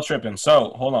Clippers, y'all tripping.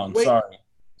 So hold on, sorry.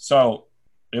 So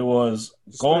it was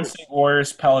Golden State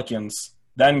Warriors, Pelicans,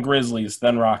 then Grizzlies,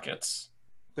 then Rockets.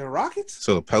 The Rockets?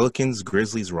 So the Pelicans,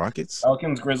 Grizzlies, Rockets?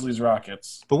 Pelicans, Grizzlies,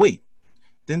 Rockets. But wait,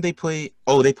 didn't they play?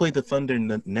 Oh, they played the Thunder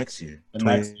next year,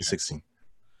 2016.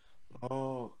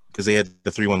 Oh, because they had the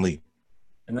 3-1 lead.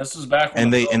 And this was back when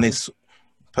they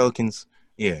Pelicans,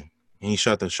 yeah. And he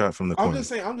shot the shot from the corner.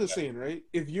 I'm just saying, right?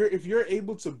 If you're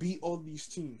able to beat all these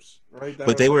teams, right?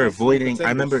 But they were avoiding. I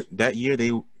remember that year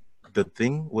the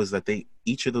thing was that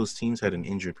each of those teams had an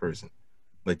injured person,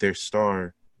 like their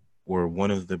star, or one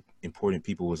of the important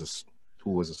people who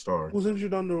was a star. Who's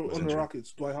injured on the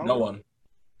Rockets? Dwight Howard? No one.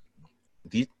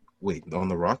 On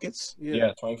the Rockets? Yeah,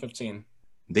 2015.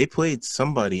 They played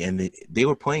somebody, and they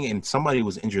were playing, and somebody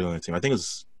was injured on the team. I think it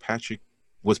was Patrick.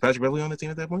 Was Patrick Beverley on the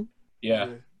team at that point? Yeah.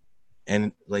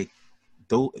 And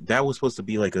that was supposed to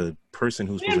be like a person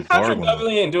who's supposed to guard one. Patrick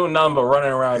Beverley ain't doing nothing but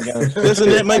running around again. Listen,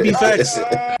 that might be facts.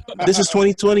 This is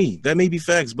 2020. That may be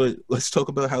facts, but let's talk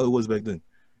about how it was back then.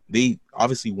 They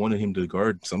obviously wanted him to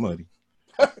guard somebody.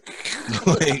 I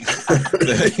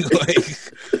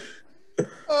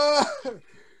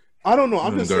don't know.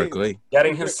 I'm just saying,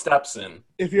 getting his steps in.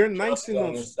 If you're nice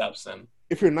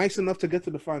enough to get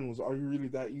to the finals, are you really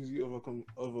that easy of a?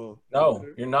 No,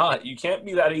 you're not. You can't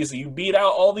be that easy. You beat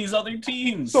out all these other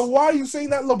teams. So why are you saying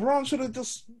that LeBron should have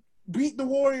just beat the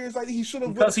Warriors? Like he should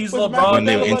have. Because he's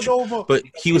LeBron. But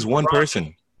he was one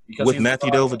person with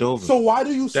Matthew Dellavedova. So why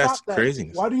do you stop that? That's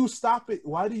craziness. Why do you stop it?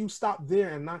 Why do you stop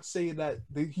there and not say that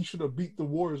he should have beat the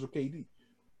Warriors with KD?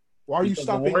 Why are you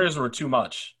stopping? The Warriors were too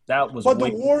much. That was. But the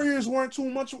Warriors weren't too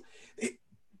much.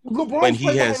 LeBron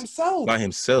by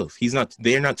himself. He's not.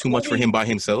 They're not too much for him by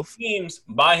himself. Teams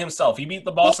by himself. He beat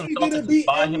the Boston Celtics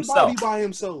by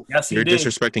himself. Yes, he You're did.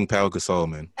 disrespecting Pau Gasol,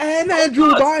 man. And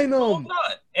Andrew Bynum.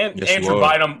 And Andrew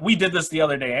Bynum. We did this the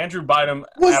other day. Andrew Bynum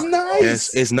was nice.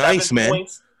 Yes, it's nice, man.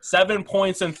 7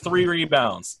 points and 3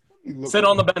 rebounds. Sit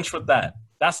on the bench with that.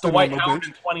 That's the Dwight Howard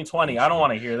in 2020. I don't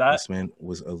want to hear that. This man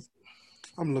was a.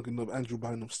 I'm looking up Andrew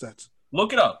Bynum stats.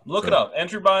 Look it up. Look it up.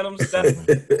 Andrew Bynum's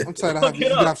stats. I'm tired of you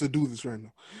have to do this right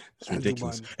now. It's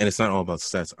ridiculous. And it's not all about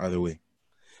stats either way.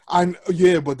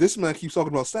 But this man keeps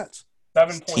talking about stats.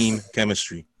 7 points. Team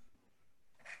chemistry.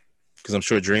 Because I'm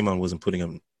sure Draymond wasn't putting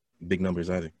up big numbers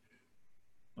either.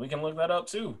 We can look that up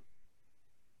too.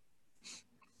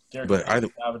 Derek but was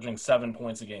averaging 7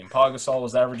 points a game. Pau Gasol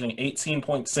was averaging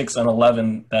 18.6 and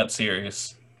 11 that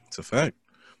series. It's a fact.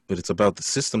 But it's about the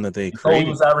system that they created. He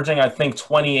was averaging, I think,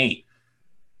 28.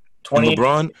 And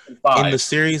LeBron in the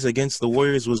series against the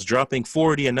Warriors was dropping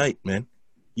 40 a night, man.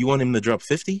 You want him to drop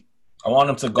 50? I want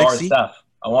him to guard Steph.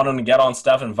 I want him to get on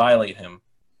Steph and violate him.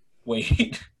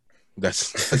 Wait.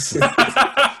 That's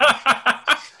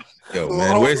Yo,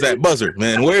 man, where's that buzzer,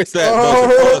 man? Where's that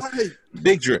buzzer?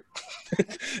 Big drip.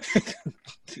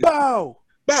 Bow.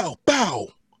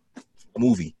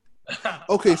 Movie.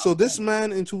 Okay, so this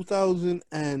man in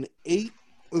 2008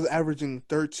 was averaging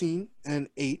 13 and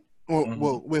 8.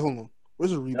 Well, wait, hold on.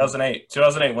 Where's the rebound?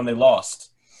 2008 when they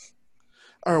lost.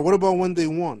 All right, what about when they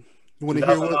won? You want to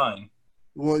hear what?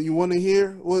 Well, you want to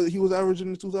hear what he was averaging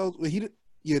in 2000? Well, they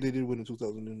did win in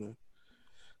 2009.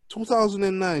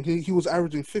 2009, he was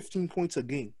averaging 15 points a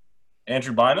game.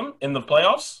 Andrew Bynum in the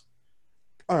playoffs?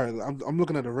 All right, I'm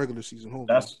looking at the regular season.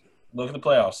 Hold on. Look at the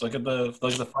playoffs. Look at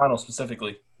the finals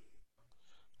specifically.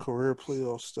 Career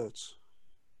playoff stats.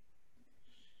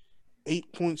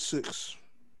 8.6.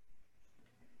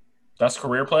 That's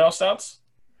career playoff stats?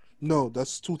 No,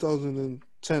 that's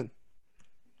 2010.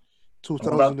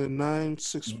 2009,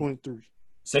 6.3.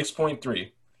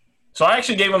 6.3. So I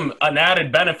actually gave him an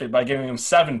added benefit by giving him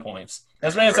 7 points.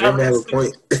 This man's averaging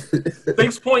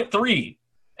 6.3.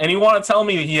 And you want to tell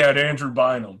me he had Andrew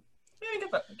Bynum. He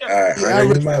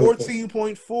averaged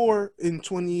 14.4 in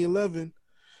 2011.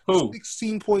 Who?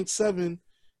 16.7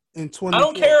 in 20. I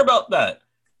don't care about that.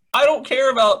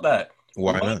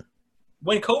 Why not?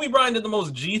 When Kobe Bryant did the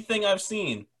most G thing I've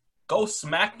seen, go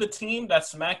smack the team that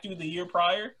smacked you the year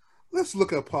prior. Let's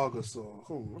look at Pau Gasol.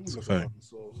 Go look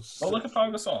at Pau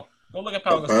Gasol.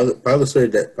 Pau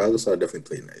Gasol definitely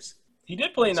played nice. He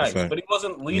did play nice, but he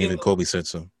wasn't leading. Even Kobe said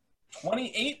so.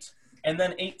 28 and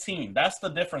then 18. That's the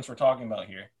difference we're talking about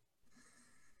here.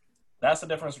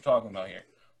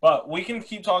 But we can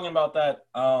keep talking about that.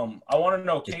 I want to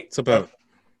know, Kate. It's about.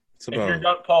 If you're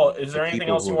done, Paul, is there anything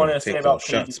else you want to say about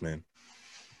shots, KD? man?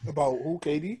 About who,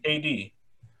 KD? KD.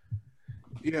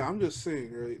 Yeah, I'm just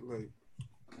saying, right? Like,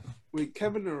 with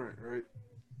Kevin Durant, right?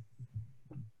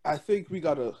 I think we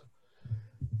gotta.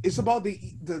 It's about the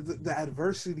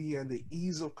adversity and the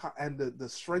ease of and the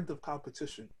strength of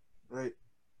competition, right?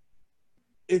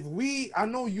 I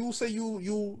know you say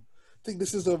you think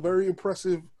this is a very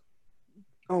impressive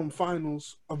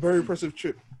finals, a very impressive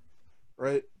trip,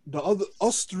 right?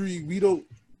 Us three, we don't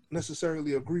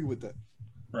necessarily agree with that,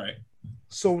 right?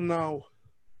 So now,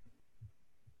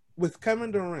 with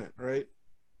Kevin Durant, right?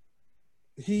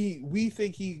 We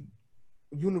think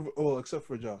except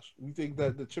for Josh, we think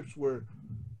that the chips were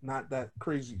not that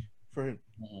crazy for him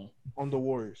on the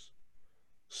Warriors.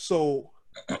 So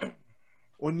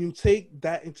when you take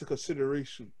that into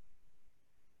consideration,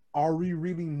 are we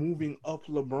really moving up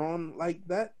LeBron like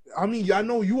that? I mean, I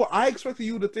know I expected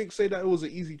you to say that it was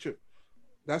an easy chip.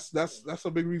 That's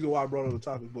a big reason why I brought up the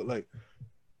topic. But like,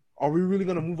 are we really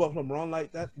gonna move up LeBron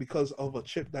like that because of a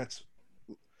chip that's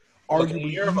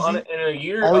arguably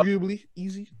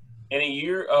easy? In a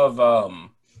year of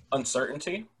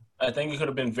uncertainty, I think it could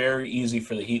have been very easy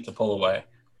for the Heat to pull away.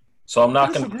 So I'm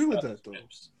not going to agree with that though.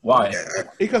 Why? Yeah.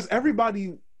 Because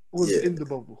everybody was in the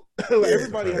bubble.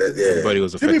 Everybody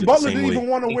was affected. Jimmy Butler didn't even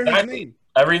want to wear his name.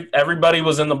 Everybody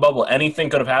was in the bubble. Anything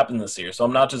could have happened this year. So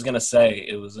I'm not just going to say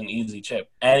it was an easy chip.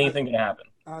 Anything could happen.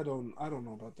 I don't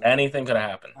know about that. Anything could have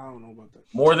happened. I don't know about that.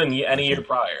 More than any year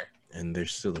prior. And they're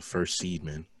still the first seed,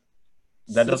 man.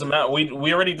 That doesn't matter.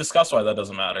 We already discussed why that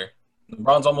doesn't matter.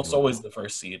 LeBron's almost always the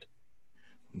first seed.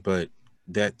 But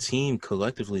that team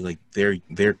collectively, like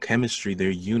their chemistry,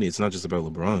 their unit, it's not just about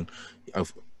LeBron.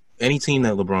 Any team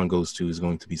that LeBron goes to is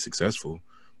going to be successful.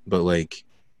 But like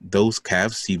those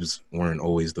Cavs teams weren't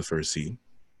always the first seed.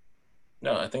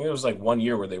 No, I think it was like 1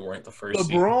 year where they weren't the first.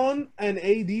 LeBron and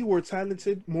AD were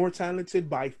more talented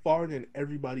by far than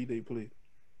everybody they played,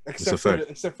 except for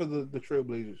the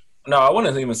Trailblazers. No, I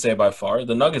wouldn't even say by far.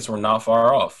 The Nuggets were not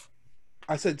far off.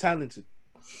 I said talented.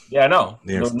 Yeah, no,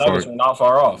 the Nuggets were not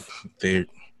far off. They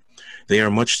are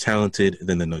much talented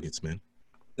than the Nuggets, man.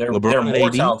 They're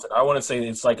more talented. I wouldn't say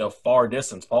it's like a far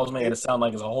distance. Paul's making it sound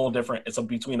like it's a whole different. It's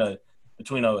between a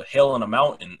hill and a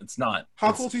mountain. It's not.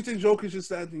 How close do you think Jokic is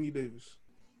to Anthony Davis?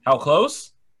 How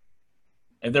close?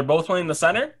 If they're both playing the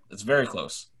center, it's very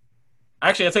close.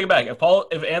 Actually, I take it back.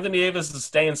 If Anthony Davis is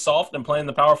staying soft and playing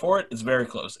the power forward, it's very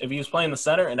close. If he was playing the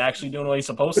center and actually doing what he's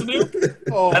supposed to do,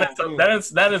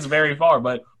 then it's very far.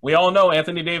 But we all know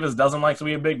Anthony Davis doesn't like to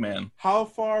be a big man. How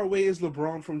far away is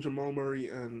LeBron from Jamal Murray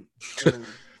and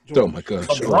oh my God,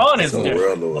 LeBron is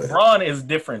different. LeBron is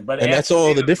different, but and that's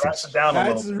all the difference.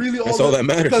 That's really all. That's all that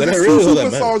matters. Because there's two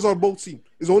superstars on both teams.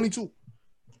 There's only two.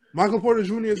 Michael Porter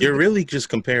Jr. You're really just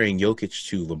comparing Jokic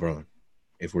to LeBron.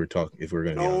 If we're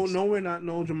going to no, we're not.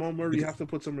 No, Jamal Murray, you have to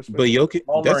put some respect. But Jokic,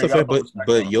 that's a fair. But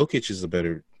Jokic is the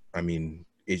better. I mean,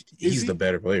 he's the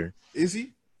better player. Is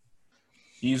he?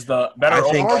 He's the better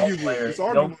overall player.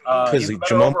 Because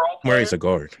Jamal Murray's a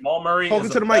guard. Jamal Murray talking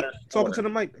to the mic. Talking to the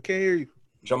mic. I can't hear you.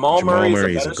 Jamal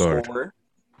Murray is a guard. Scorer.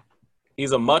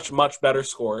 He's a much better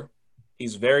scorer.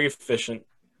 He's very efficient.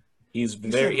 He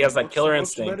has that killer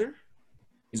instinct. Better?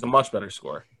 He's a much better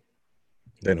scorer.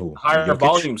 Than who? Higher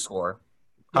volume scorer.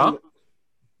 Huh?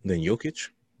 Than Jokic?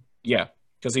 Yeah,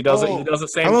 because he does it. He does the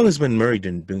same. How long has Murray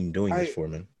been doing this for,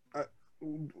 man?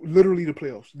 Literally the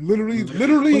playoffs. Literally.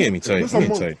 Let me tell you.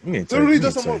 Literally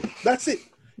just a month. That's it.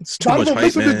 It's too much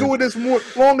hype, man. Been doing this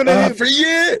longer than him. For a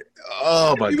year.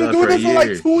 Oh my God! You've been doing this for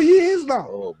like 2 years now.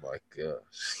 Oh my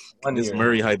gosh! This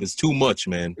Murray hype is too much,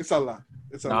 man. It's a lot.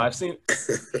 I've seen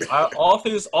off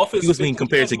his. He was being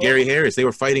compared to Gary Harris. They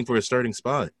were fighting for a starting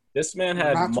spot. This man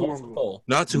had not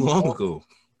too long ago.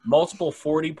 Multiple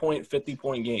 40-point,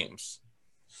 50-point games.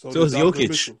 So is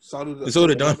Jokic. So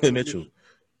did Donovan Mitchell.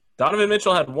 Donovan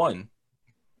Mitchell had one.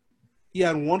 He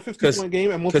had one 50-point game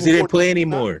and because he didn't play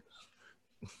anymore.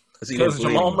 Because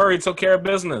Jamal Murray took care of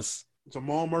business.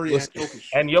 Jamal Murray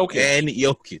and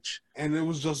Jokic. And it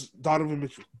was just Donovan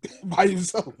Mitchell by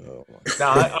himself.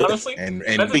 Honestly, and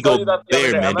we go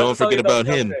there, man. Don't forget about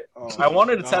him. I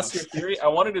wanted to test your theory. I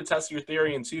wanted to test your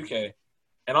theory in 2K,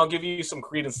 and I'll give you some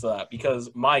credence to that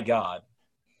because my God,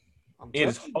 it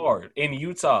is hard in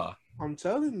Utah. I'm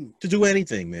telling you to do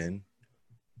anything, man.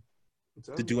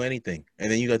 To do anything,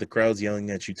 and then you got the crowds yelling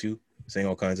at you too, saying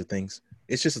all kinds of things.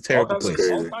 It's just a terrible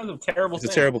place. All kinds of terrible things.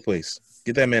 It's a terrible place.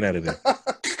 Get that man out of there.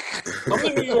 Come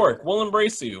to New York. We'll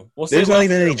embrace you. There's not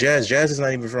even any Jazz. Jazz is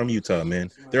not even from Utah, man.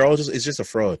 They're all it's just a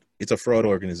fraud. It's a fraud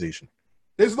organization.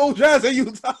 There's no Jazz in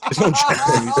Utah. There's no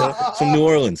Jazz in Utah. It's from New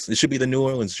Orleans. It should be the New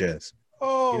Orleans Jazz.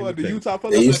 Oh, the Utah.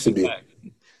 They used to be.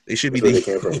 They should be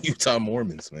the Utah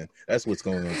Mormons, man. That's what's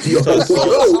going on.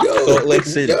 Salt Lake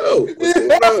City. What's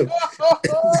going on?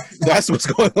 That's what's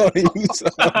going on in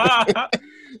Utah.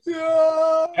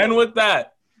 And with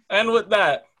that,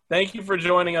 thank you for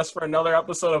joining us for another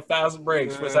episode of Fast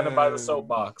Breaks presented by the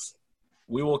Soapbox.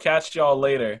 We will catch y'all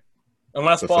later.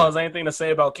 Unless Paul has anything to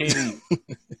say about KD.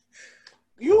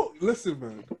 Listen,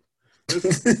 man.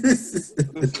 Listen,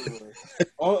 man.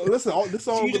 This is all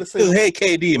I'm gonna say. You hate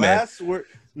KD, man.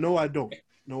 No, I don't.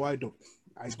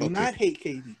 I do not hate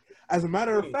KD. As a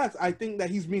matter of fact, I think that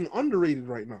he's being underrated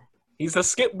right now. He's a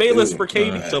Skip Bayless for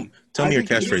KD. Right. Tell me your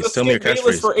catchphrase. Tell me your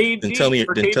catchphrase. Then tell me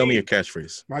your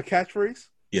catchphrase. My catchphrase?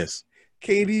 Yes.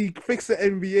 KD fix the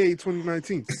NBA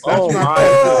 2019. That's my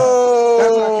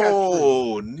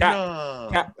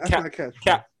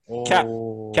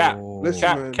catchphrase.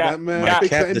 Listen, that man my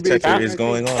cap detector is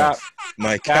going on.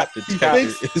 My cap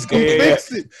detector is going on.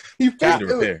 He fixed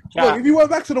it. Look, if you went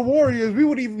back to the Warriors, we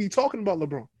wouldn't even be talking about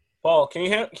LeBron. Paul,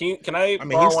 can I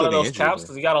borrow one of those caps?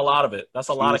 Because he got a lot of it. That's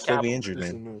a lot of caps. Injured,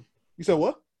 man. You said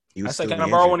what? I said, can I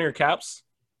borrow one of your caps?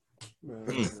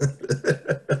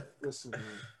 Listen, man.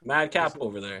 Mad cap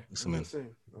over there. Listen, man.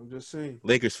 I'm just saying.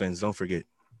 Lakers fans, don't forget.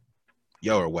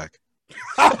 Y'all are whack.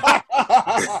 And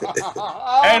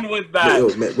with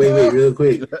that, wait, real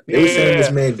quick. They were saying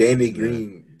this man Danny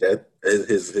Green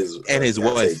his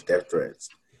wife death threats.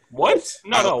 What?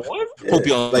 No, what? Hope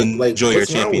y'all enjoy your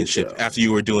championship after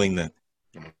you were doing that.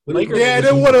 Yeah,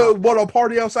 they want to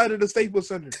party outside of the Staples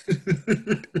Center.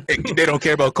 They don't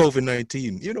care about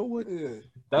COVID-19. You know what? Yeah.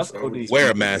 That's OD.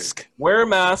 Wear a mask. Wear a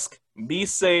mask. Be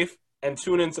safe and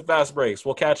tune into Fast Breaks.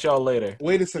 We'll catch y'all later.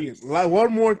 Wait a second.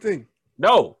 One more thing.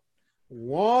 No.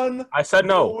 I said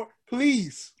no.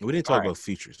 Please. We didn't talk about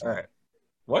features. All right.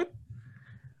 What?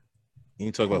 You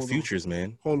need to talk about futures,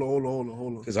 man. Hold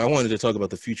on. Because I wanted to talk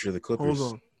about the future of the Clippers.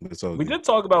 Hold on. We did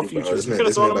talk about futures.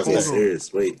 This man about to get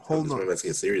serious. Wait, hold on. Let's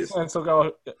get serious. Are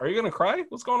you gonna cry?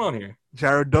 What's going on here?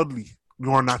 Jared Dudley,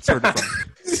 you are not certified.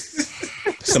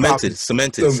 Cemented,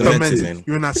 man.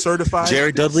 You're not certified.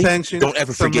 Jared Dudley, don't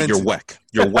ever forget you're whack.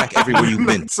 You're whack everywhere you've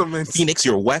been. Phoenix,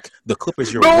 you're whack. The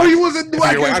Clippers, you're whack. No, he wasn't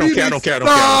whack. I don't care. I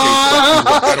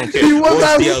don't care. Boris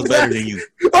Diaw's better than you.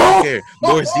 I don't care.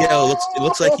 Boris Diaw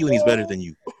looks like you and he's better than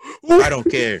you. I don't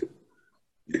care.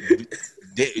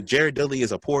 Jared Dudley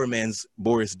is a poor man's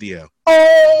Boris Diaw.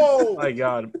 Oh my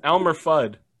God, Elmer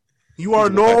Fudd. You are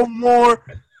no more.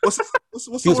 What's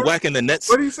he was whack in the Nets.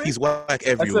 What do you say? He's whack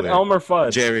everywhere. I said Elmer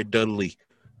Fudd. Jared Dudley.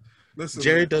 Listen,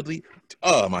 Jared Dudley.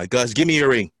 Oh my gosh, give me your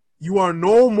ring. You are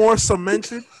no more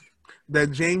cemented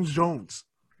than James Jones.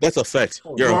 That's a fact.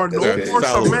 You are no more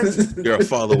cemented. You're a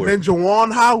follower. Than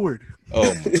Juwan Howard.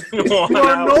 Oh, you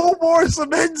are no more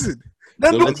cemented.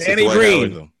 Danny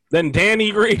Green. Then Danny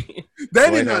Green.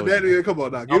 Danny, come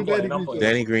on now. Give Danny Green.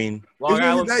 Danny Green. Long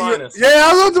Island's finest.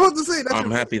 Yeah, I was about to say that. I'm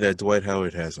happy that Dwight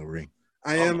Howard has a ring.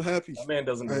 I am happy. That man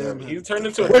doesn't deserve it. He's turned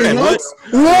into a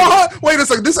what? Wait a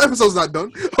second. This episode's not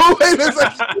done. Oh, wait a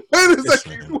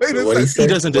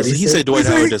second. He said Dwight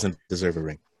Howard doesn't deserve a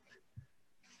ring.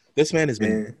 This man has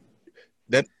been.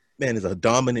 That man is a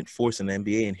dominant force in the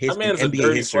NBA and his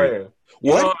NBA history. Player.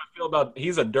 You know how I feel about?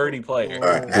 He's a dirty player.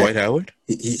 Dwight Howard.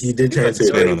 He did turn into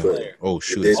a dirty player. Oh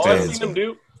shoot! All I've seen him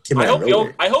do. I hope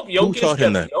Jokic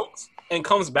gets yoked and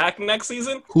comes back next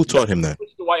season. Who taught him that?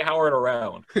 Push Dwight Howard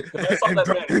around. And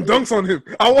dunks on him.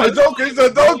 I want Jokic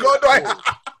to dunk on Dwight.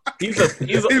 He's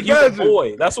a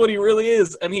boy. That's what he really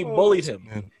is, and he bullied him.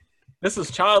 Man. This is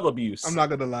child abuse. I'm not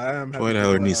gonna lie. Dwight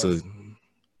Howard needs to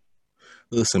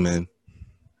listen, man.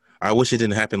 I wish it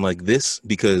didn't happen like this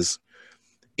because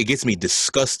it gets me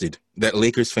disgusted that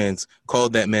Lakers fans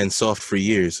called that man soft for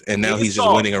years, and now he's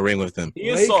just winning a ring with them. He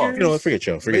is soft. You know what? Forget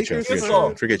y'all. Forget y'all.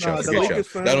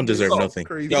 That don't deserve nothing.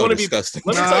 Y'all are disgusting.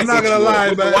 I'm not gonna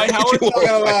lie, man.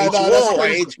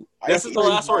 This is the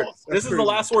last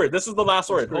word. This is the last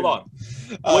word. Hold on.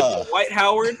 Would Dwight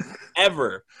Howard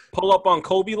ever pull up on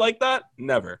Kobe like that?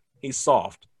 Never. He's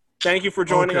soft. Thank you for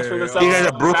joining us for this episode. He had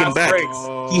a broken back.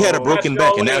 He had a broken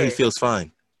back, and now he feels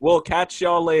fine. We'll catch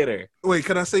y'all later. Wait,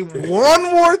 can I say one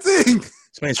more thing?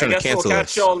 This man's trying to cancel we'll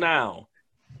catch y'all now.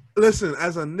 Listen,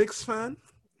 as a Knicks fan,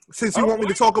 since you want me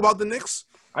to talk about the Knicks,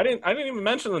 I didn't even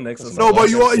mention the Knicks. No, but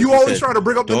you always try to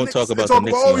bring up the Knicks. Don't talk about the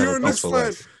Knicks. Oh, you're a Knicks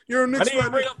fan. You're a Knicks fan. I didn't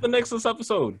even bring up the Knicks this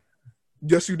episode.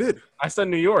 Yes, you did. I said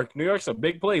New York. New York's a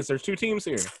big place. There's 2 teams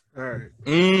here. All right.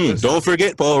 Don't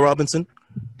forget Paul Robinson.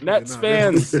 Nets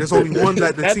fans. There's only one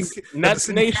that the Nets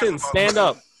Nation, stand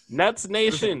up. Nets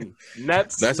Nation.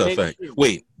 Nets. That's a fact.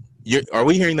 Wait, are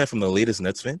we hearing that from the latest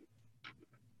Nets fan?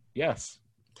 Yes.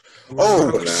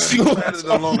 Oh,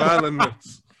 the Long Island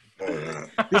Nets.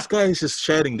 This guy is just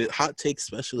chatting. The hot take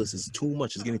specialist is too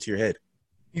much. It's getting to your head.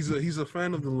 He's a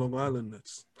fan of the Long Island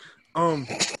Nets.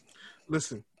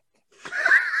 Listen.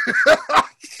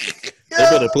 They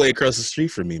better play across the street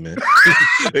from me, man.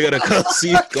 They gotta come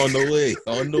see on the way.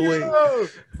 On the way.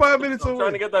 5 minutes away. I'm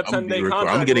trying to get that 10-day contract.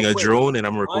 I'm getting a drone and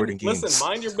I'm recording games. Listen,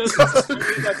 mind your business. You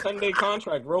get that 10-day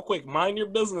contract real quick. Mind your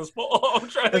business, Paul. I'm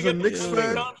trying to get the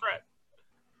 10-day contract.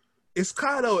 It's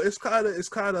kind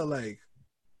of like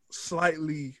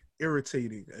slightly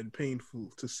irritating and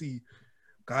painful to see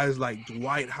guys like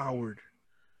Dwight Howard,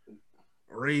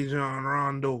 Rajon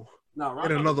Rondo. No,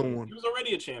 get another one. He was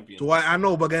already a champion. Dwight, I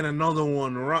know, but get another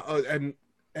one.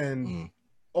 And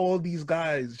all these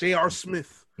guys, J.R.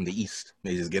 Smith in the East,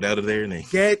 they just get out of there and they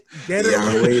get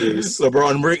Dion Waiters,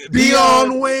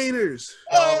 Dion Waiters,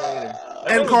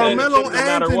 and Carmelo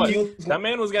Anthony. That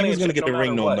man was going to get the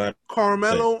ring no matter.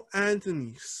 Carmelo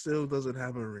Anthony still doesn't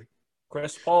have a ring.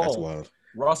 Chris Paul. That's wild.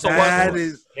 Russell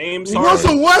Westbrook. James Harden.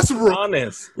 Russell Westbrook.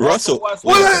 Honest. Russell. Come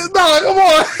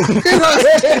on.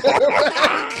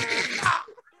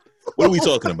 What are we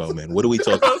talking about, man? What are we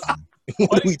talking about?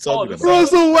 What are we talking about?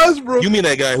 Russell Westbrook. You mean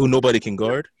that guy who nobody can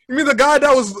guard? You mean the guy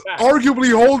that was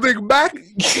arguably holding back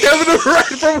Kevin Durant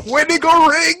from winning a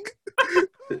ring?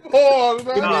 Oh,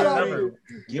 man.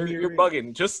 You're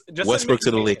bugging. Just Westbrook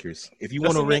to the Lakers. If you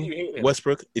want to ring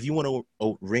Westbrook,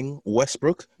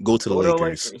 go to the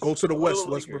Lakers. Go to the West,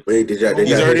 Westbrook. Wait, did y'all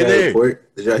hear that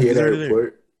report? Did y'all hear that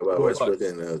report about Westbrook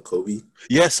and Kobe?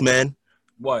 Yes, man.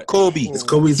 What? Kobe. It's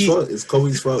Kobe's fault. It's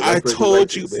Kobe's fault. I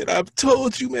told you,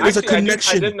 man. There's a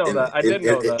connection. I did know that. I did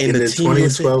know that. In the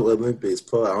 2012 Olympics,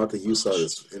 Paul, I don't think you saw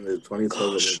this. In the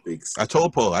 2012 Olympics. I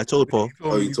told Paul.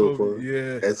 Oh, you told Paul?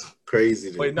 Yeah. That's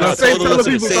crazy. Wait, no, tell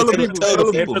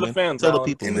the people. For the fans, tell the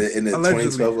people. In the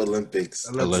 2012 Olympics,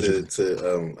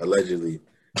 allegedly,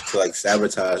 to like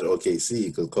sabotage OKC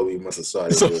because Kobe must have saw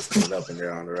it was coming up and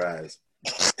they're on the rise.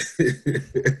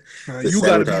 You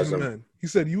gotta be the man. He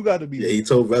said you gotta be. Yeah, he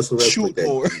told Russell Westbrook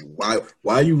that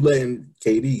why are you letting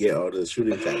KD get all the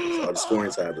shooting titles, all the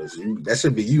scoring titles? That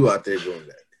should be you out there doing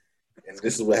that. And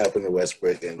this is what happened to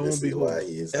Westbrook, and this is why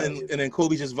he is. And then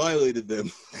Kobe just violated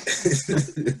them.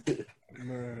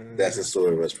 That's the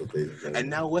story of Westbrook. And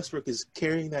now Westbrook is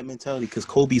carrying that mentality because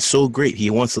Kobe's so great.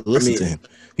 He wants to listen to him.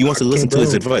 He wants to listen to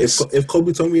his advice. If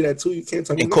Kobe told me that too, you can't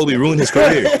tell me. And Kobe ruined his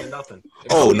career. Nothing.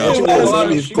 Oh no! Kobe's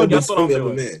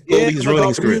ruining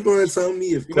his career. Going to tell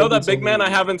me if you know that big man I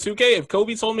have in 2K? If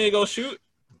Kobe told me to go shoot,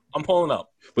 I'm pulling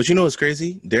up. But you know what's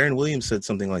crazy? Darren Williams said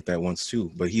something like that once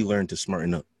too, but he learned to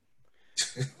smarten up.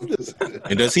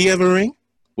 And does he have a ring?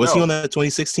 Was he on that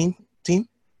 2016 team?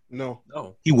 No.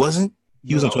 He wasn't?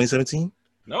 He was on 2017?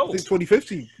 No. I think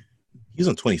 2015. He was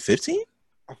on 2015?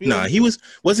 Nah, he was.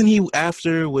 Wasn't he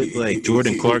after with like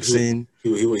Jordan Clarkson?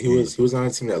 He was on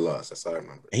a team that lost. That's all I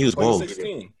remember. And he was bold.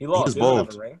 2016. He lost. He was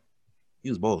bold. He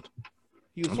was bold.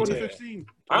 He was 2015.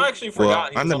 I actually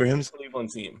forgot. I remember him.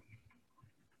 Cleveland team.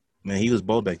 Man, he was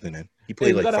bold back then. Man. He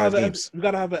played like 5 games. We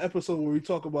gotta have an episode where we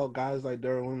talk about guys like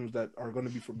Darren Williams that are going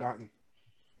to be forgotten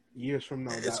years from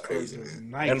now. That's crazy, man.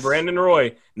 Nice. And Brandon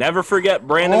Roy. Never forget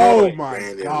Brandon Roy. Oh my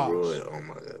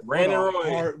god. Brandon Roy.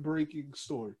 Heartbreaking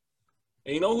story.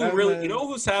 And you know who really? You know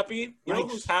who's happy? You know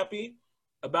who's happy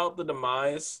about the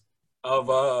demise of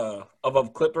a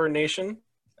Clipper Nation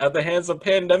at the hands of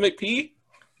Pandemic P?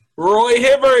 Roy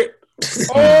Hibbert.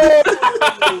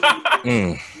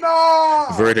 No.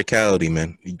 Verticality,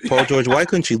 man. Paul George, why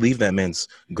couldn't you leave that man's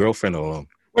girlfriend alone?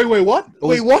 Wait, what?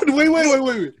 Wait, what?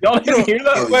 Wait. Y'all didn't hear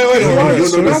that? Wait.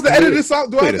 Do I have to edit this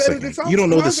out? You don't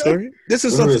know the story? This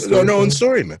is something unknown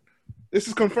story, man. This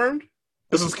is confirmed?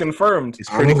 This is confirmed. It's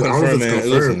pretty confirmed, man.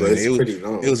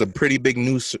 It was a pretty big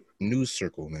news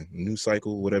circle, man. News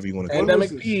cycle, whatever you want to call it.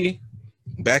 Pandemic P.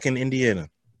 Back in Indiana.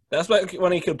 That's back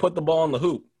when he could put the ball in the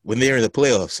hoop. When they were in the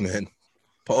playoffs, man.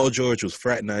 Paul George was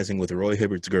fraternizing with Roy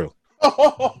Hibbert's girl.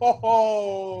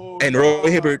 And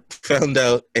Roy Hibbert found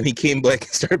out, and he came back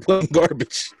and started playing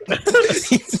garbage.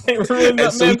 They ruined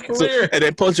that man's career. And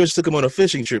then Paul George took him on a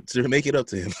fishing trip to make it up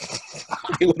to him.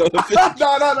 They went on a fishing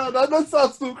No, that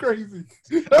sounds too crazy.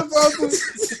 That sounds too...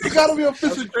 You gotta be a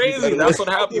fishing trip. Crazy. That's what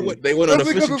happened. They went on a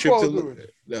fishing trip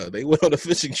they went on a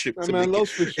fishing trip to make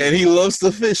it. And he loves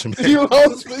to fish, man. He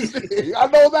loves fishing.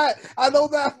 I know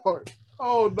that part.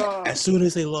 Oh, no. As soon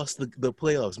as they lost the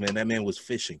playoffs, man, that man was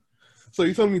fishing. So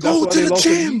you telling me that's why they lost to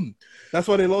the Heat? That's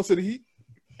why they lost to the Heat?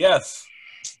 Yes.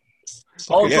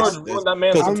 Paul George ruined that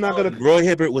man's Roy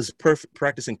Hibbert was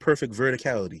practicing perfect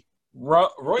verticality.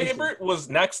 Roy Hibbert was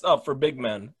next up for big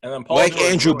men, and then Paul like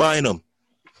George Andrew Bynum.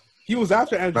 He was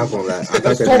after Andrew. Not gonna lie. I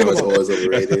thought that man was always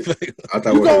overrated. I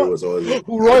thought Roy was always overrated.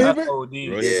 Who, Roy Hibbert?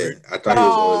 Yeah, I thought he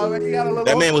was always overrated.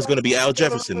 That man was going to be Al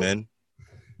Jefferson, man.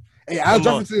 Hey, Al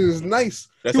Jefferson is nice.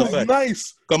 That's he was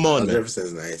nice. Come on, man. Al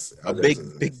Jefferson's nice. A big,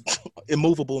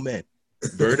 immovable man.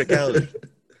 Verticality.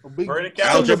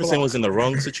 Al Jefferson was in the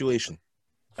wrong situation.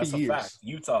 That's a fact.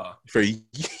 Utah.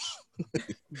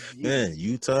 Man,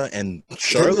 Utah and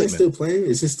Charlotte. Is he still playing?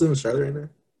 Is he still in Charlotte right now?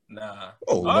 Nah.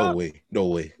 Oh, no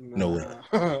way.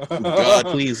 God,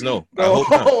 please, no. I hope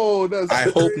not. I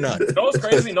hope not. You know what's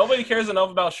crazy? Nobody cares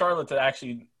enough about Charlotte to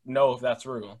actually know if that's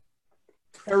real.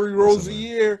 Harry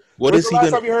Rozier. What is he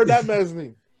last time you heard that man's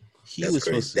name? He was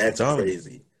supposed to. That's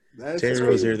crazy. Terry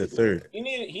Rozier the third.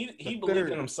 He believed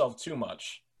in himself too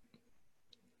much.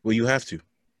 Well, you have to.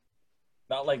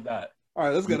 Not like that. All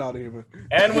right, let's get out of here, man.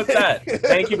 And with that,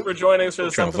 thank you for joining us for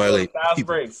this episode of Fast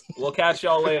Breaks. We'll catch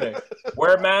y'all later.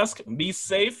 Wear a mask, be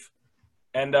safe,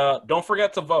 and don't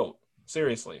forget to vote.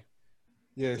 Seriously.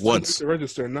 Yeah, once to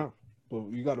register now, but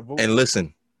you got to vote. And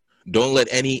listen, don't let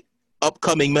any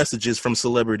upcoming messages from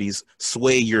celebrities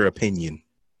sway your opinion.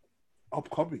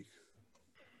 Upcoming.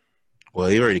 Well,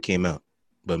 he already came out,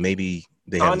 but maybe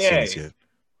they haven't seen it yet.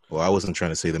 Well, I wasn't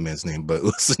trying to say the man's name, but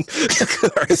listen. All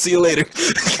right, see you later.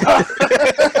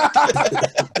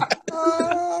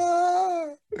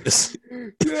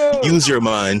 Use your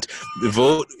mind.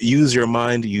 Vote. Use your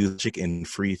mind. Use chicken.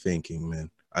 Free thinking,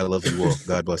 man. I love you all.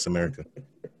 God bless America.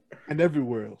 And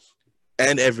everywhere else.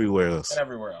 And everywhere else. And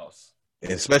everywhere else.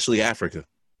 And especially Africa.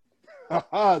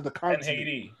 The continent. And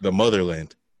Haiti. The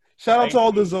motherland. Shout out to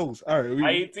all the Zoes. All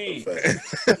right. IET.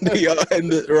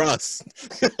 And the Ross.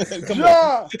 Come on.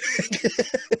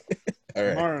 All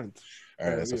right. Martin. All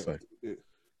right, that's a fact. Yeah.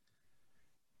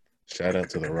 Shout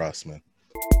out to the Ross, man.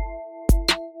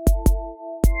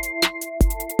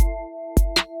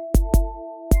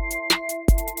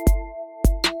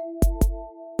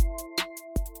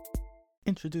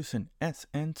 Introducing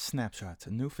SN Snapshots,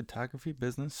 a new photography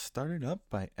business started up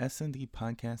by SND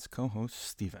Podcast co-host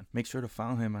Steven. Make sure to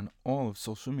follow him on all of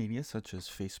social media such as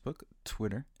Facebook,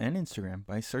 Twitter, and Instagram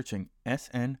by searching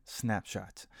SN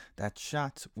Snapshots. That's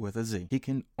shots with a Z. He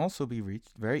can also be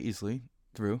reached very easily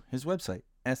through his website,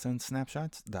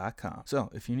 snsnapshots.com. So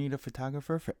if you need a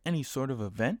photographer for any sort of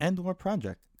event and or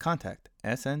project, contact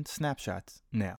SN Snapshots now.